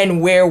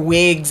and wear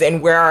wigs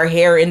and wear our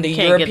hair in the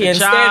European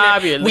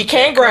standard, we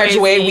can't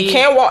graduate, we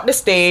can't walk the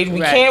stage,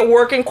 we can't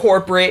work in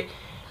corporate.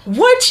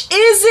 Which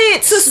is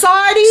it,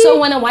 society? So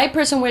when a white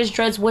person wears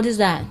dreads, what is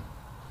that?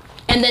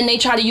 And then they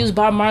try to use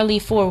Bob Marley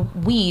for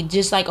weed,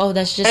 just like, oh,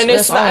 that's just, and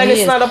it's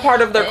not a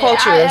part of their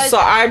culture. So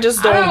I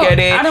just don't get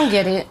it. I don't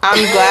get it.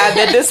 I'm glad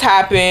that this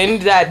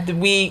happened. That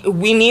we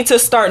need to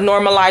start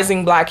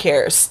normalizing black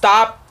hair.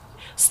 Stop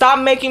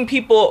making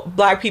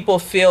black people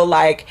feel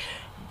like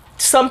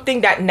something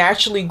that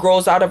naturally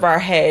grows out of our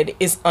head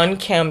is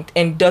unkempt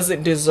and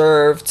doesn't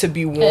deserve to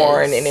be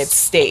worn in its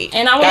state.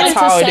 And I wanted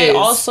to say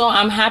also,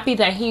 I'm happy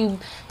that he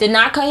did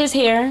not cut his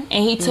hair,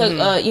 and he took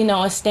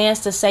a stance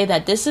to say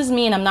that this is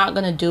me and I'm not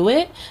gonna do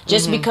it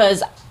just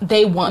because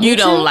they want you me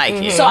to. Don't like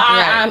it. So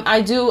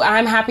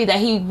I'm happy that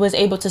he was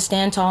able to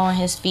stand tall on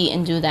his feet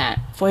and do that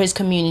for his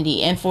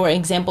community and for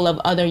example of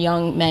other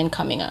young men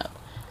coming up.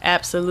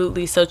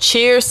 Absolutely. So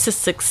cheers to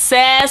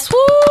success. Woo!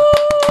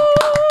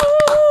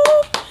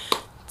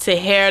 To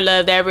Hair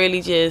Love. That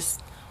really just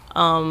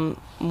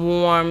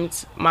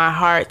warmed my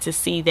heart to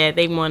see that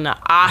they won an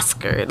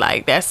Oscar.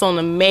 Like, that's on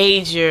a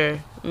major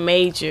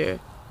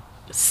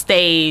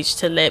stage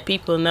to let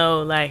people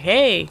know, like,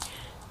 hey,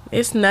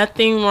 there's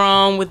nothing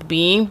wrong with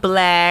being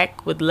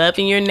black, with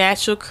loving your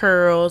natural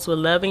curls, with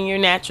loving your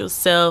natural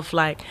self.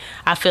 Like,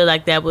 I feel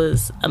like that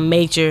was a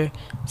major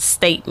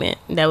statement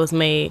that was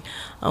made.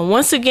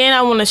 Once again,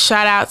 I want to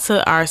shout out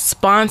to our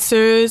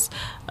sponsors,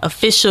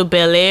 Official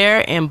Bel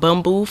Air and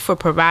Bamboo, for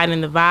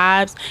providing the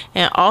vibes,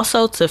 and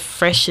also to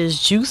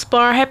Fresh's Juice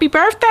Bar. Happy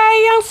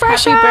birthday, Young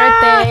Fresh! Happy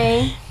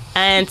birthday!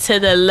 And to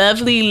the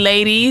lovely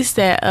ladies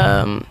that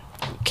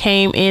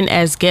came in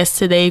as guests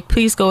today,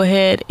 please go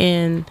ahead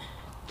and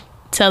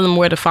tell them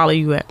where to follow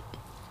you at.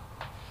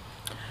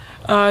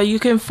 You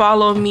can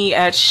follow me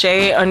at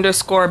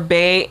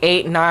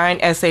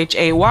Shay_Bae89,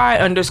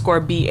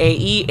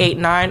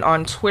 SHAY_BAE89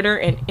 on Twitter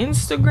and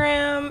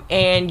Instagram.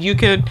 And you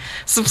can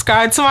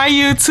subscribe to my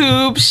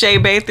YouTube,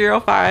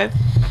 ShayBae305.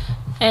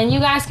 And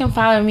you guys can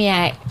follow me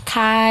at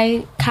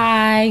Kai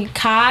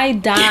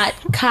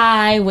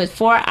with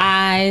 4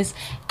 eyes.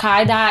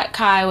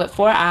 Kai with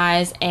 4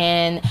 eyes,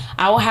 and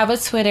I will have a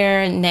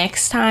Twitter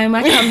next time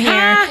I come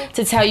here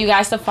to tell you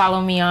guys to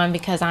follow me on,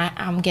 because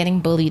I'm getting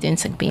bullied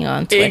into being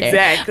on Twitter.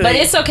 Exactly. But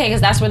it's okay,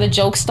 because that's where the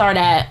jokes start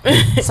at.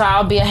 So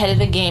I'll be ahead of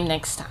the game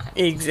next time.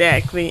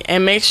 Exactly.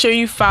 And make sure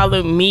you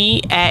follow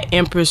me at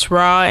Empress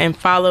Raw, and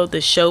follow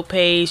the show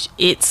page,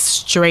 It's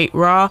Straight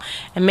Raw.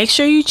 And make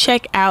sure you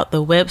check out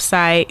the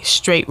website,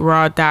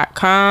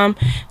 straightraw.com.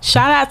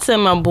 Shout out to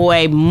my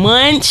boy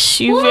Munch,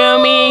 you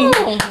feel me?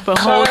 For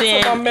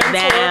holding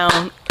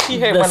down She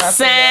hate the when I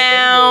say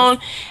that,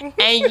 sound.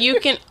 And you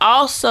can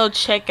also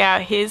check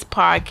out his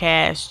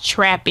podcast,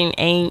 Trapping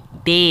Ain't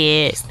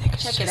Dead.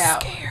 Check it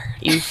out.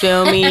 You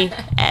feel me?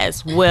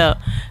 As well.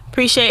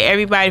 Appreciate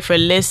everybody for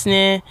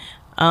listening.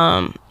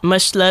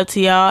 Much love to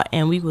y'all,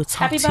 and we will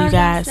talk Happy to you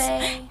guys.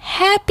 Valentine's Day.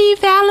 Happy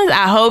Valentine's.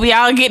 I hope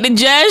y'all get the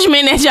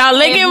judgment that y'all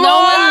looking If for. no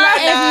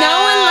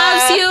one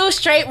loves you,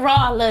 straight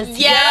raw. Let's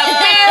Yeah,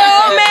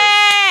 feel me?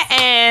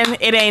 And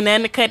it ain't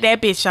nothing to cut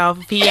that bitch off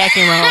if he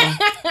acting wrong.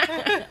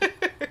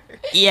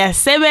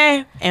 Yes,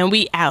 baby. And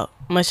we out.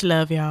 Much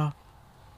love, y'all.